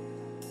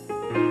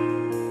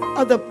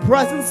of the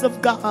presence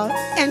of God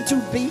and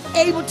to be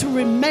able to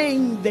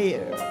remain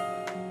there,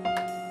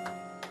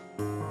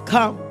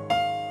 come.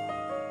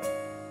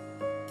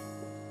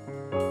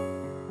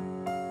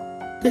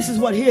 This is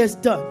what He has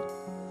done.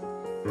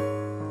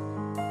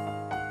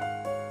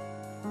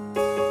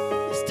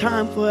 It's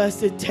time for us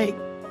to take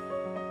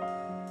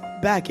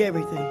back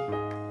everything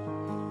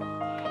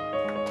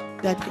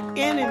that the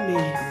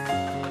enemy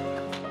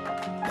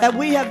that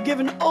we have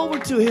given over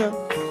to him.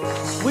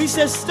 We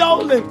said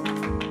stolen,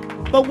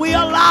 but we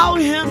allow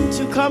him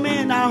to come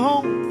in our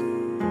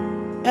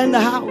home and the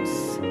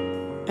house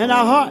and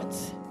our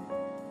hearts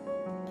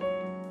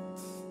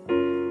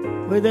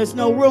where there's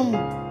no room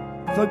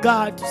for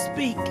God to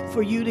speak,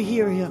 for you to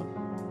hear him,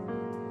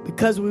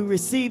 because we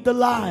received the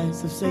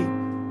lies of Satan.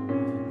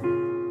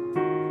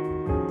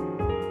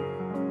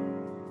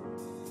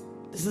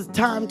 This is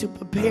time to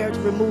prepare to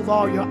remove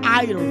all your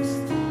idols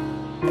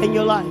in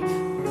your life.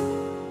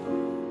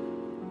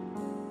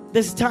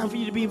 This is time for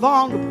you to be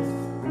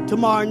vulnerable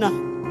tomorrow night.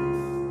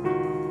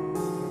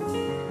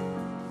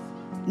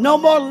 No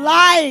more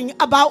lying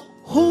about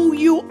who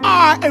you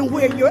are and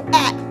where you're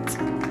at.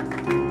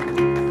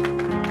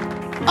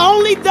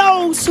 Only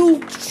those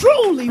who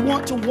truly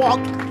want to walk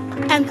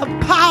in the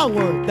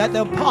power that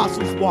the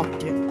apostles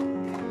walked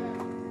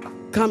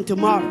in. Come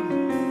tomorrow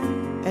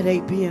at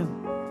 8 p.m.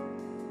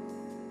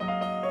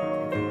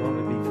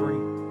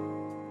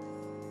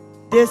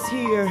 This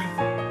here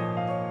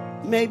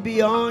may be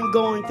an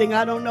ongoing thing.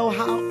 I don't know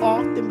how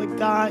often, but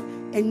God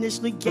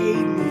initially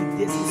gave me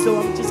this. And so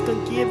I'm just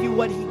going to give you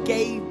what He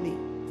gave me.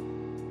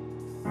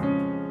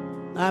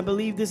 I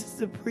believe this is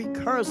the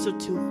precursor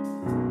to it.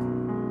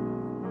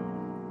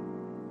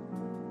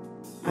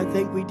 I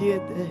think we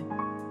did the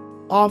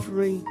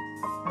offering.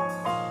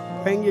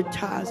 Bring your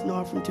tithes and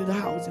offering to the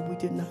house if we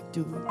did not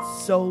do it.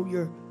 Sow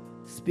your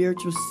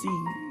spiritual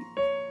seed.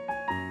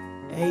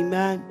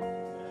 Amen.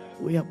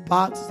 We have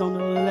boxes on the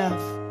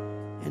left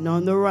and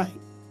on the right.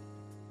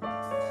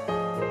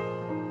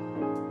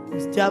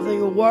 It's definitely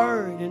a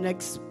word, an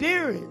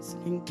experience,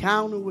 an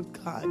encounter with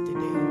God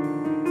today.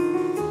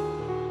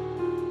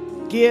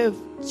 Give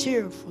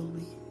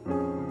cheerfully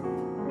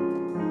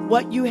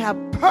what you have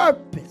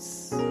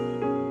purpose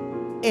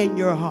in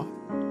your heart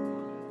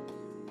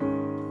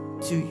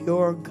to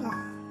your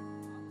God.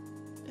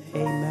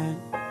 Amen.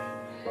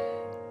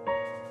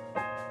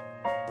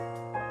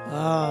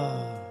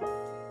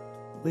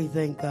 We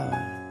thank God.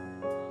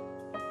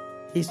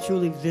 He's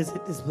truly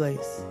visited this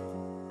place.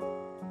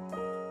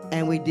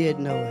 And we did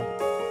know it.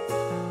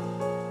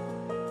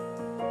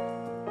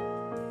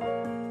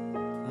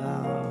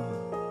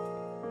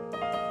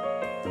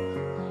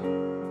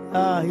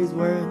 He's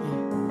worthy.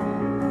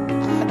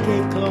 I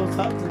can't close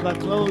out. If I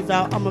close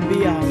out, I'm going to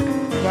be out.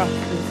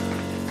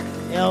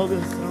 Prophets,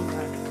 elders,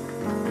 somebody.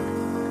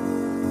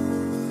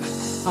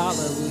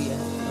 Hallelujah.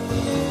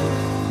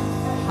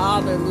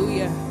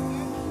 Hallelujah.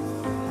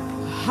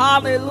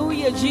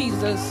 Hallelujah,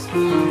 Jesus.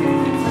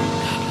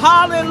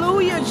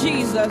 Hallelujah,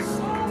 Jesus.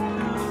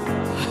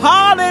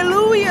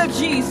 Hallelujah,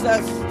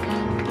 Jesus.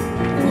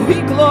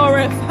 We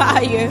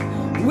glorify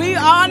you. We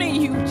honor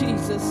you,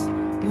 Jesus.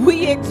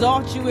 We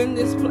exalt you in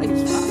this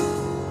place,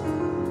 Father.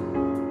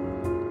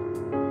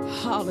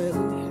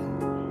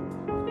 Hallelujah.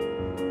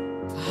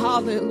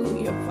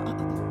 Hallelujah,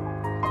 Father.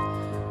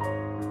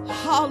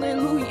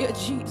 Hallelujah,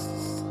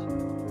 Jesus.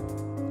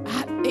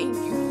 I thank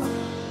you,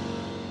 Father,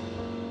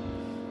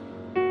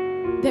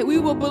 that we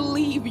will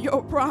believe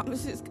your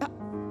promises, God.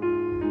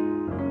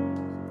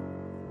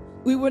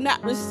 We will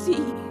not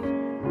receive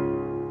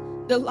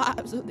the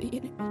lives of the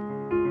enemy.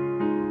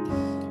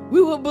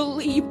 We will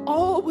believe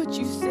all what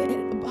you said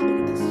about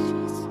us,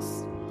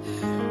 Jesus.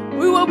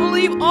 We will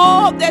believe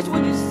all that's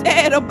what you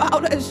said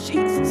about us,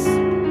 Jesus.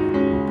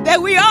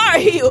 That we are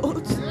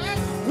healed.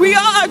 We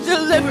are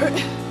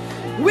delivered.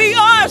 We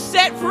are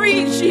set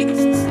free,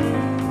 Jesus.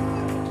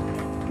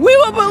 We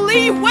will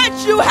believe what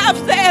you have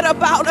said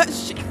about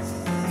us,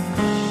 Jesus.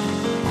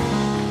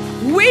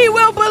 We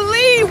will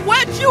believe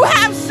what you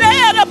have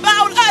said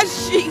about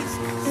us, Jesus.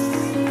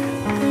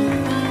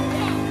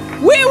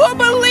 We will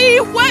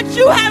believe what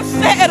you have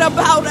said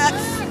about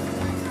us.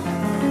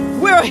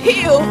 We're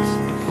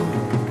healed.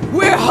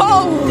 We're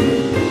whole.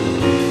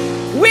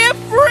 We're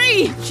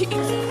free,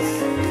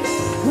 Jesus.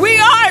 We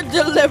are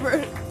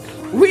delivered.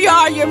 We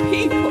are your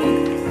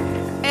people.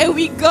 And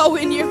we go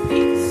in your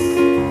peace.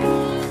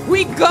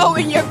 We go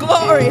in your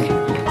glory,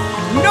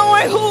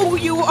 knowing who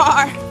you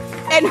are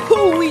and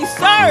who we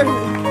serve.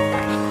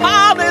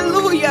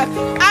 Hallelujah.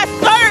 I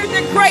serve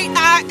the great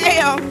I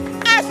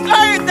am. I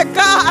serve the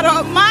God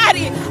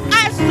Almighty.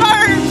 I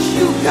serve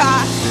you,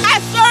 God. I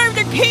serve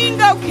the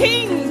King of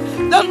Kings,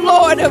 the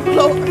Lord of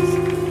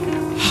Lords.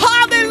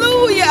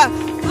 Hallelujah.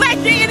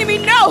 Let the enemy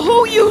know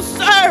who you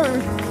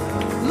serve.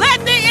 Let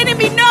the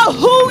enemy know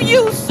who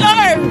you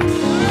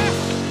serve.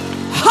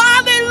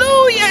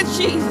 Hallelujah,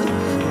 Jesus.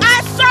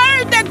 I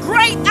serve the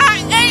great I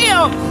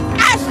am.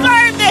 I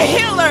serve the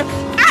healer.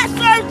 I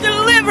serve the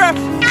deliverer.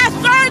 I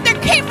serve the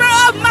keeper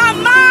of my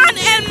mind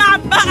and my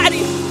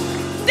body.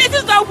 This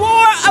is a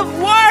war of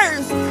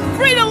words.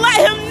 Free to let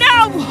him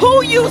know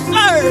who you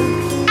serve.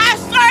 I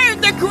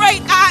serve the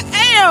great I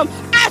am.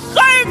 I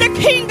serve the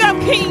King of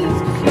Kings.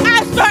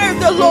 I serve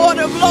the Lord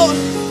of Lords.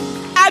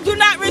 I do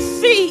not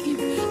receive.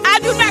 I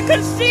do not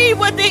conceive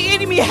what the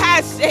enemy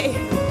has said.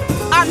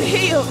 I'm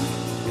healed.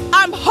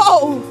 I'm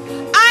whole.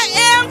 I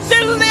am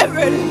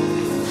delivered.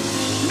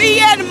 Me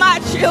and my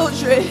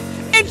children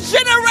and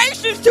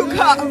generations to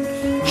come.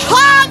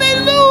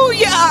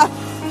 Hallelujah.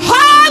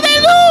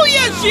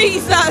 Hallelujah,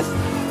 Jesus.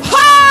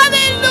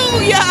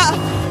 Hallelujah.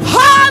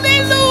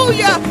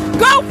 Hallelujah.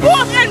 Go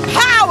forth in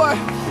power.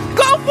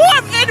 Go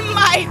forth in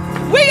might.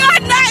 We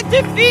are not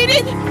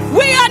defeated.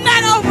 We are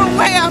not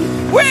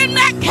overwhelmed. We're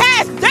not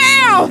cast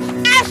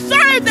down. I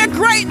serve the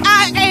great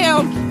I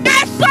am.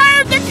 I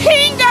serve the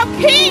King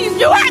of Kings.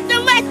 You have to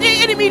let the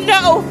enemy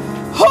know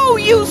who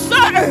you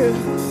serve.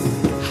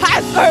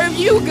 I serve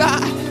you,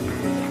 God.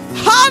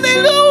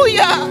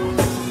 Hallelujah.